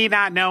 it's like me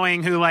not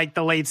knowing who like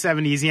the late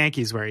 70s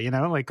Yankees were.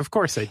 Like of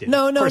course I did.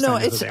 No.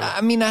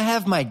 I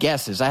have my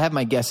guesses.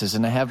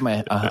 And I have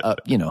my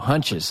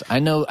hunches. I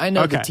know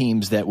the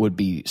teams that would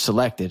be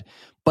selected,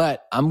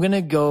 but I'm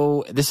gonna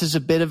go. This is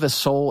a bit of a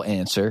soul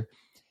answer.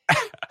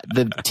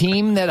 The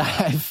team that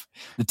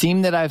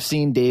I've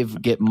seen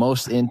Dave get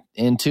most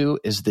into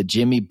is the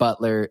Jimmy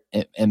Butler,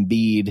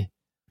 Embiid,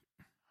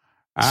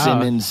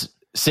 Simmons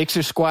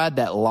Sixer squad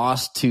that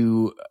lost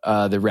to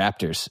the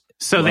Raptors.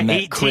 So the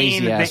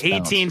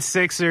 18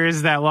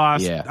 Sixers that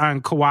lost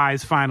on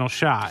Kawhi's final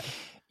shot.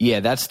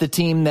 Yeah, that's the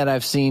team that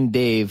I've seen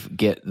Dave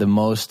get the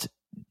most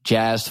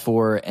jazzed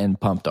for and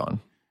pumped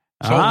on.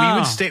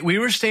 So we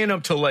were staying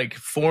up till like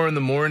 4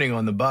 a.m.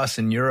 on the bus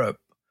in Europe,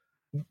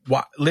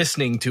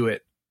 listening to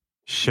it.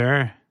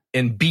 Sure.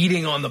 And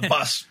beating on the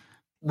bus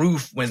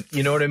roof when,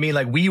 you know what I mean?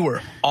 Like we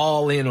were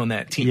all in on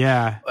that team.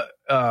 Yeah.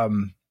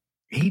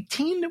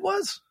 18 it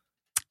was?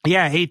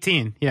 Yeah,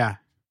 18. Yeah.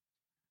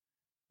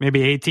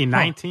 Maybe 18,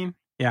 19.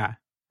 Yeah.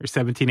 Or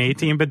 17,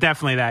 18, but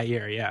definitely that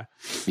year. Yeah.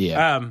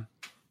 Yeah.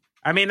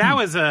 I mean, that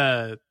was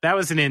the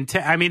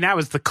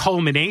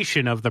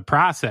culmination of the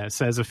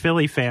process as a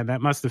Philly fan. That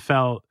must have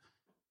felt,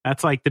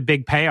 that's like the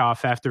big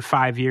payoff after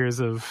 5 years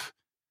of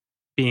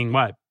being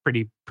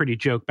pretty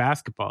joke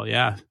basketball.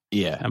 Yeah.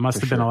 Yeah. That must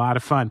have been a lot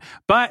of fun.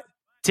 But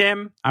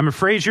Tim, I'm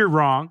afraid you're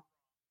wrong.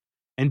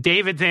 And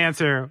David's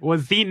answer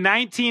was the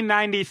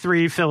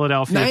 1993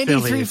 Philadelphia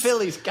 93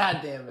 Phillies. God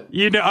damn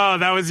it.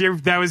 That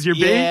was your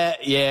B?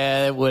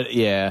 Yeah. It would.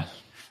 Yeah.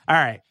 All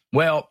right.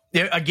 Well,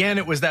 again,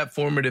 it was that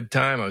formative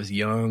time. I was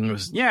young.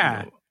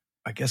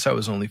 I guess I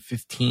was only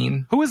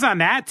 15. Who was on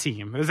that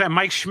team? Was that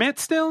Mike Schmidt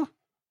still?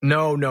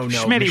 No.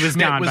 Schmidt was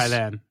gone by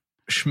then.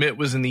 Schmidt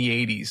was in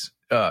the 80s.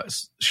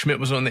 Schmidt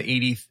was on the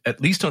 80,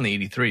 at least on the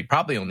 83,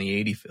 probably on the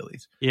 80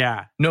 Phillies.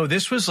 Yeah. No,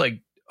 this was like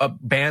a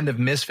band of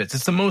misfits.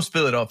 It's the most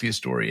Philadelphia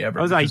story ever.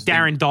 It was like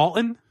Darren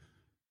Dalton?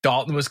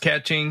 Dalton was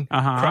catching.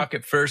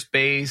 Crockett first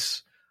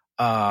base.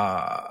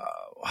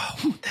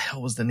 What the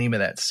hell was the name of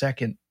that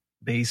second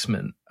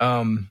baseman?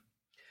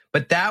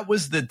 But that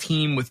was the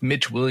team with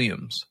Mitch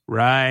Williams.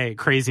 Right.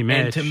 Crazy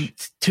Mitch. And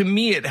to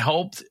me, it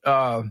helped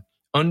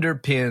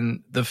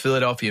underpin the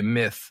Philadelphia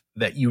myth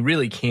that you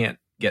really can't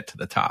get to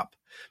the top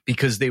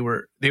because they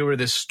were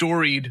this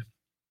storied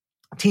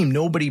team.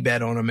 Nobody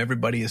bet on them.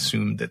 Everybody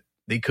assumed that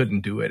they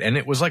couldn't do it. And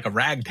it was like a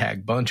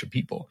ragtag bunch of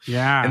people.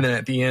 Yeah. And then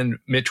at the end,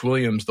 Mitch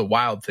Williams, the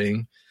wild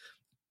thing,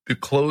 the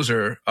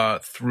closer,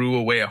 threw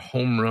away a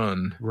home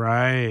run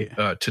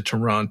to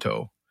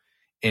Toronto.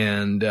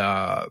 And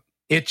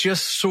it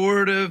just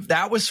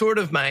that was sort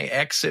of my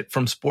exit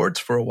from sports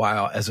for a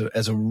while as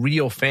a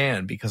real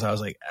fan, because I was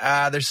like,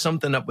 there's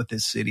something up with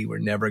this city. We're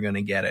never going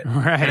to get it.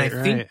 Right.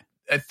 And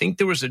I think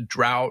there was a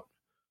drought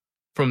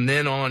from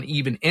then on,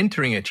 even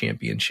entering a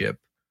championship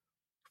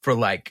for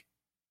like,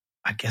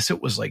 I guess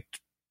it was like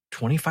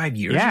 25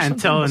 years. Yeah,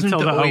 until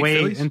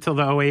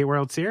the 08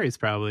 World Series,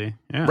 probably.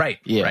 Yeah. Right.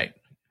 Yeah. Right.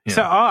 Yeah.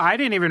 So, I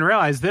didn't even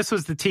realize this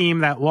was the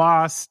team that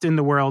lost in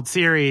the World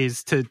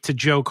Series to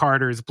Joe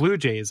Carter's Blue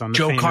Jays on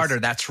the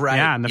Carter. That's right.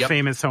 Yeah, and the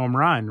famous home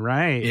run.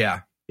 Right. Yeah.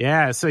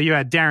 Yeah. So you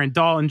had Darren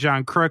Dalton,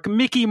 John Crook,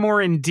 Mickey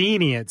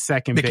Morandini at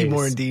second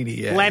base.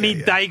 Yeah. Lenny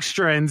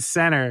Dykstra in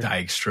center.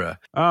 Dykstra.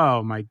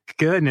 Oh my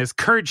goodness.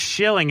 Curt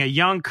Schilling, a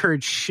young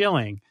Curt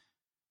Schilling.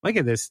 Look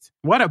at this.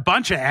 What a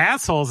bunch of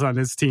assholes on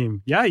this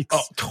team. Yikes.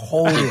 Oh,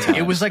 totally.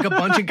 It was like a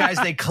bunch of guys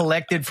they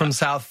collected from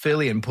South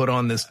Philly and put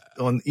on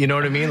you know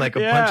what I mean? Like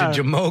a bunch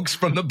of jamokes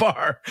from the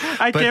bar.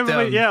 I can't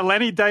believe,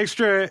 Lenny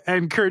Dykstra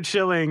and Curt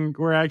Schilling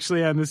were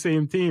actually on the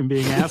same team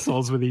being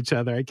assholes with each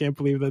other. I can't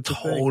believe that's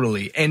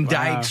totally. And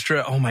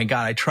Dykstra, oh my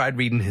God, I tried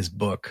reading his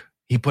book.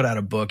 He put out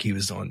a book. He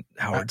was on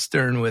Howard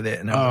Stern with it.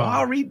 And I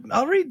was like,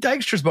 I'll read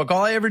Dykstra's book.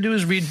 All I ever do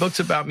is read books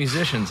about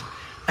musicians.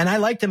 And I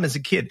liked him as a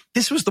kid.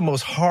 This was the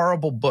most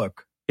horrible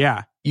book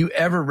you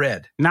ever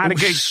read. Not a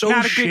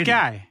good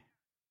guy.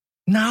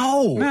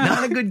 No,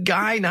 not a good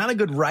guy, not a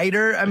good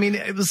writer. I mean,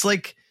 it was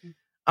like,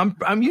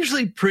 I'm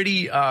usually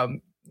pretty,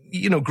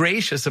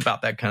 gracious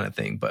about that kind of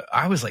thing. But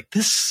I was like,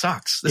 this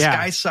sucks. This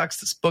guy sucks.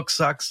 This book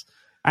sucks.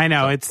 I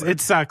know, it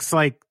sucks.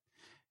 Like,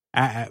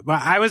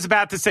 I was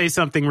about to say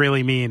something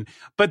really mean,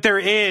 but there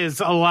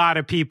is a lot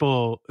of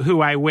people who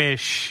I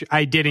wish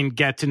I didn't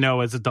get to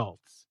know as adults.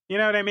 You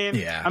know what I mean?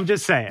 Yeah. I'm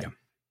just saying.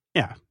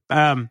 Yeah.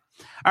 All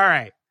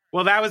right.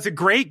 Well, that was a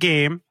great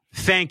game.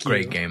 Thank you.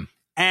 Great game.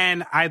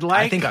 And I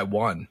think I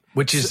won,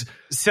 which is...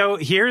 So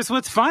here's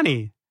what's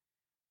funny.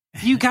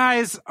 You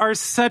guys are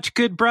such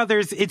good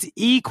brothers. It's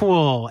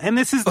equal. And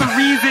this is the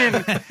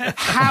reason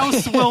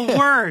House will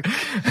work.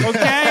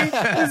 Okay?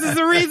 This is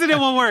the reason it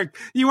will work.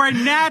 You are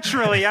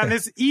naturally on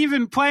this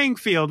even playing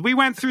field. We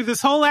went through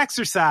this whole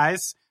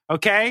exercise.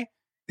 Okay?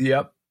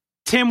 Yep.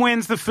 Tim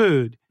wins the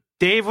food.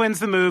 Dave wins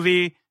the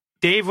movie.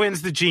 Dave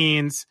wins the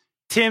jeans.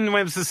 Tim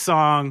wins the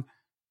song.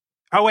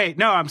 Oh, wait.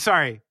 No, I'm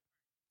sorry.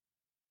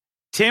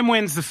 Tim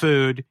wins the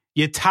food.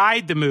 You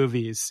tied the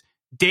movies.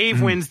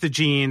 Dave wins the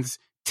jeans.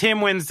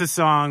 Tim wins the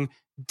song.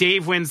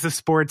 Dave wins the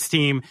sports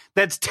team.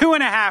 That's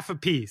 2.5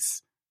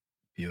 apiece.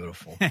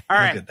 Beautiful. All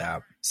right. Look at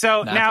that.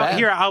 So now bad.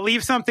 here, I'll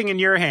leave something in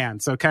your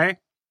hands, okay,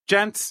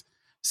 gents?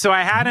 So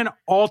I had an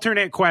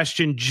alternate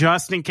question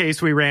just in case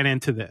we ran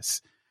into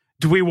this.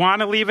 Do we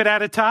want to leave it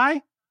at a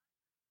tie?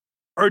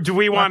 Or do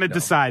we want to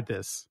decide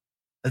this?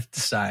 Let's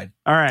decide.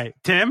 All right.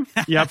 Tim,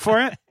 you up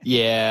for it?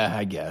 Yeah,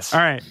 I guess. All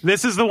right.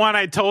 This is the one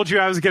I told you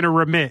I was going to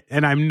remit,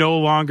 and I'm no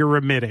longer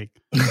remitting.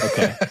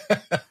 Okay.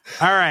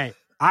 All right.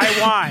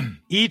 I want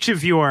each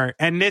of your,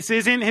 and this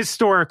isn't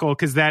historical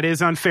because that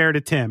is unfair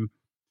to Tim,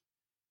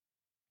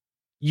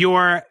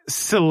 your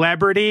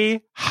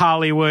celebrity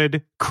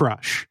Hollywood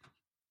crush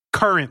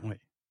currently,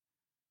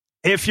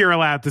 if you're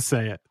allowed to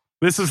say it.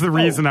 This is the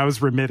reason I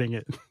was remitting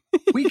it.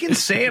 We can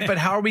say it, but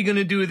how are we going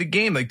to do the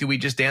game? Like, do we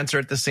just answer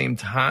at the same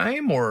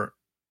time, or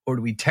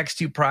do we text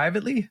you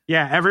privately?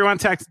 Yeah, everyone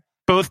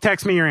both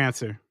text me your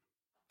answer.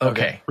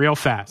 Okay. Real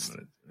fast.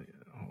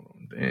 Hold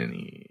on,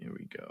 Benny. Here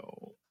we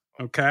go.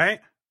 Okay.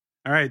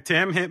 All right,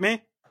 Tim, hit me.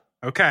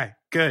 Okay,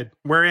 good.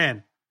 We're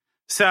in.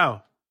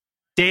 So,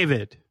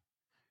 David,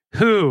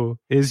 who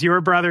is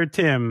your brother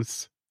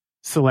Tim's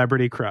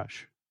celebrity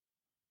crush?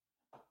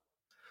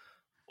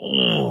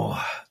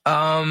 Oh,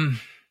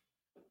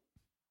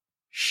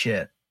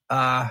 shit.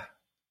 I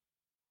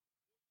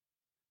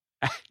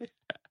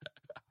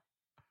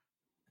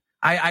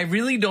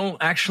really don't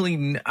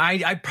actually.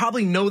 I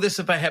probably know this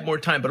if I had more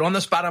time, but on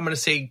the spot, I'm going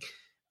to say.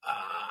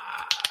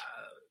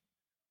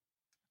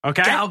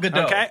 Okay. Gal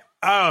Gadot. Okay.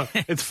 Oh,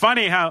 it's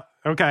funny how.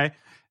 Okay,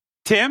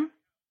 Tim,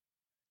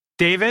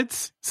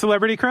 David's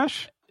celebrity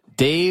crush.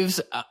 Dave's.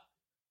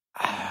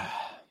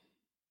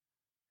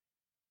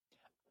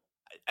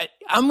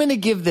 I'm going to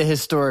give the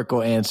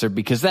historical answer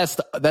because that's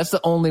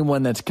the only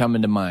one that's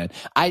coming to mind.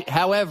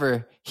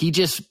 However, he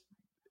just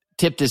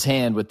tipped his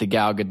hand with the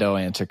Gal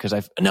Gadot answer because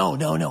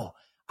no.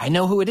 I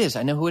know who it is.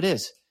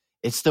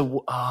 It's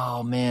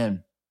oh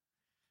man.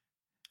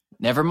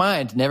 Never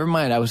mind.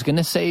 I was going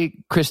to say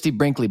Christy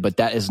Brinkley, but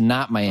that is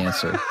not my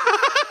answer.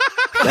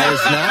 That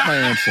is not my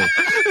answer.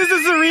 This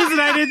is the reason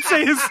I didn't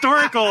say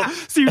historical,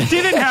 so you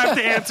didn't have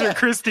to answer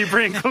Christy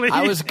Brinkley.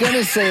 I was going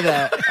to say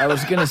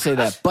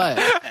that, but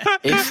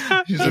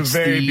she's a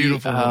very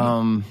beautiful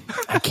woman.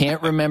 I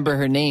can't remember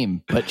her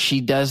name, but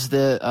she does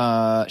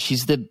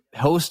she's the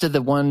host of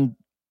the one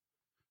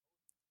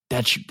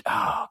that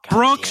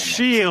Brooke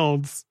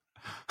Shields.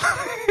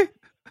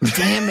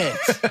 Damn it.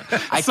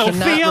 I Sophia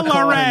cannot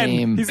recall her Loren.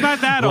 name. He's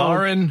not that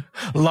old.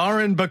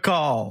 Lauren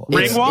Bacall.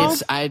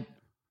 Ringwald?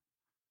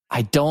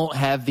 I don't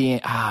have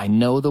I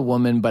know the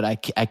woman, but I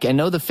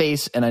know the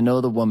face and I know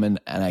the woman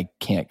and I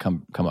can't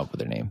come up with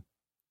her name.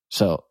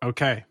 So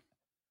okay.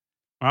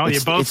 Well,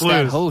 you both it's lose.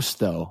 That host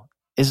though,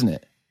 isn't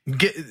it?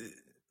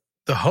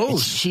 The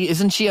host.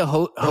 Isn't she a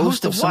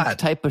host of some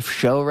type of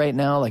show right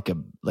now, like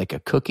a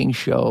cooking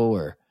show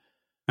or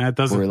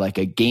like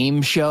a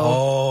game show?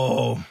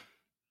 Oh.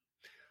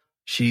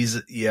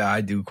 I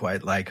do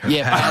quite like her.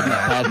 Yeah,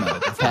 Padma.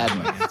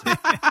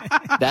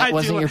 That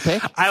wasn't your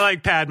pick? I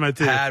like Padma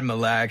too. Padma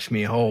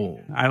Lakshmi.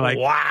 Oh,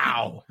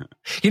 wow.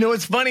 You know,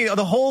 it's funny.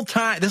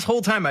 This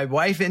whole time, my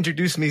wife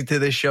introduced me to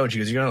this show. And she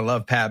goes, "You're going to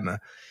love Padma."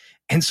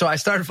 And so I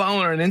started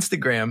following her on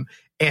Instagram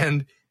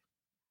and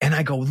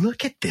I go,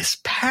 "Look at this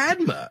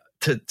Padma,"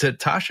 to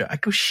Tasha. I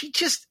go,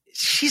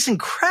 she's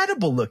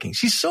incredible looking.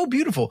 She's so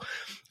beautiful.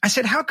 I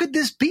said, "How could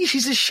this be?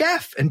 She's a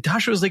chef." And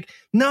Tasha was like,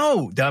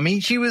 "No, dummy.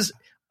 She was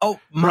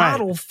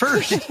model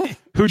first."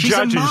 Who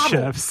judges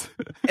chefs.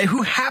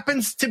 Who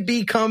happens to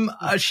become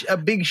a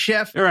big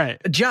chef,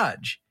 right? A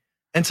judge.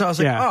 And so I was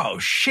like, oh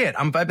shit,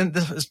 I've been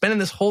spending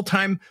this whole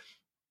time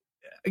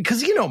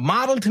because, you know,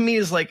 model to me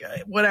is like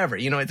whatever,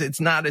 you know, it's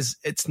not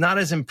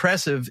as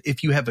impressive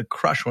if you have a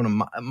crush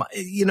on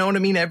you know what I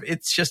mean?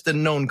 It's just a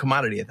known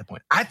commodity at that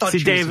point. I thought,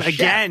 Dave,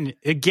 again,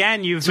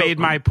 you've made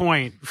my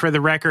point for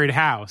the record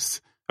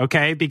house.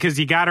 Okay. Because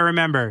you got to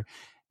remember,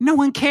 no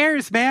one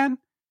cares, man.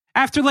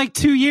 After like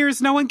 2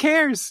 years, no one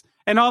cares.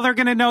 And all they're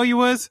going to know you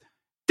was,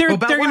 they're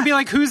going to be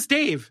like, who's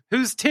Dave?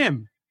 Who's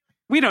Tim?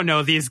 We don't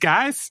know these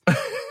guys.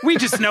 We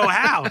just know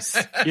House,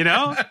 you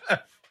know?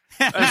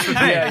 That's the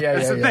thing.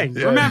 That's the thing.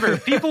 Yeah. Remember,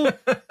 people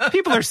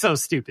are so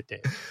stupid,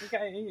 Dave.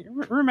 Okay?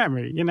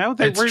 Remember, you know,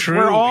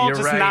 we're all You're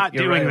just not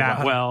doing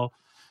that well,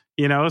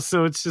 you know?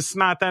 So it's just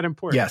not that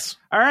important. Yes.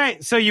 All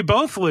right. So you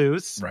both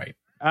lose. Right.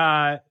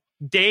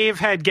 Dave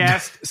had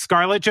guessed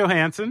Scarlett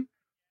Johansson.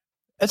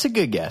 That's a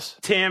good guess.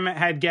 Tim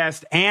had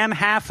guessed Anne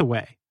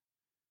Hathaway.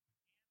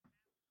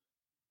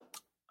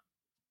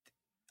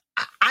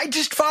 I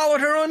just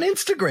followed her on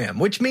Instagram,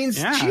 which means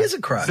she is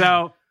a crush.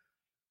 So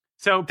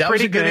that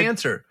was a good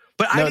answer.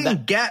 But I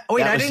didn't guess. Oh,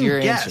 wait, I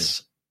didn't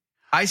guess.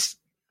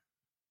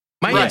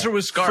 My answer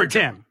was ScarJo. For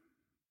Tim.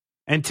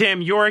 And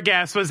Tim, your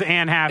guess was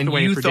Anne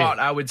Hathaway. And you for thought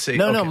Dave. I would say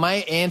no. My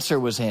answer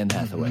was Anne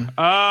Hathaway.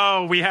 Oh,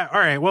 all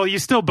right. Well, you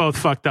still both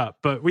fucked up,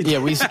 but we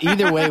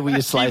either way we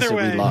slice it,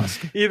 we lost.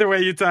 Either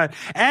way, you tied.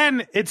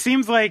 And it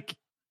seems like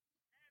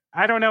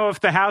I don't know if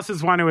the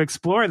houses want to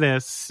explore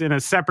this in a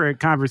separate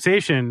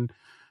conversation,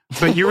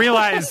 but you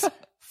realize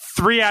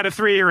 3 out of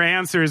 3 of your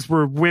answers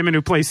were women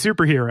who play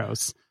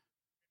superheroes.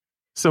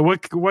 So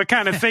what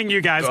kind of thing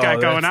you guys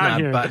got going on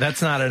here?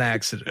 That's not an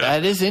accident.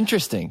 That is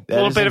interesting. A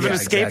little bit of an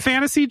escape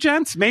fantasy,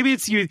 gents? Maybe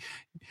it's you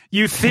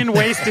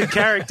thin-waisted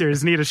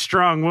characters need a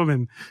strong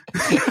woman.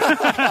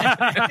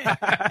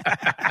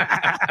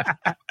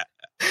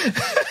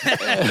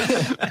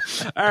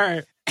 All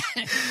right.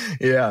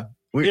 Yeah.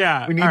 We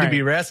need to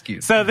be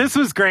rescued. So this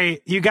was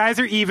great. You guys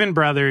are even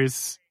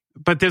brothers,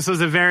 but this was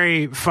a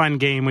very fun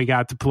game we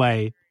got to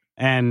play.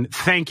 And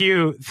thank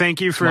you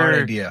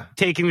for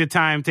taking the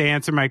time to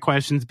answer my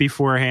questions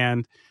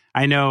beforehand.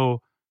 I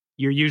know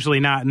you're usually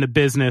not in the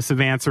business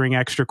of answering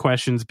extra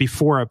questions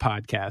before a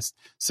podcast,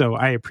 so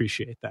I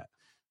appreciate that.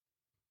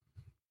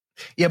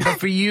 Yeah, but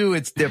for you,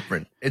 it's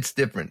different. It's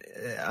different.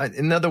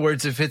 In other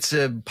words, if it's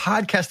a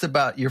podcast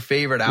about your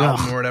favorite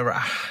album or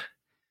whatever,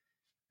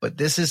 but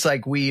this is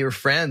like we are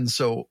friends.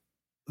 So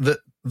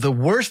the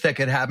worst that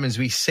could happen is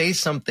we say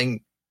something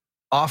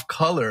off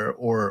color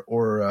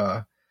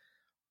or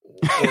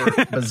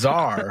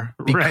bizarre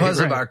because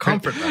of our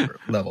comfort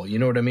level. You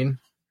know what I mean?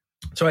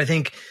 So I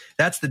think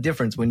that's the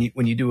difference when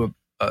you do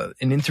an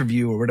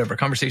interview or whatever, a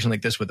conversation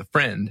like this with a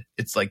friend.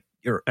 It's like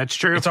that's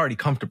true. It's already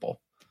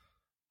comfortable.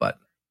 But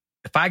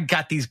if I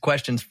got these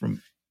questions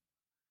from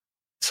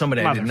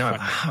somebody I didn't know,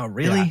 oh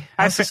really?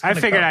 Yeah. I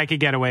figured I could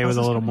get away with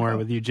a little more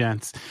with you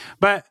gents.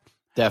 But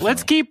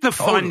let's keep the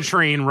fun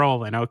train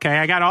rolling, okay?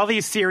 I got all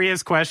these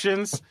serious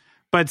questions,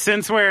 but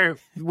since we're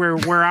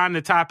on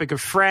the topic of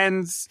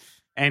friends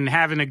and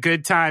having a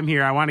good time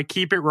here, I want to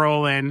keep it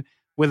rolling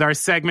with our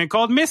segment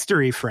called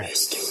Mystery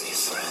Friends.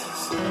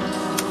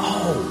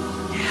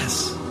 Oh,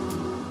 yes.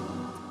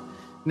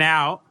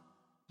 Now,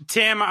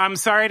 Tim, I'm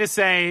sorry to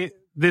say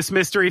this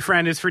mystery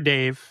friend is for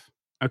Dave,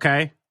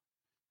 okay?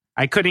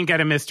 I couldn't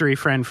get a mystery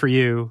friend for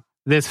you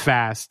this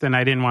fast, and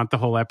I didn't want the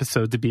whole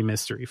episode to be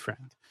mystery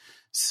friend.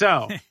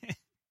 So,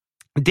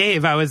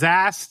 Dave, I was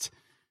asked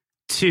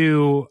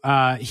to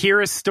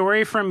hear a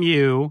story from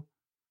you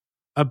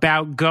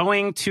about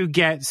going to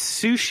get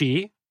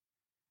sushi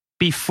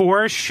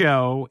before a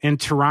show in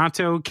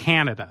Toronto,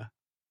 Canada.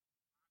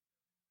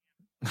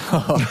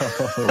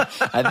 Oh,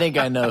 I think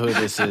I know who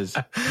this is.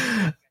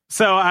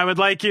 So I would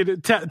like you to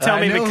tell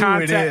me the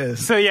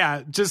context. So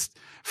yeah, just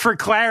for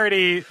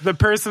clarity, the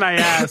person I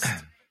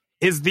asked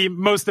is the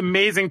most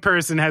amazing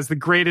person, has the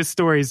greatest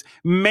stories,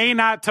 may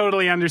not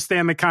totally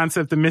understand the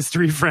concept of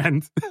mystery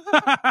friend.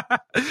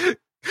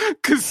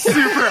 Because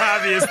super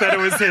obvious that it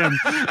was him.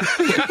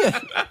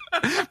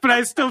 But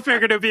I still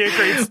figured it'd be a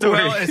great story.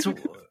 Well,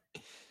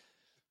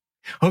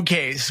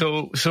 okay,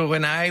 so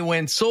when I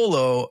went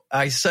solo,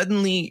 I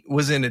suddenly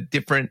was in a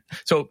different...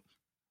 So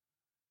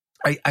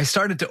I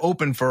started to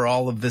open for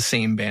all of the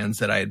same bands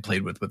that I had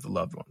played with the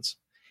Loved Ones.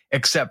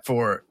 Except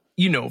for,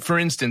 for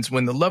instance,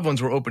 when the Loved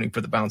Ones were opening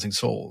for the Bouncing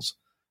Souls,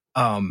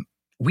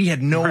 we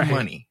had no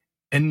money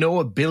and no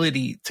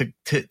ability to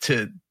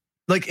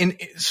like,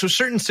 so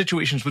certain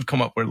situations would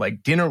come up where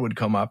like dinner would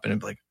come up and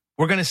it'd be like,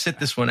 we're going to sit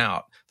this one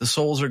out. The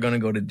Souls are going to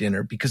go to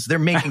dinner because they're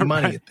making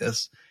money at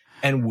this.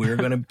 And we're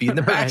going to be in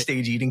the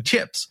backstage eating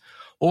chips.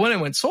 Well, when I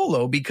went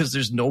solo, because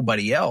there's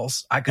nobody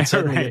else, I could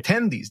suddenly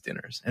attend these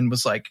dinners and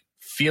was like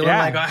feeling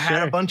like I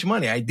had a bunch of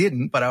money. I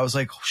didn't, but I was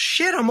like, oh,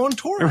 shit, I'm on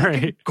tour. I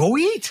can go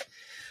eat.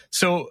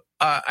 So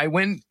I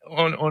went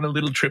on a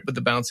little trip with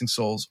the Bouncing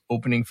Souls,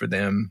 opening for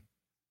them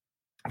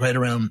right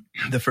around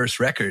the first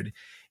record.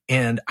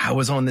 And I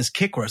was on this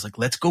kick where I was like,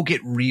 let's go get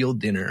real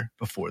dinner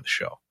before the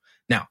show.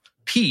 Now,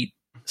 Pete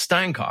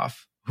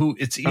Steinkopf, who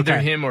it's either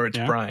him or it's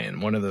Brian,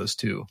 one of those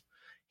two,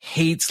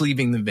 hates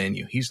leaving the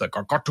venue. He's like,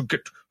 I got to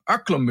get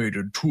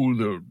acclimated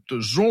to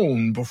the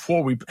zone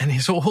before we...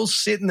 And so he'll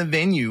sit in the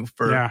venue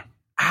for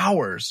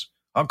hours.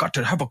 I've got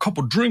to have a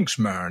couple drinks,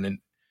 man, and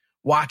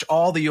watch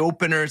all the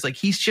openers. Like,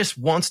 he just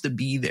wants to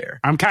be there.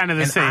 I'm kind of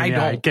the same.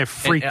 I get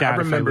freaked out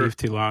if I leave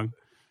too long.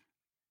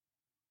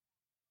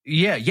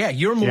 Yeah,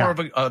 you're more of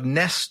a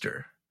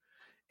nester.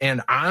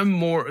 And I'm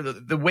more,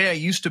 the way I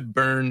used to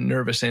burn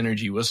nervous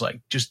energy was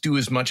like, just do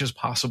as much as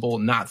possible,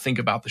 not think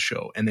about the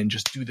show, and then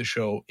just do the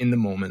show in the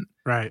moment.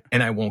 Right.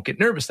 And I won't get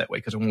nervous that way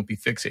because I won't be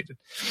fixated.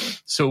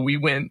 So we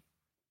went,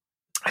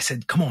 I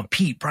said, come on,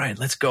 Pete, Brian,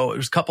 let's go. It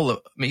was a couple of,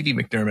 maybe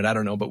McDermott, I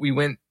don't know, but we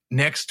went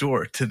next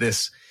door to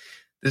this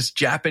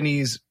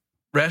Japanese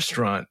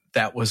restaurant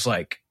that was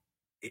like,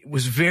 it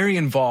was very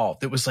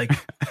involved. It was like,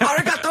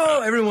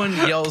 arigato! Everyone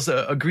yells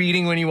a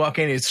greeting when you walk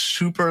in. It's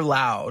super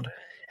loud.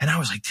 And I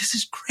was like, this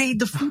is great.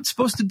 The food's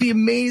supposed to be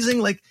amazing.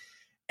 Like,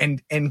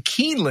 and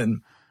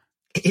Keeneland,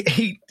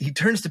 he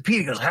turns to Pete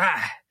and goes,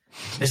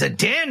 there's a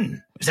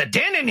den. There's a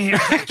den in here.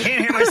 I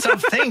can't hear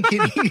myself think.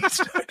 And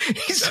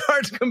he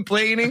starts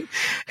complaining.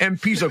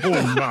 And Pete's like, oh,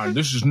 man,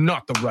 this is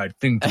not the right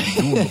thing to be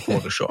doing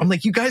before the show. I'm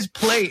like, you guys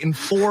play in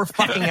 4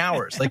 fucking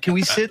hours. Like, can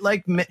we sit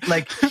like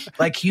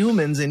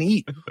humans and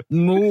eat?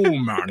 No,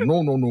 man.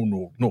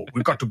 No.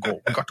 We got to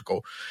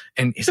go.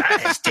 And he's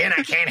like, this den,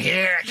 I can't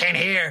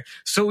hear.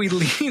 So we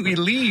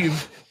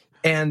leave.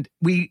 And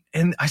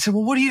I said,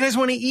 well, what do you guys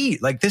want to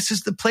eat? Like, this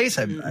is the place.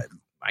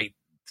 My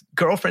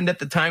girlfriend at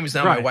the time, who's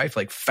now my wife,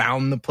 like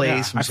found the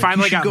place. Yeah. I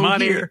finally got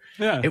money. Here.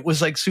 Yeah. It was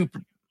like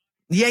super.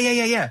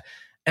 Yeah.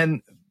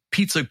 And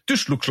Pete's like,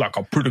 this looks like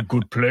a pretty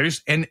good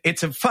place. And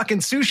it's a fucking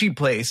sushi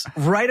place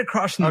right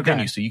across from the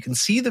venue. So you can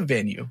see the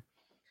venue.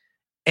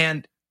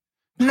 And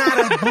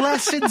not a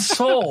blessed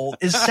soul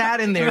is sat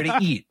in there to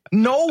eat.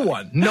 No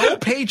one. No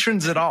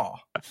patrons at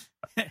all.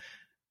 And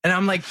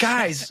I'm like,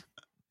 guys,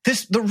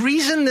 the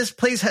reason this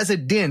place has a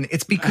din,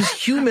 it's because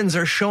humans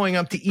are showing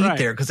up to eat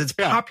there because it's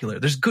popular.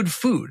 There's good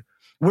food.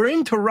 We're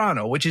in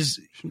Toronto, which is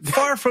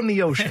far from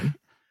the ocean.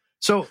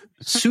 So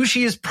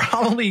sushi is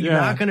probably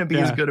not going to be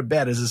as good a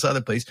bet as this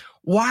other place.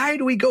 Why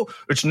do we go?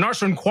 It's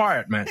nice and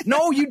quiet, man.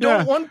 No, you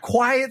don't want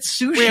quiet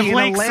sushi in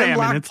a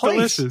landlocked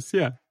place. Delicious.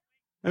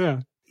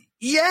 Yeah.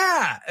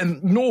 Yeah.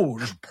 And no,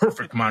 it's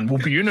perfect, man. We'll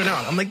be in and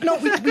out. I'm like, no,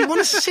 we want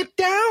to sit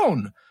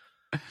down.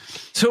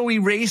 So we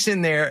race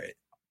in there.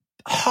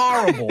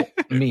 Horrible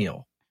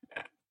meal.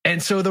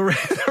 And so the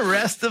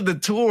rest of the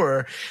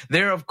tour,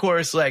 they're of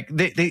course like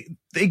they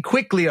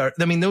quickly are.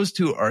 I mean, those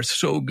two are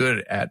so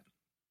good at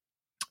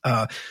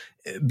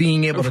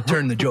being able to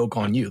turn the joke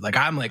on you. Like,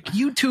 I'm like,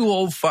 you two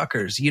old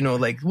fuckers, you know,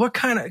 like what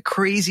kind of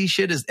crazy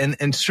shit is,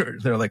 and sure,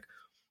 they're like,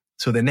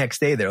 so the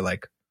next day they're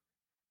like,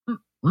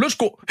 let's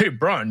go. Hey,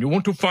 Brian, you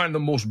want to find the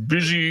most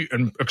busy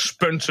and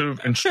expensive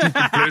and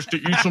stupid place to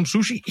eat some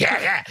sushi?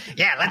 Yeah,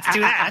 let's do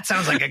that. That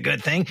sounds like a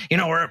good thing. You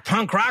know, we're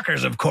punk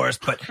rockers, of course,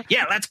 but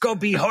yeah, let's go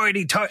be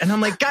hoity-toity. And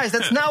I'm like, guys,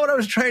 that's not what I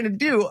was trying to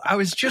do. I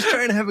was just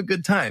trying to have a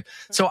good time.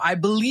 So I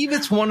believe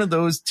it's one of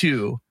those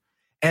two.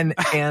 And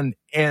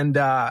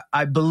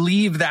I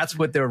believe that's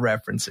what they're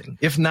referencing.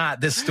 If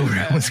not, this story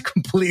was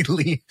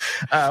completely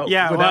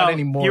without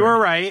any more. You were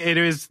right. It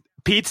was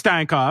Pete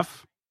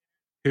Steinkoff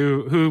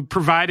who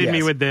provided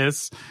me with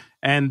this.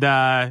 And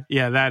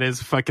that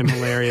is fucking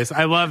hilarious.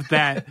 I love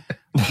that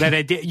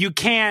idea. You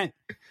can't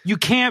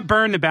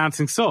burn the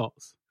Bouncing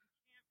Souls.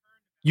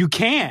 You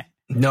can't.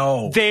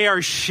 No. They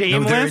are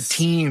shameless. They're a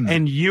team.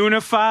 And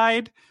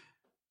unified.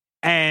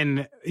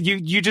 And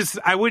you just,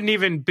 I wouldn't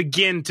even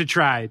begin to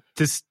try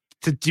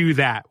to do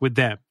that with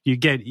them. You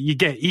get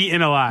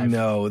eaten alive.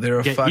 No, they're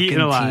a fucking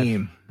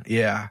team.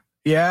 Yeah.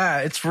 Yeah,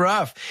 it's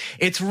rough.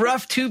 It's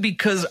rough too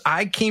because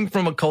I came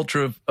from a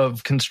culture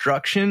of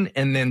construction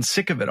and then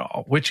Sick of It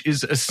All, which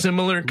is a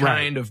similar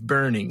kind of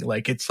burning.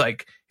 Like it's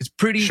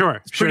pretty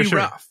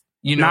rough.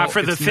 You know, not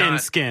for the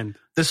thin-skinned.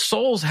 The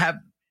Souls have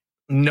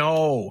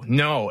no.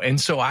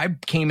 And so I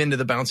came into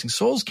the Bouncing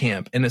Souls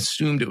camp and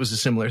assumed it was a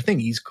similar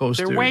thing. East Coast,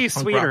 they're way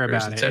sweeter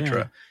about it,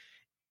 etc.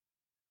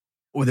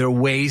 Well, they're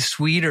way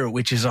sweeter,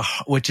 which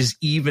is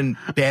even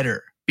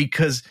better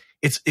because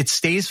it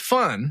stays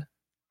fun.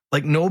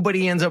 Like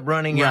nobody ends up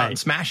running out and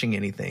smashing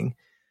anything.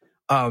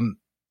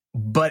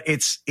 But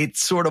it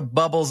sort of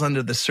bubbles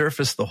under the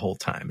surface the whole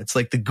time. It's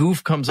like the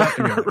goof comes up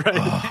and you're like,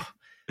 oh,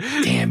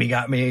 damn, he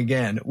got me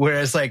again.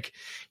 Whereas like,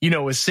 you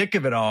know, was Sick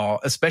of It All,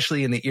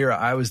 especially in the era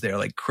I was there,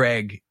 like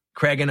Craig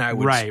and I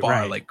would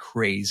spar like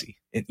crazy.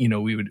 And, you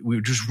know, we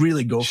would just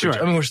really go for it.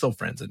 I mean, we're still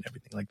friends and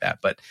everything like that.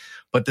 But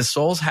the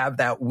Souls have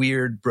that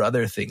weird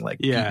brother thing, like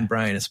Pete and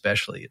Brian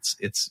especially.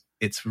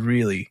 It's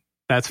really...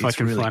 That's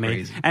fucking really funny.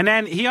 Crazy. And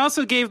then he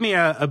also gave me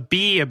a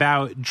B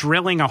about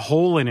drilling a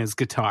hole in his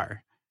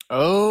guitar.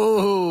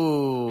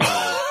 Oh.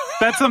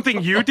 That's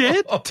something you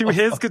did to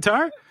his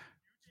guitar?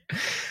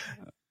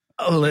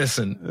 Oh,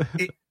 listen.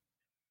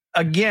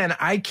 Again,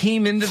 I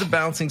came into the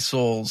Bouncing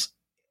Souls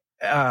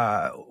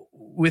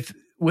with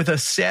a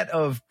set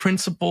of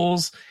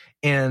principles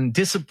and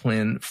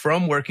discipline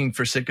from working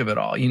for Sick of It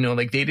All. You know,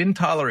 like they didn't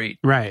tolerate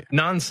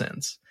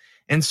nonsense.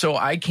 And so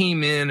I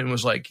came in and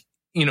was like,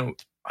 you know,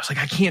 I was like,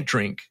 I can't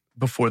drink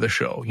before the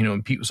show, you know,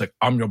 and Pete was like,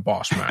 I'm your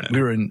boss,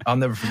 man. I'll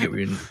never forget, we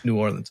were in New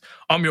Orleans.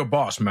 I'm your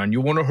boss, man.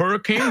 You want a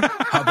hurricane?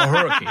 Have a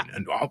hurricane.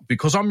 And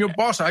because I'm your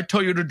boss, I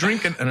tell you to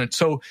drink. And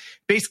so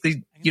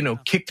basically, you know,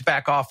 kicked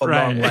back off a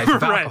long life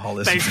of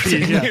alcoholism for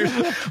 10 years.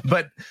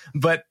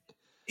 But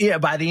yeah,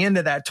 by the end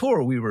of that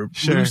tour, we were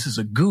loose as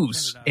a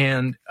goose.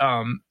 And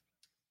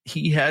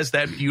he has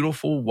that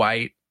beautiful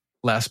white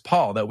Les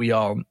Paul that we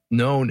all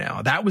know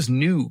now. That was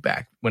new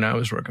back when I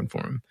was working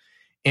for him.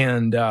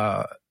 And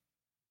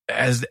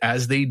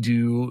as they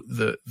do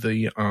the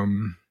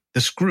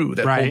screw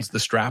that holds the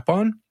strap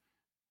on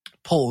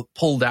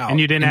pulled out, and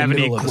you didn't have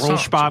any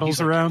Grolsch bottles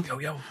around.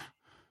 Yo.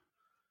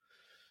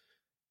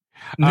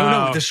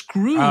 No, the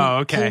screw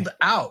pulled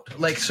out.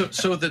 Like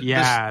so the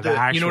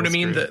you know what I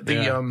mean.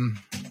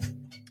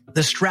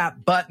 The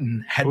strap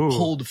button had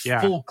pulled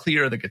full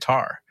clear of the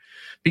guitar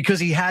because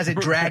he has it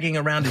dragging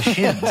around his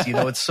shins. You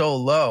know, it's so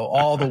low,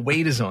 all the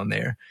weight is on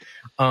there.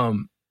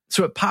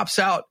 So it pops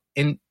out,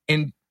 and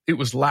it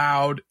was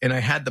loud, and I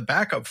had the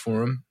backup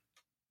for him.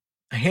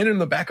 I handed him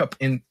the backup,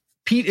 and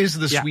Pete is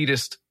the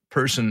sweetest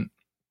person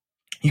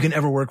you can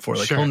ever work for.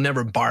 Like, he'll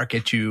never bark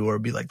at you or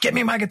be like, get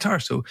me my guitar.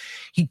 So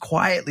he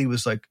quietly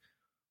was like,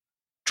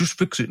 just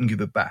fix it and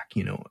give it back,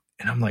 you know?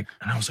 And I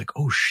was like,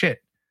 oh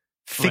shit,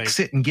 fix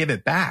it and give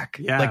it back.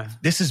 Yeah.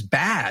 Like, this is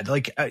bad.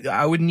 Like,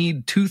 I would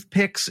need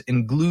toothpicks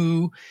and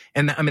glue.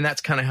 And I mean,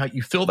 that's kind of how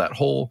you fill that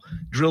hole,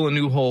 drill a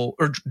new hole,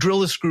 or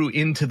drill a screw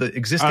into the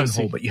existing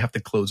hole, but you have to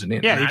close it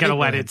in. Yeah, and you got to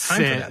let it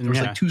sit. There was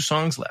like 2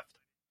 songs left.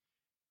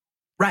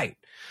 Right.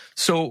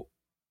 So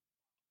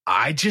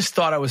I just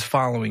thought I was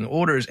following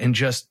orders and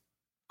just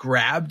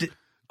grabbed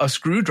a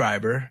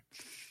screwdriver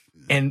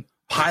and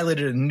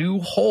piloted a new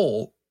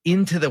hole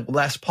into the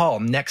Les Paul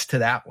next to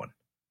that one.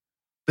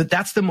 But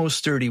that's the most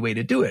sturdy way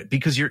to do it,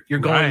 because you're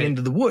going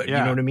into the wood. You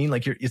know what I mean?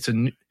 Like, it's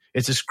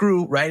a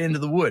screw right into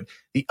the wood.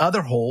 The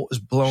other hole is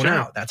blown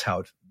out. That's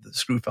how the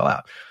screw fell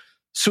out.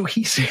 So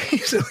he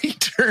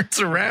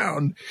turns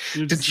around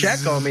to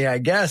check on me, I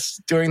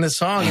guess, during the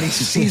song, and he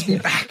sees me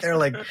back there,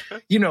 like,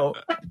 you know,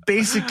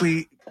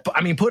 basically,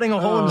 I mean, putting a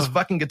hole in his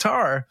fucking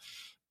guitar.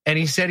 And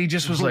he said he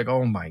just was like,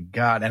 oh my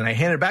God. And I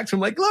handed it back to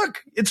him like,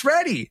 look, it's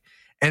ready.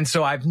 And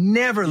so I've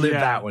never lived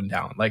that one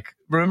down. Like,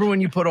 remember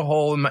when you put a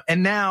hole in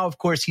and now, of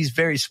course, he's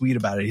very sweet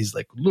about it. He's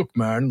like, look,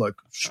 man, like,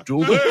 still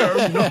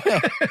there, you know,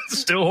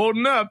 still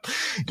holding up,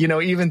 you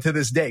know, even to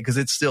this day, because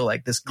it's still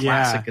like this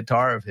classic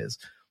guitar of his.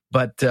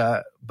 But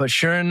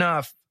sure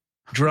enough,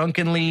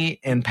 drunkenly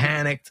and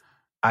panicked,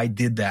 I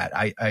did that.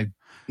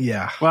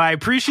 Well, I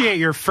appreciate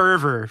your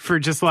fervor for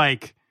just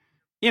like,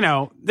 you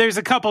know, there's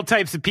a couple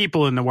types of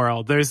people in the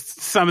world. There's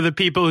some of the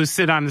people who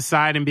sit on the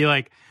side and be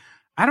like,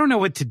 I don't know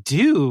what to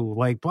do,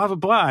 like blah, blah,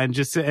 blah. And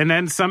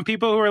then some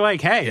people who are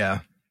like, hey,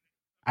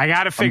 I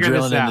got to figure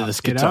this out. Into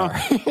this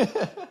guitar.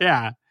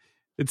 Yeah.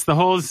 It's the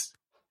whole.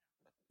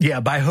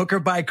 Yeah. By hook or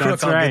by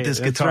crook, I'll get this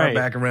guitar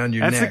back around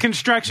your neck. That's the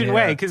construction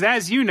way. Because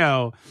as you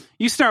know,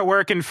 you start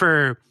working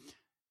for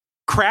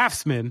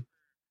Craftsman,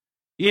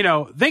 you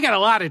know, they got a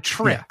lot of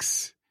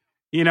tricks.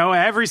 You know,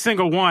 every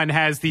single one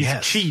has these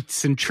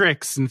cheats and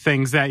tricks and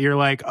things that you're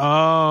like,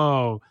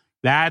 oh,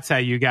 that's how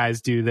you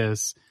guys do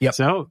this. Yep.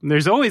 So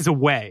there's always a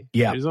way.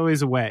 Yeah. There's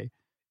always a way.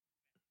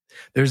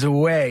 There's a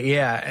way.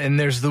 Yeah. And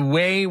there's the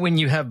way when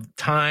you have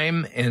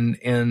time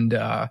and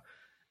a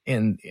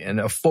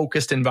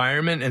focused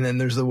environment. And then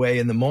there's the way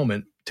in the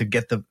moment to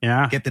get the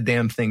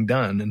damn thing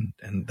done.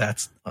 And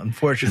that's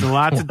unfortunately there's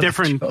lots of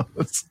different.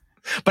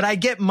 But I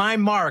get my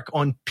mark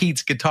on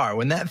Pete's guitar.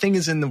 When that thing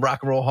is in the Rock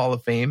and Roll Hall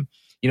of Fame,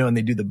 you know, and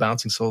they do the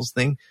Bouncing Souls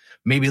thing,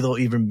 maybe there'll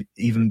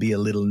even be a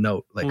little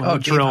note like, oh,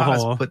 drill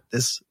hole. Put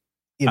this.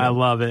 You know. I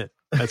love it.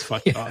 That's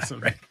fucking awesome.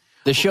 Right.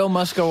 The show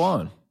must go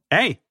on.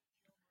 Hey,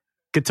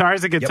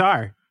 guitar's a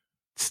guitar. Yep.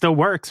 Still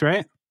works,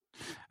 right?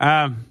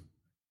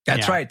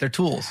 That's right. They're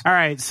tools. All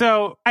right.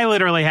 So I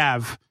literally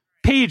have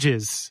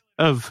pages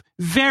of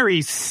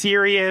very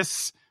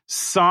serious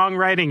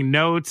songwriting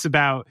notes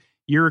about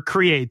your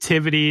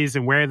creativities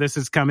and where this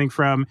is coming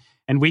from.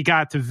 And we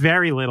got to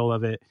very little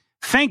of it.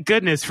 Thank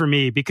goodness for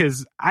me,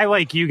 because I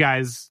like you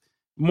guys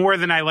more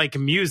than I like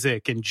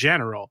music in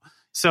general.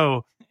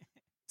 So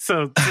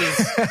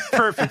this is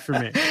perfect for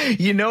me.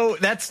 You know,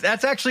 that's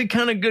actually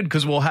kind of good,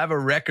 because we'll have a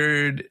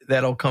record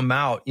that'll come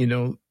out, you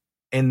know,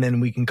 and then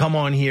we can come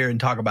on here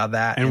and talk about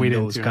that and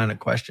those kind of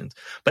questions.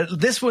 But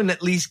this one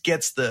at least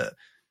gets to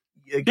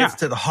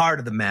the heart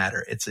of the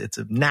matter. It's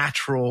a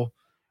natural.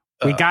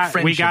 We got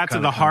to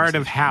the heart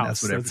of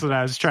house. That's what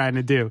I was trying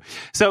to do.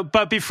 So,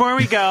 but before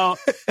we go,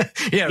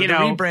 you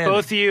know,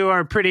 both of you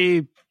are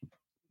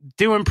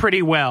doing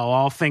pretty well,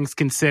 all things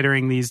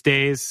considering these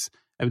days.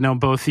 I've known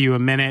both of you a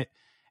minute,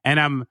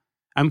 and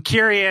I'm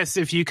curious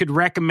if you could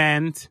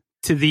recommend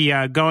to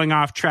the going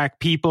off track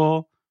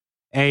people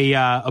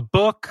a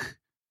book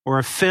or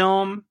a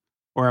film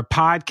or a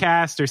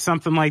podcast or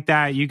something like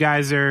that you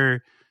guys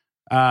are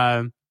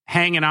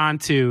hanging on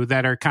to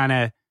that are kind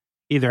of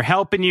either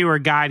helping you or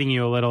guiding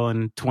you a little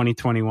in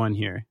 2021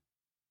 here.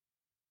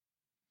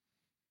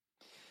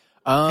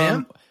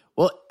 Well,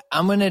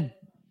 I'm going to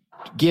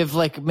give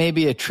like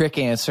maybe a trick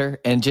answer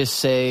and just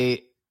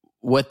say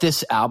what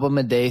this album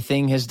a day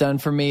thing has done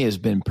for me has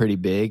been pretty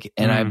big.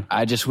 And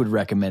I just would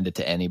recommend it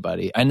to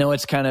anybody. I know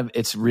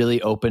it's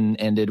really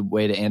open-ended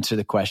way to answer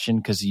the question,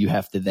 because you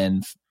have to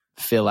then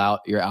fill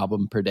out your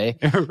album per day.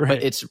 Right.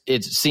 But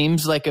it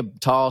seems like a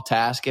tall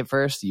task at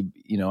first.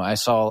 You know, I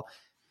saw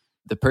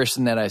the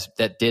person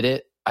that did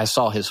it. I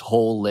saw his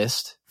whole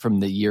list from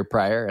the year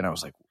prior, and I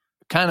was like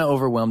kind of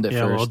overwhelmed at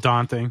first. A little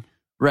daunting.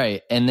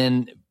 Right. And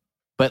then,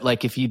 but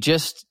like if you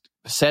just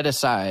set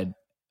aside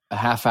a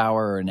half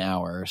hour or an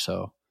hour or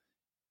so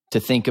to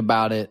think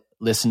about it,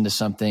 listen to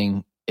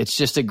something, it's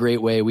just a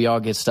great way. We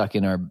all get stuck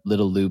in our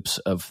little loops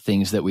of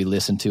things that we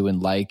listen to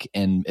and like,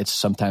 and it's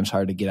sometimes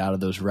hard to get out of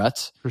those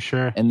ruts. For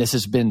sure. And this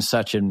has been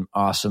such an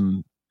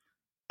awesome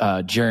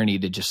journey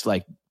to just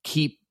like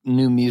keep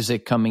new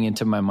music coming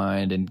into my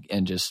mind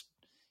and just,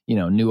 you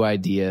know, new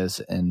ideas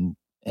and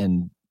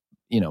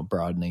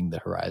broadening the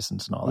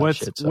horizons and all that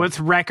shit. So. What's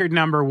record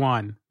number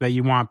one that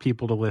you want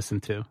people to listen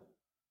to?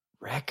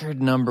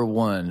 Record number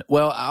one.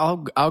 Well,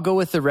 I'll go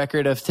with the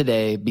record of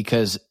today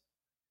because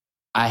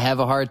I have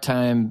a hard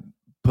time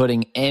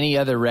putting any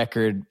other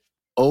record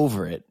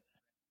over it.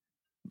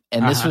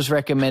 And this was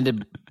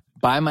recommended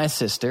by my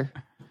sister.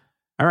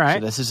 All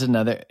right. So this is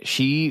another.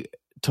 She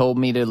told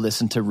me to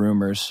listen to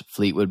Rumors,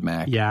 Fleetwood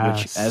Mac,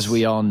 which, as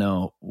we all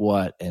know,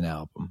 what an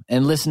album.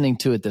 And listening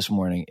to it this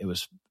morning, it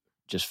was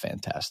just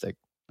fantastic.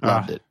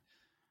 Loved it.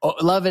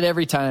 Love it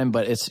every time,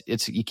 but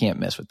it's you can't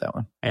mess with that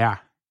one. Yeah.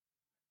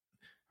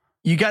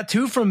 You got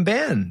two from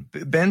Ben.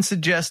 Ben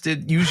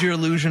suggested Use Your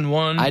Illusion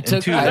 1 I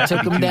took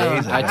them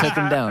down. I took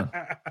them down.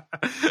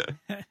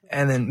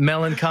 And then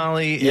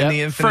Melancholy and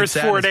the Infinite First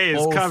 4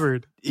 days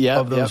covered. Yeah.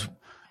 Of those.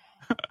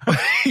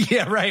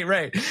 Yeah,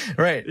 right.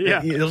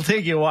 Yeah. It'll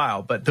take you a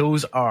while, but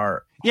those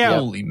are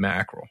holy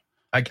mackerel.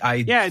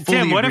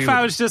 Tim, what if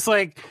I was just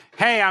like,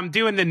 hey, I'm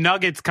doing the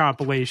Nuggets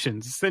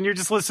compilations? Then you're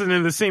just listening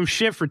to the same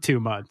shit for 2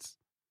 months.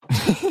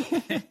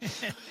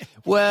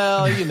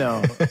 Well,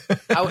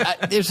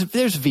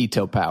 there's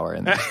veto power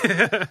in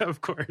there. Of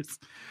course.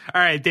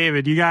 All right,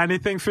 David, you got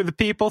anything for the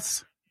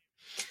peoples?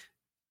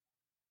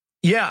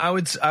 Yeah, I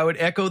would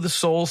echo the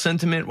Soul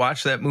sentiment.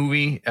 Watch that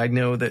movie. I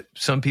know that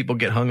some people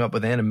get hung up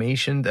with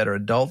animation that are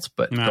adults,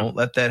 but don't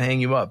let that hang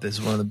you up. This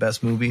is one of the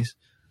best movies.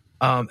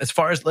 As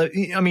far as,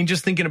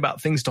 just thinking about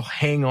things to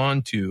hang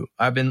on to,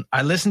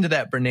 I listened to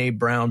that Brene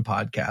Brown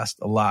podcast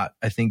a lot.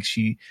 I think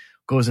she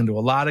goes into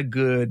a lot of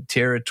good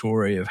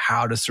territory of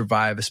how to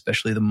survive,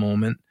 especially the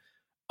moment.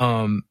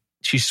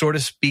 She sort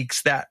of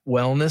speaks that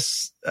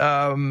wellness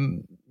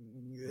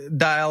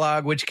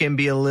dialogue, which can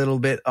be a little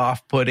bit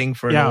off-putting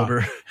for an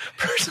older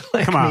person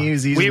like me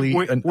who's easily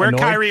annoyed. We're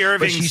Kyrie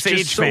Irving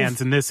Sage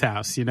fans in this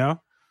house,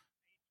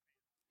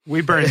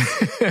 We burn.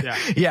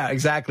 Yeah,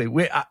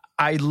 exactly.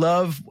 I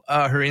love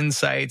her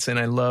insights, and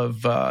I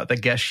love the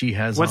guest she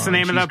has. What's the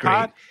name of that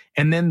pod?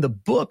 And then the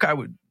book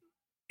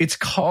it's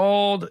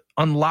called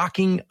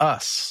Unlocking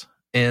Us.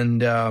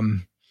 And,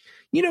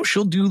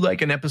 she'll do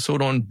like an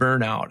episode on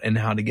burnout and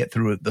how to get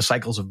through it, the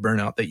cycles of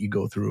burnout that you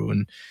go through,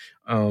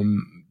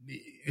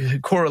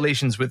 and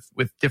correlations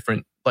with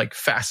different like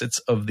facets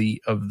of the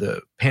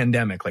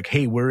pandemic. Like,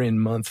 hey, we're in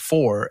month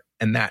 4,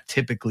 and that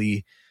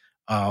typically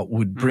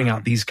would bring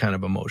out these kind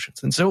of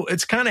emotions. And so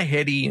it's kind of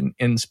heady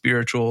and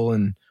spiritual,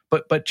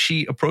 but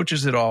she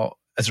approaches it all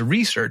as a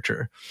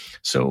researcher.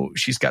 So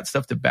she's got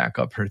stuff to back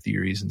up her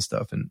theories and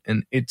stuff.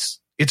 And it's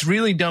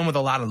really done with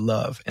a lot of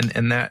love.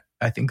 And that,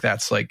 I think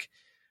that's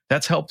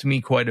helped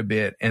me quite a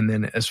bit. And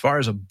then as far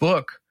as a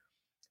book,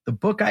 the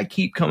book I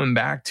keep coming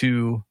back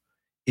to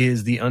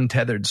is The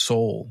Untethered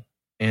Soul.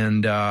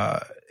 And,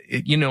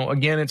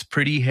 again, it's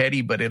pretty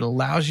heady, but it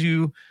allows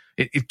you,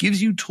 it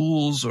gives you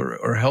tools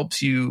or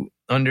helps you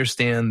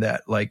understand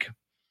that like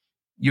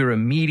your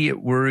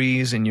immediate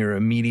worries and your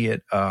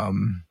immediate,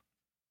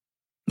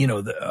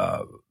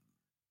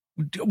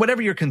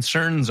 whatever your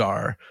concerns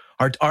are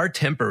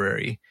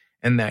temporary,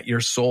 and that your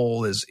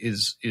soul is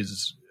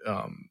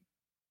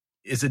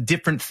a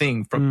different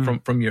thing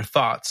from your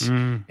thoughts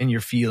and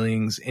your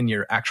feelings and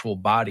your actual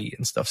body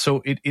and stuff.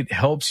 So it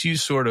helps you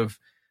sort of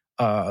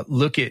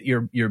look at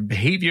your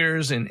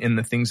behaviors and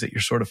the things that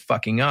you're sort of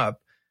fucking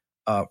up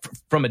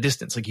from a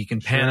distance. Like you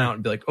can pan out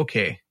and be like,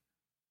 okay.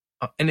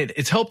 And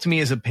it's helped me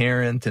as a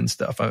parent and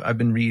stuff. I've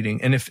been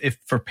reading. And if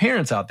for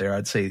parents out there,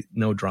 I'd say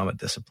no drama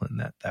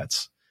discipline.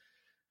 That's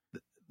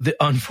the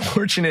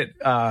unfortunate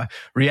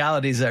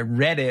reality is I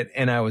read it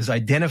and I was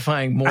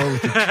identifying more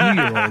with the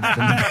 2-year-olds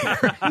than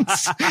the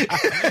parents.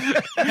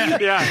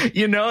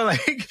 Yeah.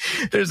 Like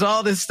there's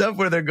all this stuff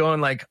where they're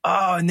going like,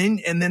 oh, and then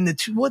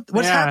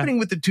what's happening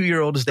with the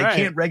 2-year-old is they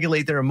can't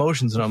regulate their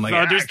emotions. And I'm like,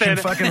 I can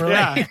fucking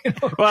relate. Yeah.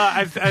 Well,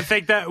 I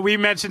think that we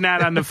mentioned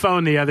that on the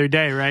phone the other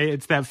day, right?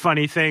 It's that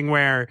funny thing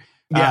where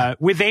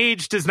with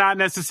age does not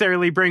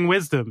necessarily bring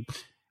wisdom.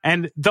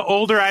 And the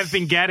older I've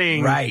been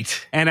getting,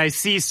 and I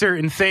see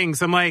certain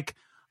things, I'm like,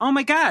 oh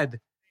my God,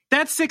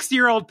 that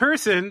 60-year-old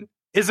person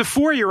is a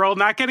 4-year-old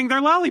not getting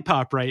their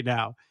lollipop right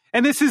now.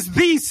 And this is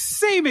the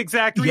same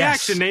exact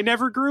reaction. They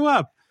never grew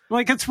up. I'm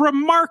like, it's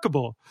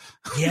remarkable.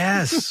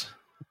 Yes.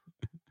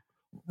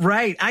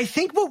 Right. I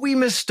think what we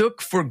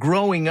mistook for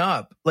growing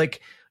up,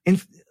 like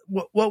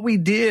what we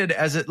did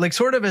as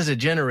a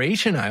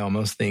generation, I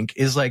almost think,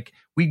 is like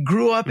we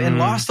grew up and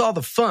lost all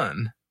the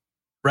fun.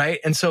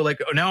 Right. And so like,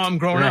 now I'm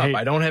growing up.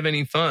 I don't have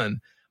any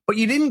fun. But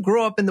you didn't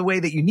grow up in the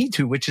way that you need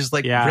to, which is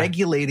like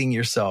regulating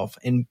yourself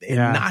and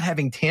not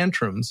having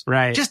tantrums.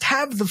 Right. Just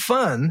have the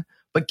fun,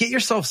 but get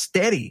yourself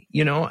steady,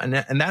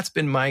 and that's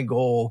been my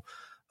goal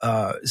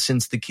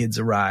since the kids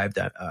arrived.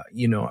 I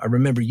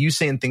remember you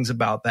saying things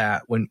about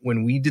that when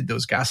we did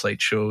those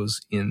Gaslight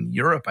shows in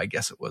Europe, I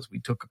guess it was. We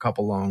took a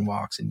couple long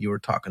walks and you were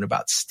talking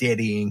about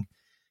steadying,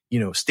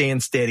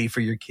 staying steady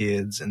for your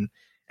kids. And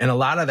a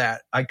lot of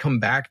that I've come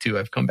back to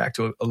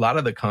a lot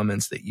of the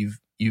comments that you've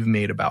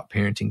made about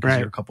parenting because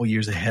you're a couple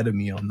years ahead of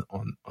me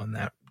on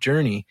that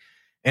journey.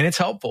 And it's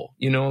helpful,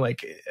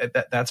 like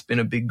that's been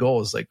a big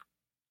goal, is like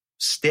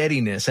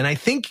steadiness. And I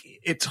think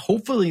it's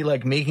hopefully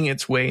like making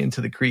its way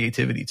into the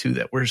creativity too,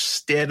 that we're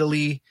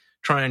steadily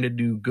trying to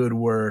do good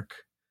work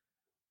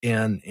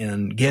and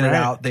get it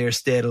out there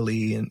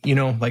steadily. And, you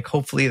know, like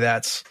hopefully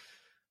that's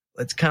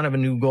kind of a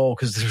new goal,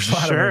 because there's a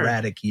lot of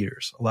erratic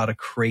years, a lot of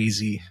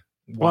crazy.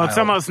 Well, it's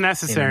almost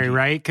necessary,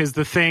 right? Because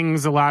the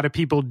things a lot of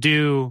people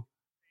do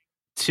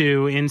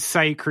to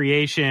incite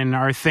creation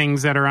are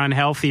things that are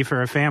unhealthy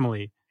for a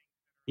family,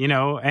 you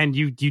know, and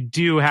you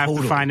do have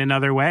to find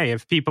another way.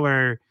 If people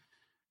are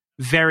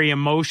very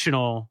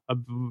emotional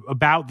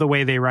about the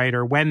way they write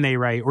or when they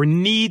write, or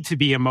need to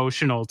be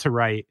emotional to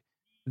write,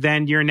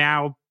 then you're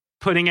now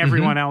putting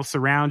everyone else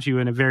around you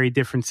in a very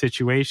different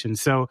situation.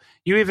 So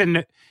you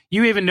even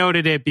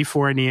noted it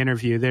before in the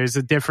interview. There's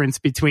a difference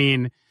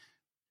between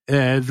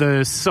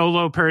the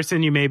solo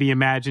person you maybe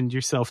imagined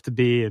yourself to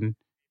be and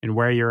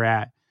where you're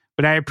at.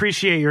 But I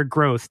appreciate your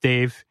growth,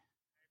 Dave.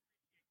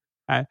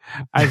 Hey,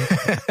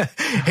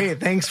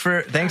 thanks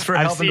for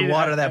helping to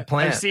water that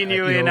plant. I've seen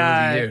you in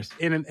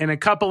a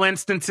couple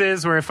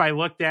instances where if I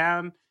looked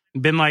down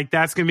and been like,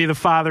 "That's going to be the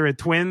father of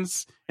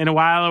twins," in a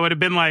while I would have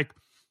been like,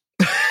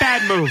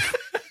 "Bad move,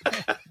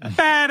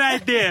 bad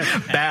idea,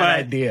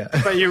 idea."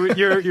 But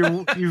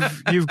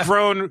you've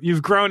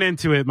grown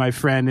into it, my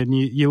friend, and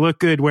you look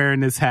good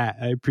wearing this hat.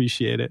 I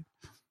appreciate it.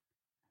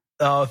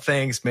 Oh,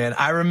 thanks, man.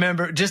 I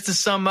remember, just to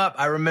sum up,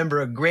 I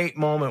remember a great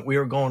moment. We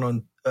were going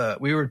on.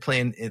 We were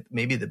playing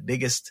maybe the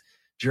biggest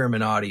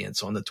German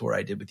audience on the tour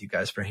I did with you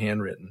guys for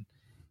Handwritten.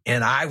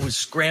 And I was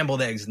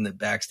scrambled eggs in the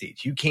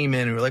backstage. You came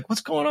in and were like,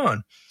 "What's going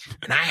on?"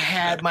 And I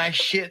had my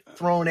shit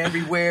thrown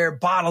everywhere,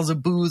 bottles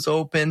of booze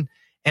open.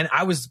 And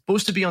I was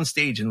supposed to be on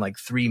stage in like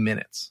 3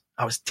 minutes.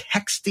 I was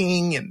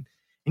texting and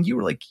you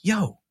were like,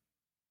 "Yo,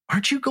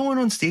 aren't you going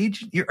on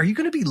stage? Are you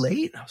going to be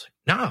late?" And I was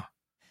like, "No."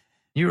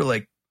 You were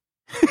like,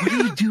 "What are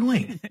you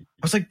doing?" I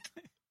was like,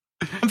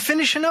 "I'm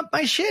finishing up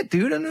my shit,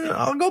 dude. And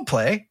I'll go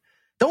play.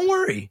 Don't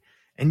worry."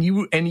 And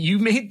you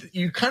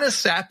kind of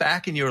sat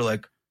back and you were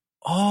like,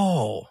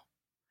 "Oh,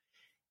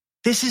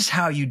 this is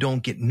how you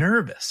don't get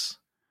nervous.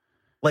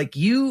 Like,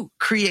 you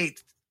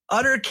create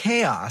utter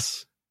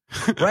chaos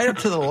right up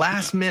to the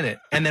last minute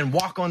and then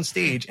walk on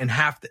stage and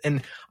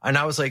and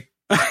I was like,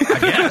 "I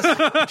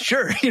guess,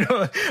 sure," you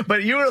know,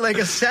 but you were like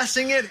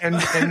assessing it and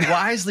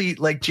wisely,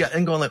 like,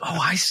 and going like, "Oh,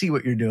 I see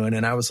what you're doing."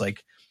 And I was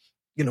like,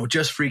 you know,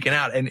 just freaking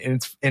out. And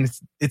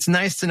it's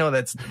nice to know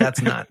that's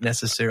not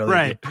necessarily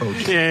the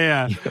approach.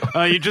 Yeah. You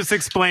know? You just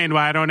explained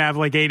why I don't have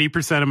like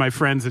 80% of my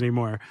friends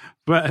anymore.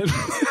 But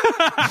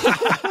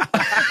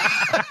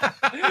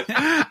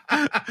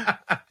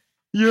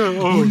yeah.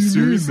 Oh,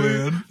 seriously,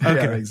 man.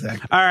 Okay, yeah,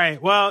 exactly. All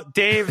right. Well,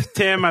 Dave,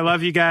 Tim, I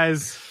love you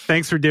guys.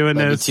 Thanks for doing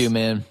this. Love you too,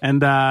 man.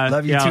 And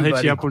love you too, I'll hit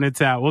buddy. you up when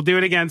it's out. We'll do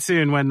it again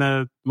soon when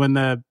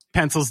the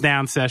pencils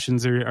down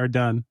sessions are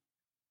done.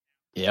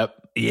 Yep.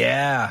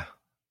 Yeah.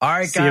 All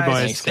right, guys. See you,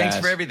 boys. Thanks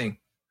for everything.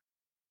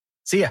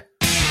 See ya.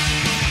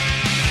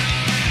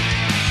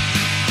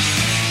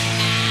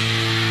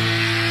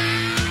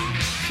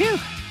 Phew.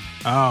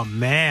 Oh,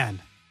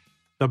 man.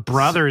 The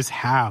Brothers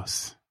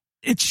House.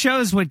 It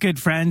shows what good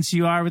friends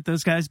you are with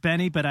those guys,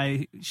 Benny, but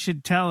I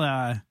should tell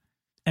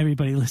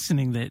everybody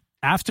listening that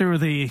after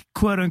the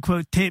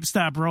quote-unquote tape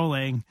stopped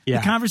rolling, the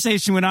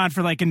conversation went on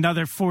for like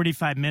another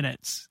 45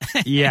 minutes.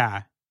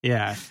 Yeah.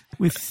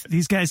 With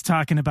these guys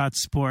talking about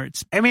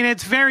sports. I mean,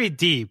 it's very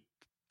deep,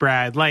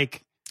 Brad.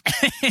 Like,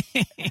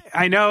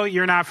 I know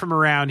you're not from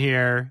around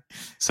here,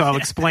 so I'll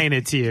explain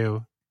it to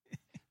you.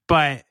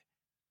 But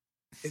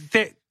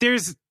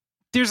there's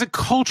a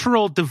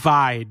cultural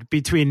divide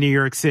between New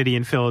York City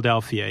and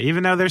Philadelphia.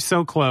 Even though they're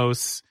so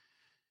close,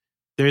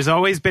 there's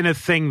always been a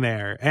thing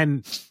there.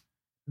 And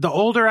the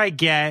older I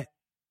get,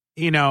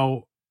 you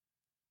know,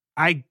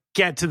 I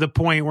get to the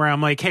point where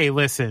I'm like, "Hey,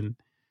 listen,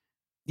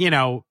 you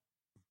know,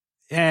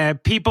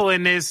 people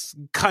in this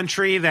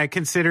country that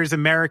considers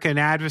America an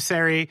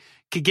adversary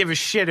could give a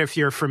shit if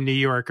you're from New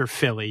York or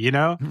Philly, you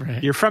know?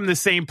 Right. You're from the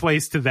same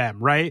place to them,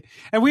 right?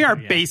 And we are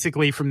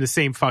basically from the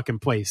same fucking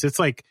place. It's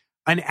like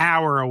an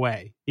hour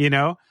away, you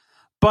know?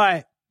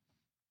 But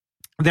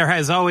there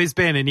has always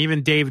been, and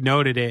even Dave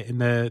noted it in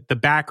the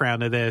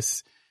background of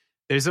this,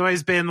 there's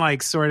always been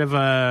like sort of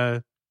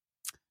I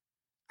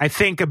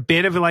think a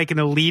bit of like an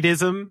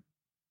elitism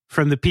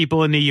from the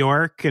people in New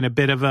York, and a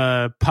bit of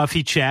a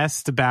puffy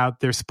chest about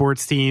their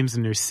sports teams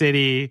and their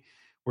city.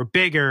 We're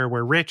bigger,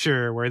 we're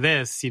richer, we're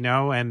this, you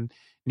know, and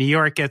New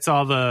York gets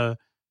all the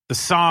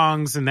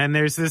songs. And then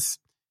there's this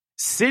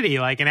city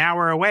like an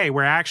hour away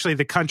where actually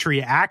the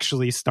country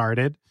actually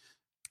started.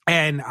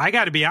 And I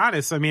got to be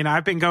honest, I mean,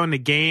 I've been going to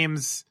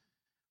games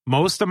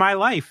most of my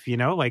life, you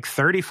know, like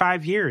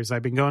 35 years.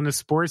 I've been going to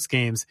sports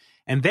games,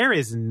 and there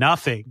is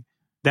nothing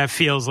that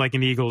feels like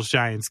an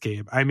Eagles-Giants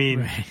game. I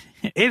mean,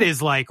 it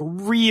is like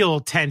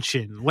real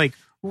tension, like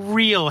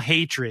real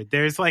hatred.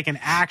 There's like an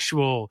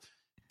actual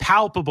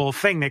palpable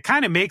thing that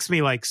kind of makes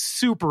me like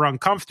super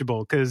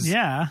uncomfortable, because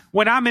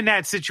when I'm in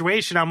that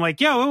situation, I'm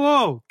like, "Yo,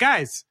 whoa,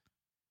 guys,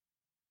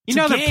 you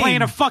know they're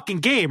playing a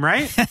fucking game,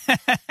 right?"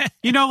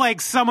 You know,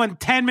 like someone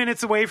 10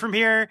 minutes away from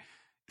here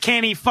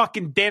can't eat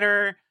fucking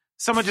dinner.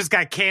 Someone just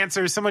got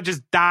cancer. Someone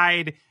just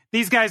died.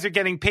 These guys are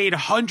getting paid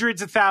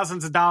hundreds of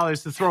thousands of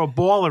dollars to throw a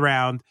ball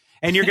around,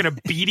 and you're going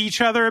to beat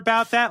each other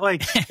about that?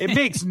 Like, it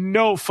makes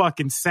no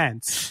fucking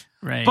sense.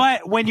 Right.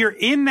 But when you're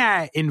in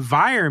that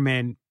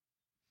environment,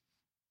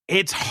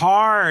 it's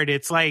hard.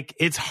 It's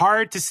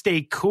hard to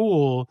stay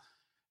cool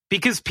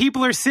because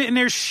people are sitting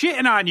there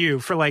shitting on you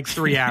for like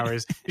 3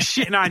 hours,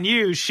 shitting on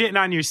you, shitting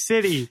on your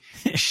city,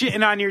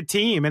 shitting on your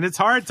team. And it's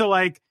hard to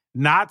like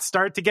not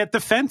start to get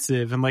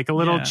defensive and like a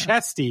little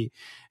chesty.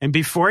 And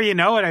before you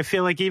know it, I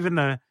feel like even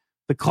the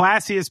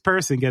classiest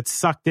person gets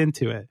sucked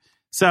into it.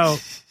 So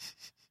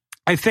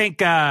I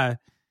think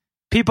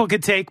people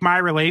could take my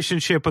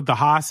relationship with the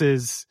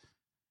Hosses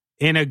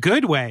in a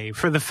good way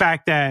for the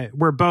fact that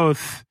we're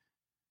both,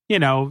 you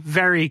know,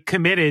 very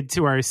committed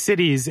to our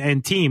cities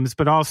and teams,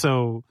 but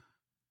also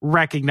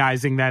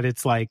recognizing that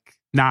it's like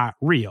not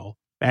real.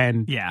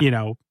 And, you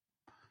know,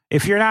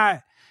 if you're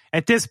not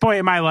at this point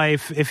in my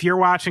life, if you're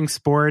watching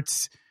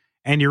sports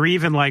and you're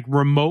even like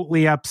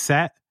remotely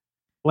upset,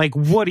 like,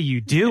 what are you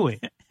doing?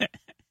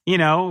 You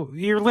know,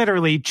 you're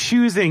literally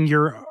choosing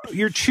you're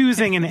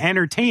choosing an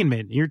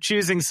entertainment. You're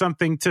choosing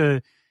something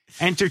to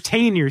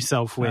entertain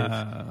yourself with.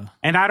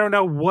 And I don't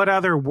know what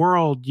other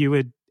world you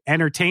would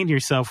entertain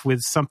yourself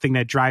with something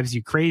that drives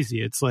you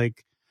crazy. It's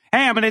like,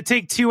 hey, I'm going to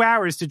take 2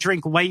 hours to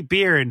drink light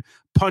beer and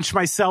punch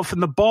myself in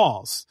the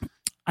balls.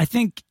 I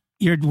think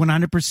you're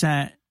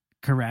 100%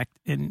 correct.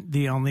 And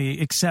the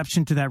only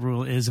exception to that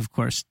rule is, of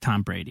course,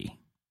 Tom Brady.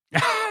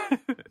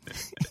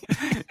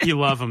 You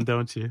love him,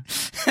 don't you?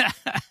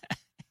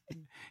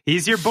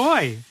 He's your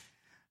boy.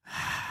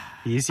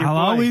 He's your boy.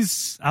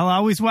 I'll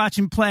always watch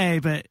him play,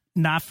 but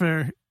not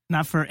for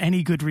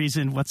any good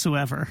reason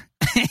whatsoever.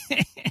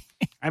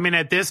 I mean,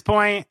 at this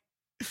point,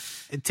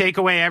 take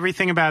away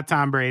everything about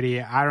Tom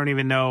Brady. I don't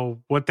even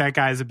know what that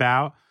guy's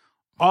about.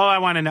 All I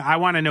want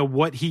to know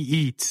what he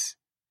eats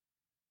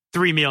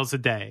 3 meals a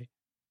day.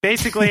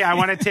 Basically, I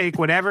want to take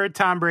whatever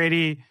Tom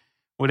Brady,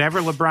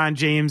 whatever LeBron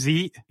James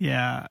eat.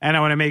 Yeah. And I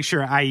want to make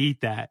sure I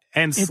eat that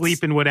and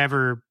sleep in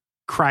whatever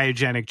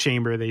cryogenic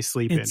chamber they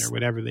sleep in or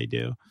whatever they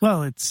do.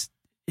 Well, it's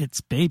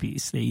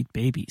babies. They eat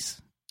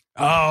babies.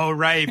 Oh,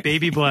 right.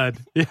 Baby blood.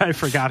 Yeah, I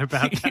forgot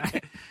about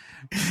that.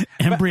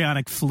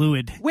 Embryonic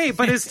fluid. Wait,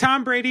 but is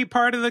Tom Brady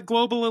part of the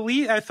global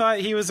elite? I thought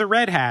he was a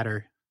red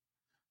hatter.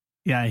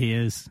 Yeah, he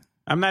is.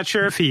 I'm not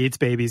sure if he eats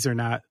babies or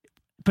not.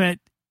 But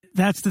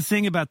that's the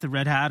thing about the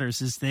Red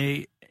Hatters is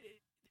they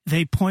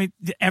point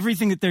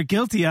everything that they're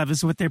guilty of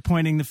is what they're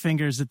pointing the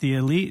fingers at the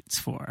elites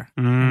for.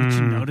 Did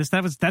you notice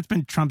that's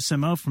been Trump's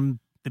MO from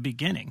the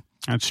beginning?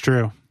 That's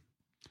true.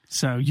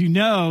 So you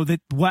know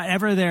that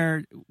whatever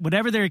they're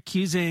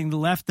accusing the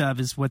left of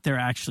is what they're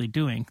actually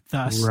doing.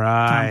 Thus,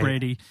 Tom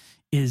Brady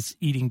is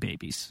eating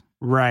babies.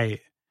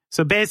 Right.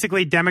 So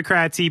basically,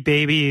 Democrats eat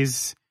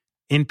babies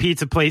in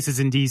pizza places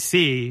in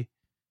D.C.,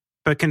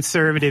 but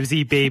conservatives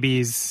eat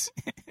babies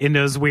in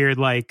those weird,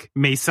 like,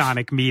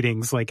 Masonic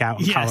meetings, like out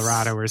in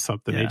Colorado or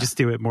something. Yeah. They just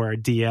do it more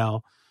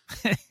DL.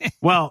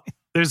 Well,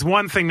 there's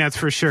one thing that's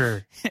for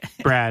sure,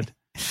 Brad.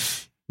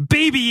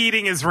 Baby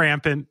eating is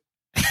rampant.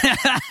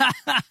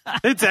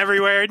 It's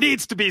everywhere. It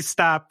needs to be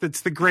stopped.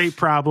 It's the great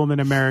problem in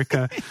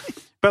America.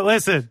 But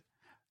listen,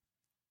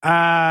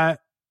 the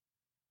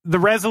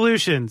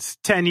resolutions,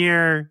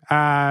 10-year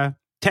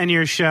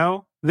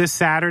show this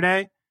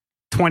Saturday,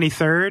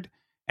 23rd.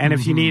 And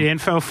if you need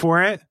info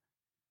for it,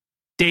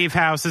 Dave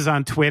House is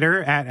on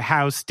Twitter at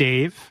House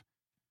Dave.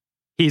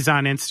 He's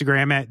on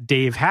Instagram at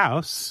Dave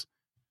House.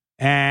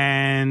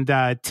 And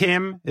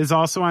Tim is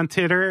also on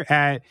Twitter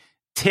at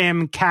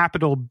Tim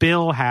Capital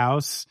Bill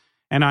House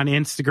and on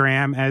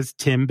Instagram as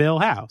Tim Bill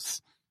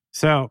House.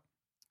 So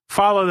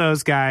follow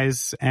those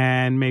guys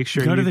and make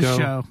sure go to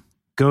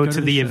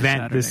the event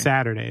Saturday. This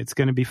Saturday. It's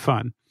going to be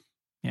fun.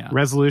 Yeah.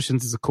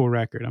 Resolutions is a cool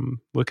record.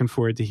 I'm looking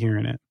forward to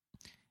hearing it.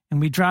 And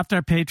we dropped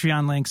our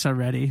Patreon links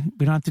already.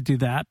 We don't have to do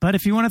that. But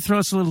if you want to throw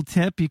us a little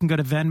tip, you can go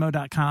to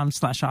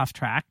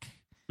venmo.com/offtrack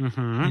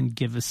and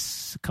give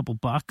us a couple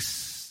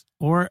bucks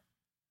or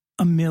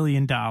 $1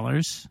 million.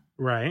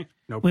 Right.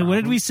 No Wait, problem. what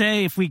did we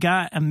say? If we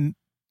got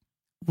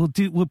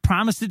we'll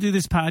promise to do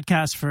this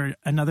podcast for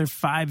another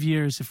 5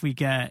 years if we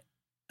get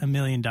 $1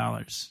 million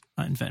on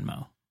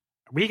Venmo.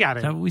 We got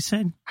it. Is that what we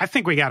said? I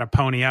think we got to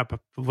pony up a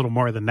little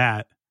more than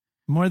that.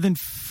 More than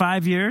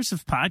 5 years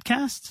of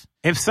podcasts?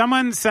 If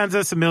someone sends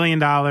us $1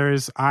 million,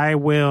 I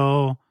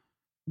will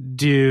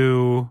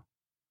do.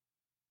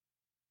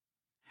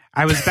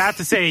 I was about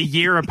to say a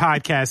year of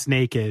podcast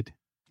naked,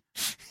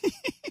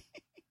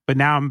 but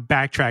now I'm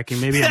backtracking.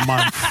 Maybe a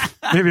month.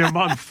 Maybe a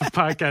month of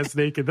podcast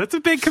naked. That's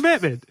a big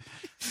commitment.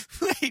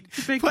 Wait,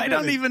 I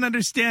don't even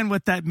understand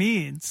what that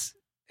means.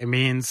 It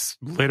means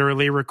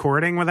literally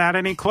recording without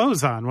any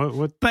clothes on.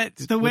 What? But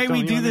the way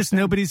we do this,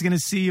 nobody's going to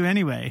see you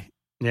anyway.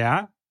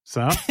 Yeah.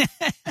 So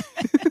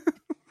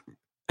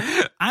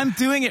I'm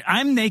doing it.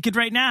 I'm naked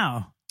right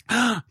now.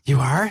 You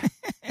are?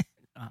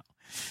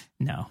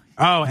 No.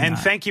 Oh, and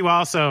thank you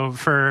also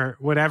for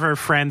whatever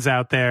friends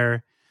out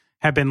there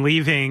have been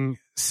leaving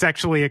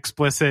sexually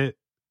explicit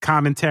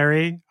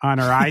commentary on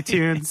our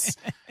iTunes.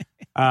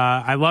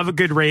 I love a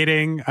good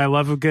rating. I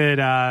love a good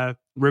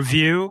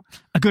review.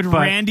 A good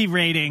Randy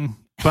rating.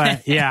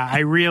 But yeah, I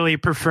really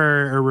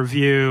prefer a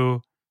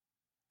review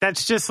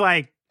that's just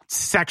like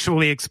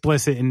sexually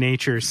explicit in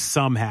nature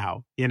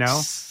somehow, you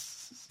know?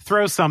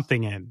 Throw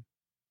something in.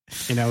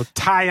 You know,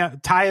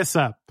 tie us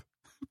up.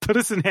 Put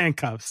us in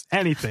handcuffs.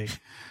 Anything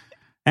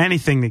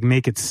to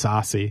make it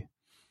saucy.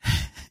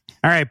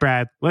 All right,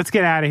 Brad, let's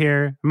get out of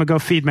here. I'm going to go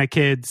feed my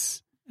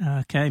kids.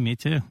 Okay, me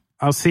too.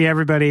 I'll see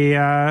everybody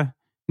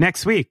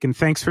next week, and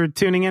thanks for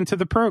tuning into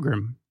the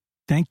program.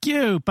 Thank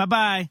you.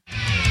 Bye-bye.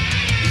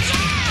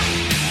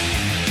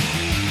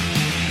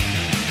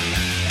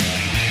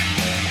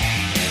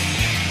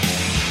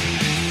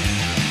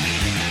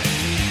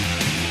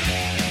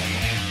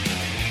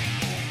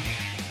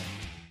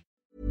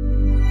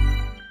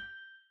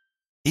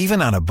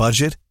 Even on a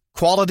budget,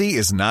 quality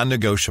is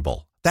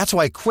non-negotiable. That's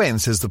why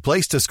Quince is the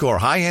place to score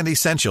high-end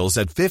essentials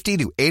at 50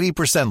 to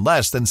 80%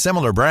 less than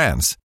similar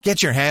brands.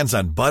 Get your hands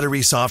on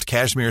buttery soft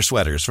cashmere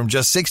sweaters from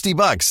just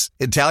 $60,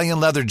 Italian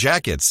leather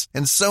jackets,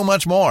 and so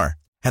much more.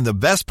 And the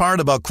best part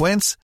about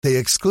Quince, they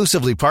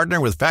exclusively partner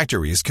with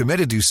factories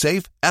committed to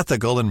safe,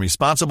 ethical, and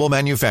responsible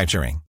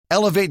manufacturing.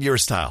 Elevate your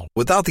style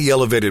without the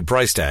elevated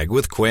price tag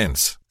with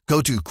Quince. Go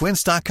to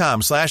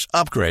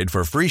quince.com/upgrade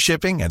for free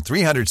shipping and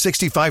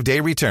 365-day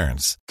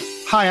returns.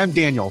 Hi, I'm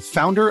Daniel,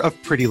 founder of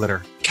Pretty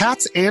Litter.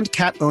 Cats and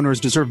cat owners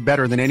deserve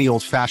better than any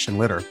old-fashioned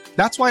litter.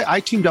 That's why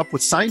I teamed up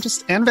with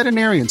scientists and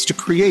veterinarians to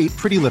create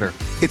Pretty Litter.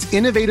 Its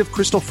innovative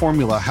crystal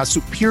formula has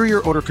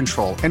superior odor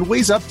control and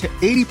weighs up to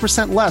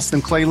 80% less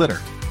than clay litter.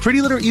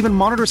 Pretty Litter even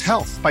monitors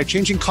health by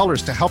changing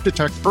colors to help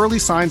detect early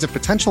signs of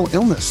potential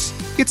illness.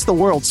 It's the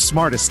world's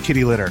smartest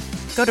kitty litter.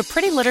 Go to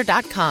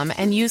prettylitter.com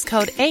and use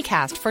code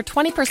ACAST for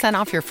 20%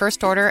 off your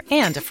first order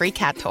and a free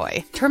cat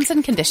toy. Terms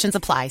and conditions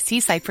apply. See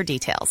site for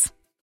details.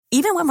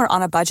 Even when we're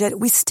on a budget,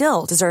 we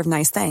still deserve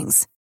nice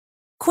things.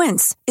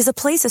 Quince is a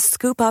place to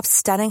scoop up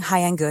stunning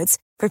high-end goods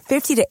for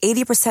 50 to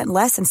 80%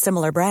 less than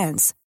similar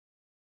brands.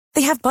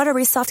 They have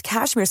buttery soft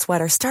cashmere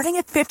sweaters starting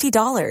at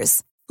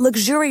 $50,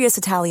 luxurious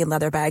Italian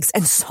leather bags,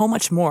 and so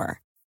much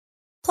more.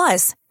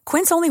 Plus,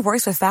 Quince only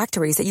works with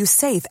factories that use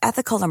safe,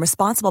 ethical, and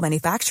responsible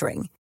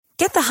manufacturing.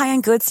 Get the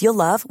high-end goods you'll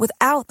love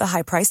without the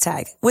high price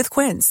tag with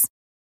Quince.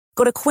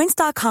 Go to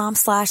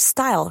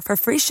quince.com/style for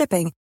free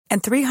shipping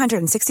and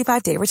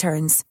 365-day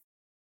returns.